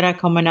that are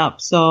coming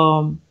up.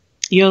 So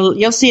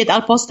you'll see it.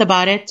 I'll post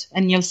about it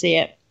and you'll see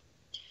it.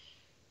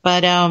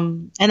 But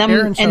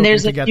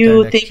there's a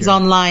few things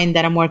online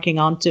that I'm working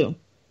on too.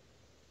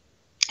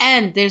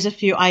 And there's a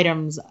few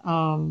items that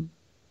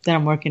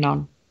I'm working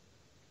on.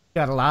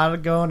 Got a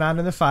lot going on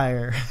in the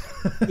fire.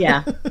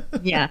 Yeah.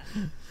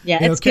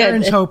 It's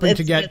Karen's good. hoping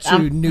to get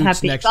to Newt's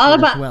next year It's all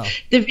about as well.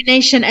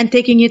 divination and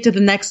taking you to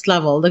the next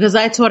level, because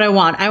that's what I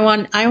want. I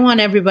want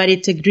everybody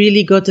to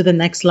really go to the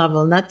next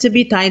level, not to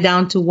be tied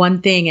down to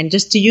one thing, and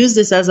just to use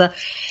this as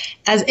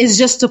it's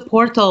just a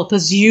portal,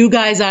 because you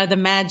guys are the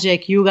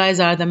magic.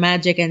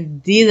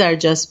 And these are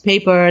just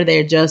paper.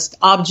 They're just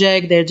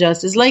object.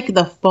 It's like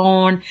the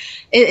phone.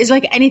 It's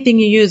like anything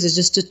you use. It's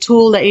just a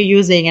tool that you're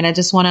using. And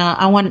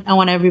I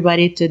want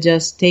everybody to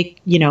just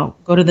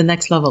go to the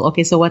next level.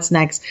 Okay. So what's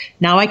next?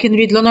 Now I can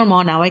read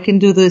Lenormand. Now I can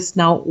do this.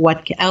 Now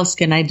what else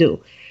can I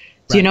do?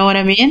 Do you know what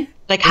I mean?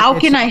 Like, how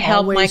can I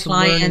help my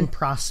client?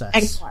 Process.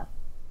 Excellent.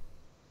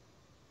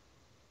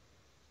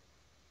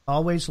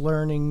 Always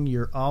learning,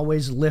 you're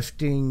always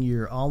lifting,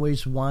 you're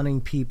always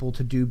wanting people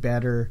to do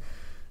better,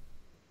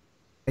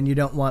 and you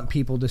don't want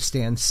people to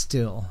stand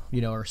still,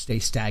 or stay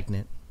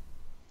stagnant.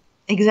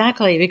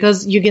 Exactly,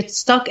 because you get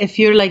stuck if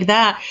you're like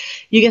that.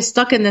 You get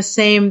stuck in the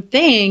same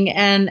thing,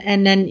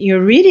 and then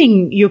your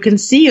reading, you can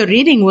see your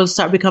reading will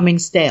start becoming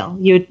stale.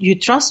 You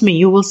trust me,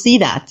 you will see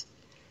that.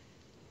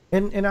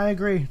 And I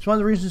agree. It's one of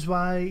the reasons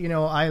why,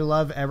 I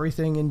love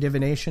everything in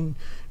divination,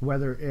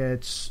 whether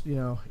it's,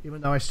 even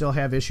though I still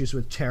have issues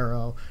with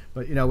tarot,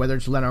 but, whether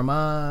it's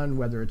Lenormand,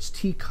 whether it's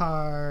T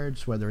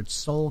cards, whether it's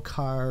soul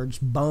cards,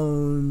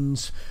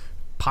 bones,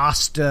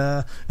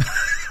 pasta.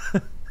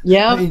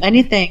 Yeah,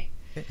 anything.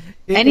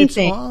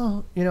 Anything. It's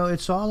all,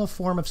 it's all a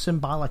form of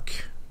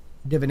symbolic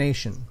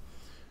divination.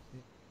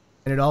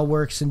 And it all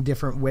works in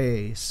different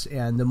ways.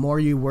 And the more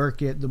you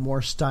work it, the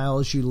more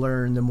styles you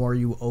learn, the more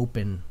you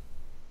open.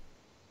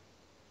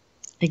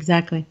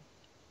 Exactly.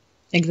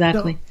 So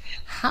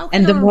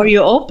the more you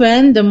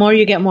open, the more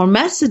you get more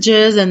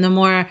messages, and the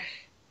more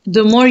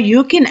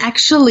you can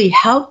actually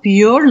help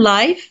your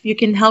life. You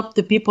can help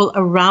the people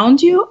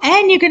around you,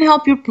 and you can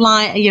help your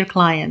client.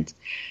 Yes.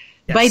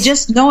 By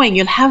just knowing.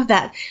 You'll have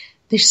that.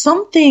 There's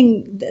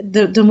something.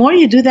 The more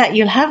you do that,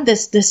 you'll have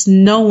this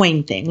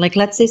knowing thing. Like,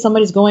 let's say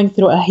somebody's going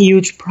through a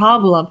huge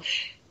problem,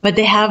 but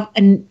they have,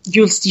 and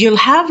you'll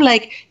have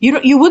like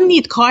you wouldn't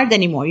need card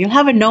anymore. You'll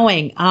have a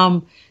knowing.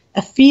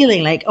 A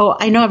feeling like, oh,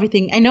 I know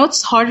everything. I know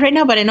it's hard right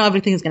now, but I know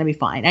everything is going to be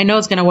fine. I know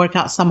it's going to work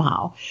out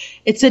somehow.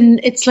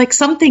 It's like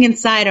something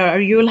inside,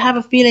 or you'll have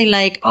a feeling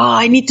like, oh,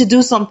 I need to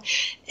do something.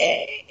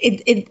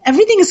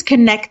 Everything is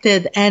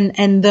connected.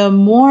 And the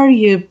more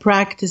you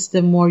practice,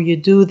 the more you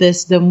do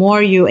this, the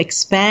more you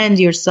expand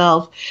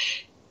yourself,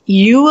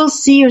 you will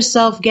see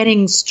yourself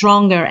getting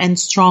stronger and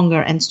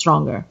stronger and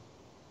stronger.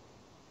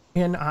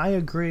 And I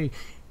agree.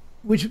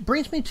 Which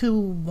brings me to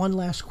one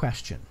last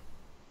question.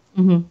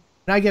 And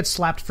I get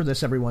slapped for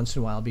this every once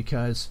in a while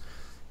because,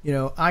 you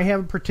know, I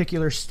have a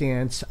particular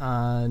stance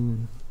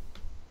on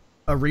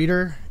a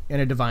reader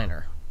and a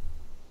diviner.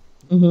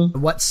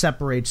 What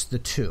separates the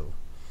two,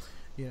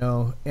 you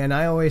know, and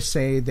I always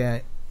say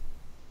that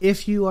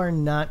if you are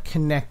not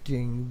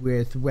connecting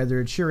with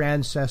whether it's your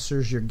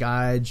ancestors, your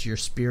guides, your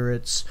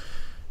spirits,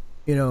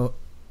 you know,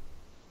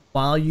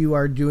 while you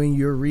are doing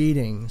your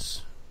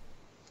readings,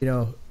 you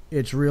know,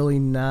 it's really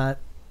not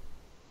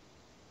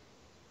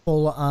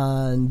full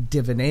on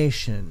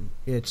divination.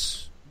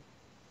 It's,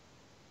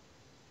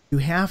 you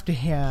have to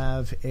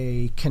have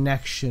a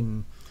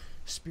connection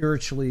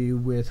spiritually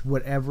with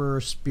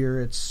whatever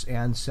spirits,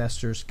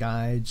 ancestors,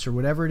 guides, or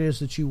whatever it is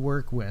that you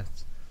work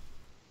with,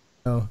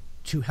 you know,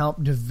 to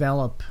help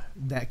develop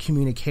that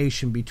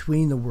communication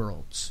between the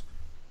worlds.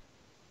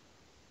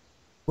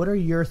 What are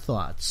your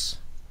thoughts?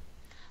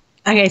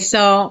 Okay,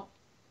 so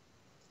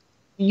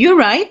you're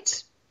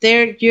right.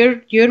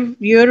 Yes,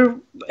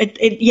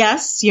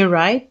 you're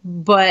right.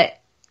 But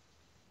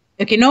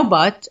okay, no,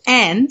 but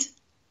and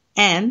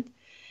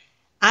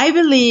I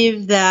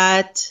believe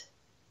that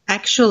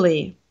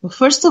actually, well,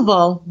 first of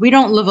all, we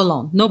don't live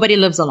alone. Nobody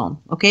lives alone.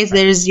 Okay, so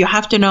you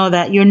have to know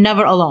that you're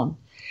never alone.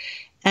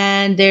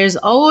 And there's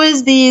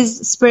always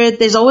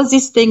there's always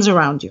these things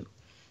around you.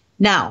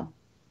 Now,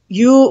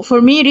 for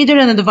me, reader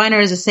and a diviner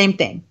is the same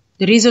thing.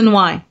 The reason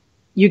why,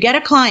 you get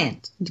a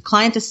client, the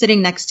client is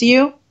sitting next to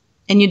you,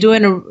 and you're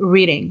doing a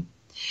reading.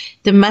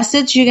 The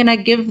message you're going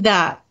to give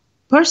that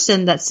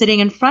person that's sitting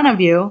in front of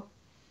you,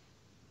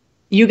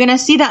 you're going to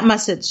see that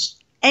message.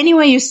 Any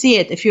way you see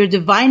it, if you're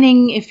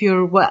divining, if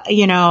you're,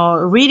 you know,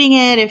 reading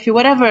it, if you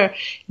whatever,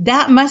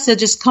 that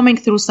message is coming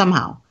through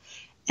somehow.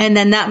 And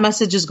then that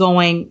message is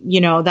going, you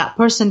know, that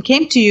person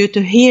came to you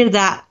to hear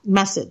that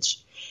message.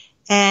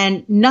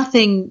 And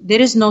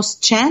there is no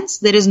chance,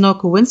 there is no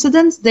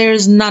coincidence, there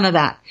is none of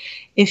that.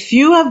 If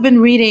you have been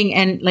reading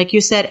and, like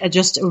you said,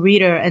 just a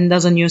reader and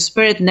doesn't use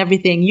spirit and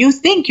everything, you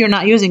think you're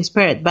not using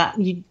spirit, but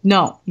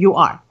no, you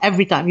are.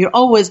 Every time. You're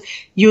always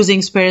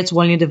using spirits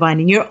when you're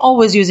divining. You're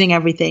always using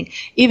everything.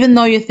 Even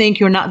though you think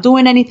you're not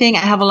doing anything, I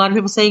have a lot of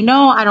people saying,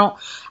 no, I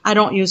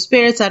don't use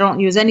spirits. I don't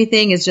use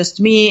anything. It's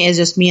just me. It's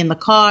just me and the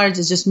cards.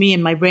 It's just me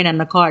and my brain and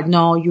the card.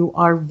 No, you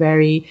are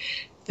very,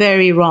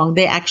 very wrong.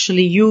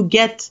 You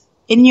get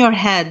in your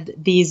head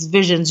these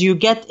visions. You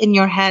get in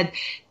your head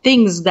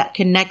things that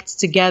connect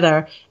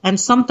together. And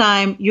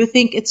sometimes you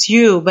think it's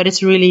you, but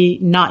it's really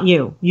not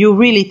you. You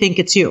really think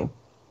it's you.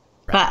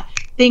 Right. But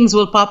things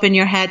will pop in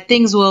your head.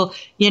 Things will,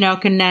 you know,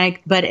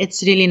 connect, but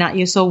it's really not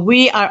you. So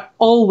we are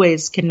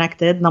always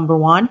connected, number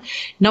one.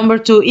 Number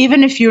two,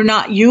 even if you're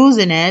not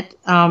using it,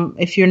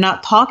 if you're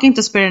not talking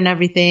to spirit and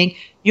everything,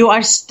 you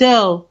are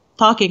still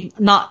talking,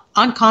 not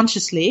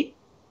unconsciously.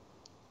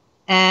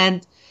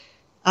 And,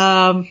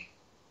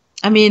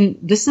 I mean,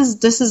 this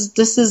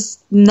is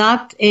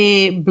not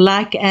a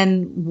black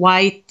and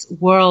white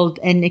world,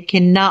 and it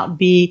cannot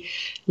be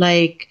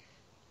like,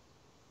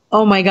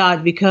 oh my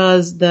God,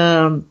 because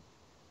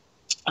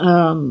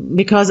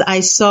I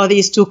saw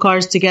these two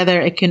cards together,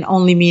 it can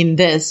only mean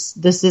this.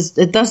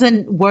 It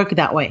doesn't work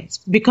that way. It's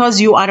because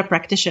you are a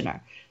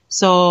practitioner.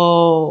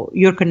 So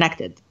you're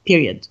connected,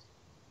 period.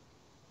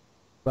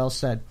 Well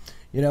said.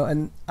 You know,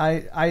 and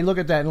I look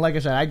at that, and like I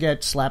said, I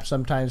get slapped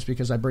sometimes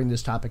because I bring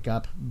this topic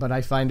up, but I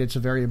find it's a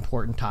very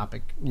important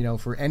topic, you know,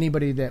 for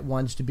anybody that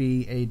wants to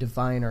be a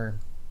diviner.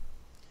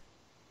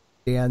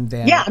 And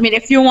then, yeah, I mean,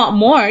 if you want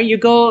more, you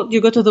go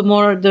to the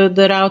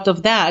route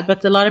of that.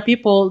 But a lot of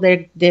people,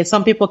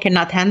 some people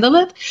cannot handle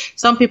it.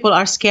 Some people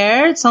are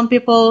scared. Some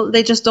people,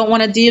 they just don't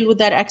want to deal with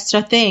that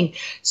extra thing.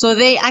 So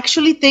they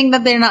actually think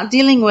that they're not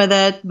dealing with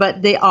it,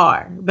 but they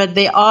are.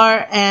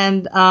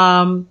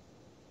 And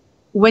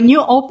when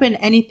you open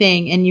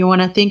anything and you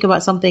want to think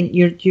about something,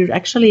 you're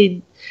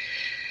actually,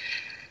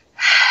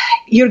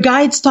 your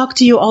guides talk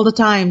to you all the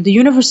time. The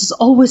universe is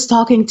always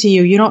talking to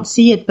you. You don't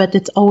see it, but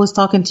it's always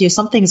talking to you.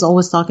 Something is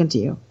always talking to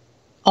you.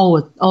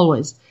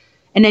 Always.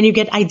 And then you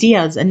get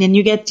ideas, and then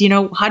you get, you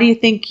know, how do you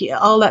think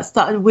all that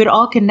stuff? We're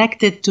all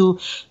connected to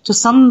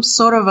some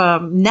sort of a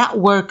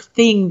network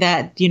thing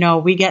that, you know,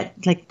 we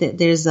get, like,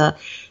 there's a,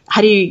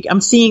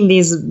 I'm seeing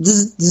these,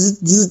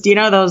 you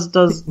know,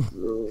 those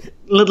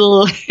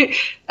little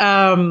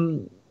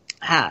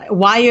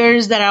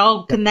wires that are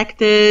all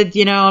connected,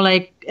 you know,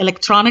 like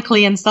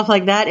electronically and stuff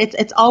like that.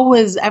 It's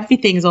always,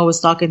 everything's always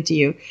talking to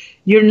you.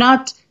 You're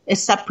not a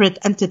separate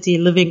entity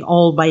living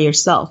all by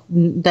yourself.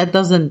 That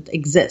doesn't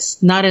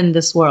exist, not in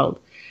this world.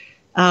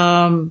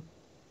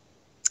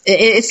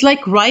 It's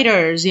like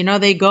writers, you know,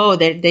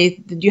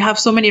 you have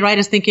so many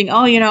writers thinking,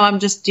 oh, you know, I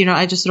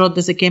just wrote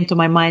this, it came to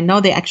my mind. No,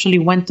 they actually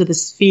went to the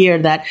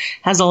sphere that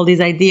has all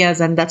these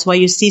ideas. And that's why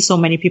you see so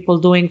many people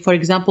doing, for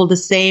example, the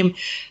same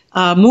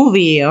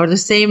movie or the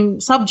same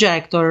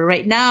subject. Or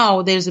right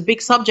now, there's a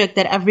big subject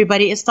that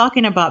everybody is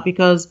talking about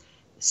because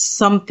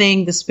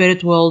something the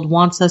spirit world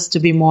wants us to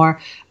be more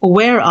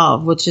aware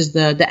of, which is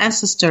the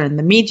ancestor and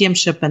the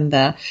mediumship and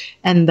the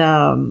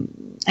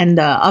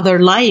other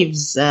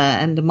lives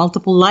and the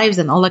multiple lives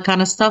and all that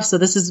kind of stuff. So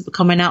this is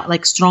coming out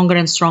like stronger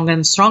and stronger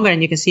and stronger.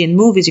 And you can see it in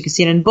movies, you can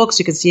see it in books,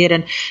 you can see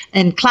it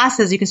in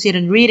classes, you can see it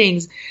in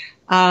readings.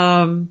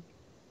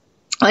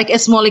 Like a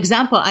small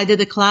example, I did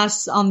a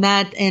class on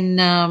that in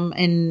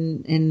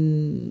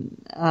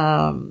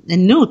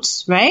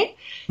Newts, right?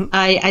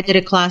 I did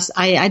a class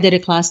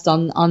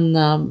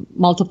on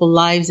multiple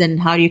lives and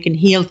how you can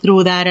heal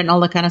through that and all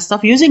that kind of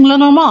stuff using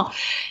Lenormand.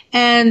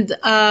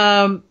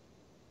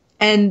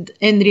 And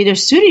in Reader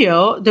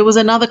Studio, there was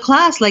another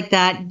class like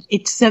that.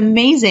 It's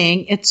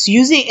amazing. It's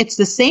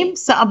the same,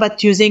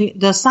 but using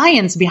the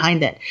science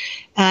behind it.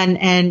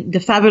 And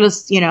the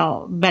fabulous,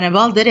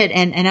 Benabel did it.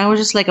 And I was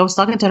just like, I was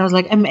talking to her. I was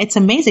like, it's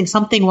amazing.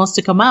 Something wants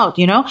to come out,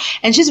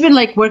 and she's been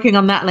like working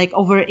on that like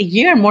over a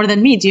year more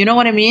than me. Do you know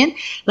what I mean?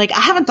 Like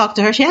I haven't talked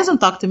to her. She hasn't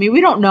talked to me.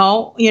 We don't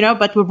know,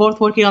 but we're both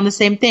working on the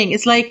same thing.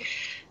 It's like,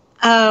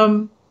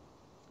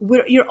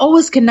 you're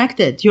always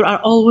connected. You are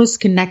always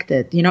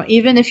connected.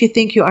 Even if you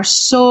think you are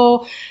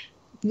so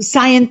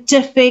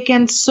scientific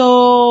and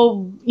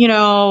so,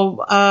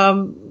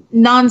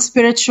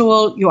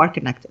 non-spiritual, you are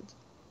connected.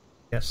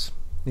 Yes.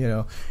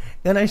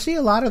 And I see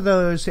a lot of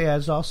those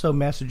as also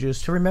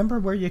messages to remember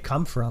where you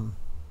come from.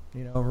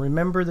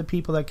 Remember the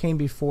people that came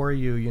before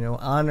you,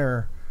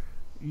 honor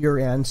your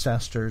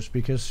ancestors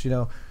because,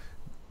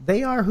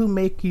 they are who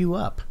make you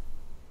up.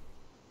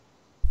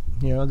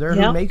 They're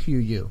who make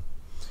you.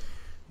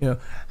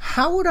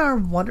 How would our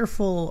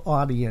wonderful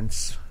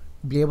audience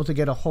be able to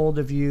get a hold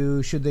of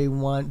you should they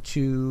want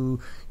to,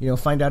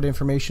 find out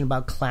information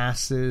about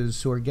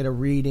classes or get a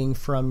reading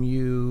from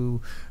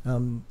you?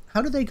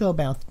 How do they go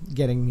about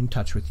getting in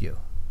touch with you?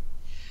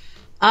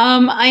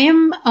 I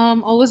am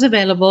always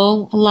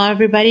available.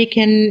 Everybody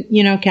can,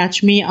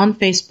 catch me on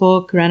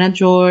Facebook, Rana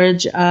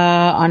George,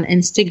 on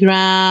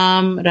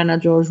Instagram, Rana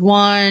George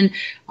 1,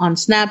 on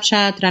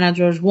Snapchat, Rana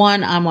George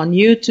 1. I'm on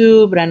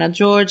YouTube, Rana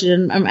George,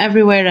 and I'm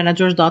everywhere,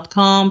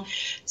 ranageorge.com.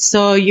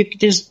 So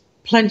there's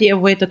plenty of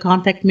way to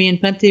contact me and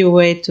plenty of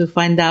way to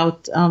find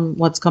out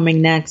what's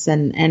coming next.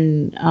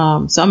 And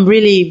so I'm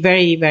really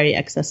very, very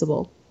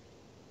accessible.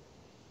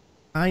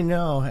 I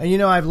know.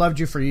 And I've loved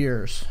you for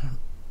years.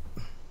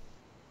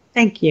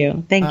 Thank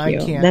you. I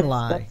can't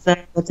lie.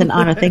 That's an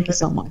honor. Thank you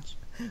so much.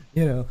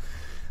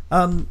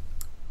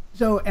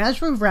 So as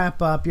we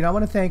wrap up, I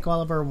want to thank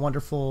all of our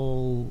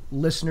wonderful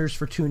listeners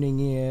for tuning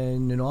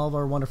in and all of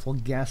our wonderful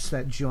guests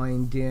that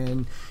joined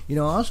in. I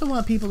also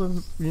want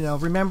people to,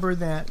 remember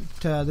that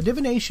the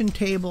Divination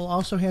Table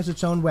also has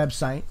its own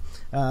website,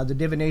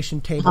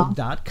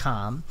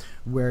 thedivinationtable.com,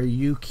 where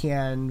you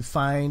can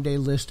find a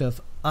list of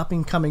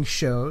up-and-coming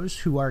shows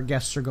who our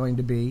guests are going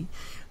to be,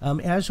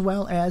 as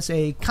well as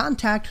a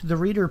Contact the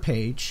Reader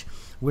page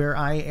where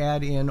I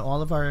add in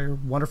all of our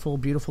wonderful,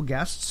 beautiful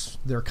guests,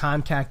 their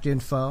contact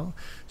info,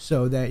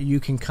 so that you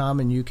can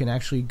come and you can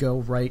actually go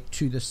right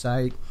to the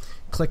site,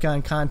 click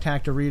on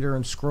Contact a Reader,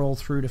 and scroll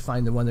through to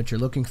find the one that you're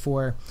looking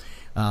for,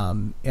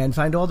 and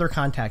find all their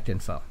contact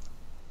info.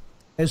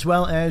 As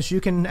well as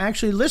you can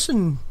actually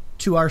listen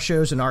to our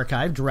shows in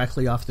archive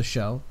directly off the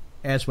show,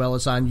 as well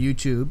as on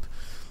YouTube,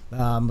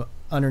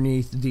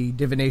 underneath the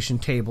Divination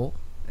Table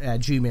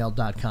at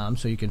gmail.com,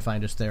 so you can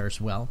find us there as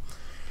well.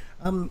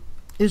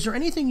 Is there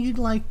anything you'd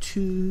like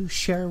to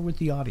share with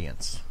the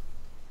audience?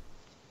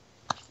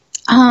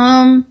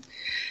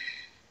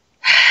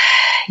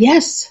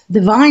 Yes,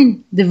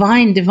 divine,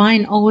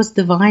 always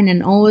divine,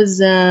 and always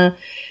look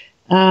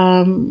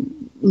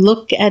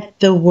at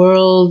the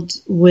world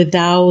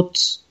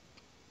without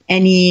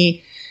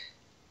any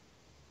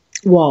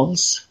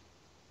walls.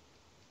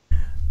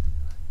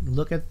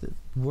 Look at the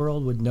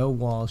world with no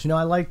walls.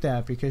 I like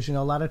that because,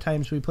 a lot of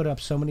times we put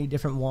up so many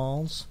different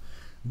walls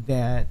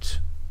that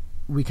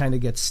we kind of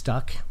get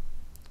stuck.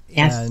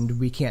 Yes. And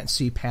we can't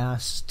see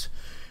past,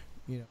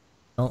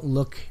 don't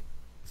look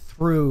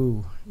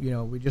through,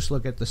 we just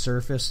look at the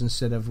surface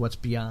instead of what's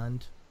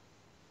beyond.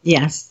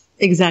 Yes,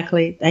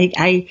 exactly.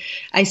 I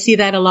see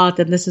that a lot.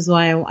 And this is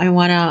why I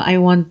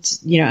want,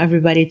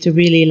 everybody to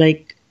really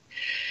like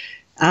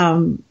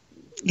do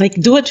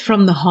it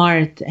from the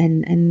heart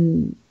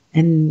and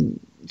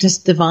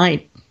just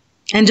divide.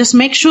 And just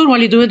make sure while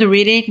you're doing the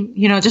reading,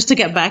 just to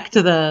get back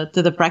to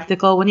the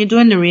practical, when you're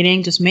doing the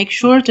reading, just make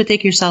sure to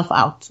take yourself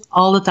out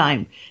all the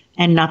time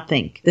and not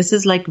think. This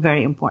is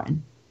very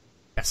important.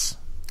 Yes,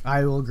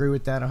 I will agree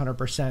with that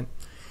 100%.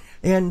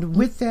 And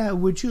with that,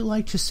 would you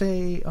like to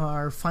say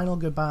our final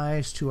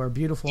goodbyes to our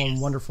beautiful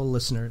and wonderful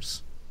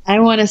listeners? I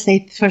want to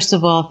say, first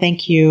of all,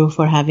 thank you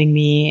for having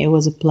me. It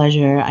was a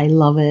pleasure. I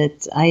love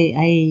it.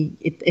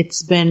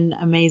 It's been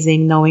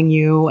amazing knowing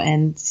you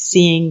and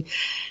seeing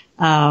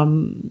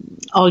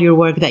all your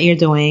work that you're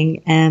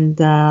doing. And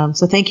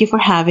so thank you for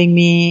having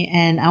me.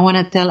 And I want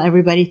to tell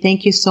everybody,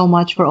 thank you so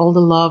much for all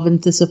the love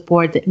and the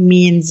support. It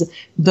means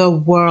the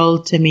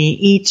world to me.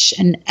 Each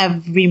and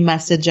every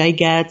message I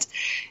get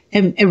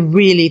it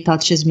really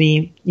touches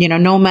me. You know,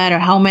 no matter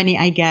how many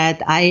I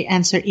get, I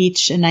answer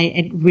each, and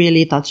it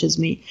really touches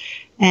me.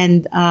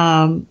 And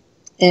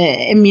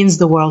it means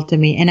the world to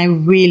me. And I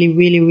really,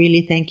 really,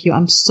 really thank you.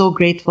 I'm so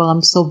grateful.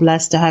 I'm so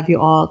blessed to have you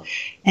all.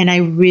 And I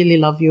really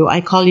love you. I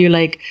call you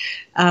like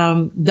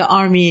the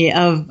army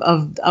of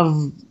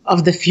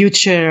the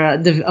future,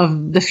 of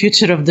the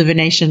future of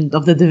divination,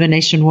 of the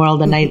divination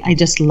world. And I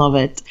just love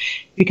it,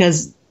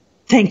 because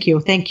thank you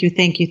a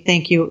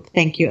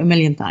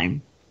million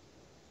times.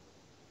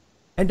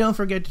 And don't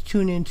forget to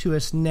tune in to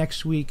us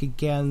next week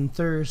again,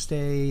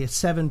 Thursday at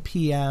 7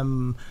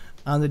 p.m.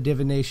 on the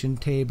Divination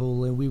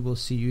Table, and we will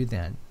see you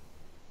then.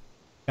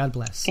 God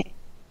bless. Okay.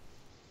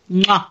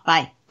 Mwah.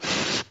 Bye.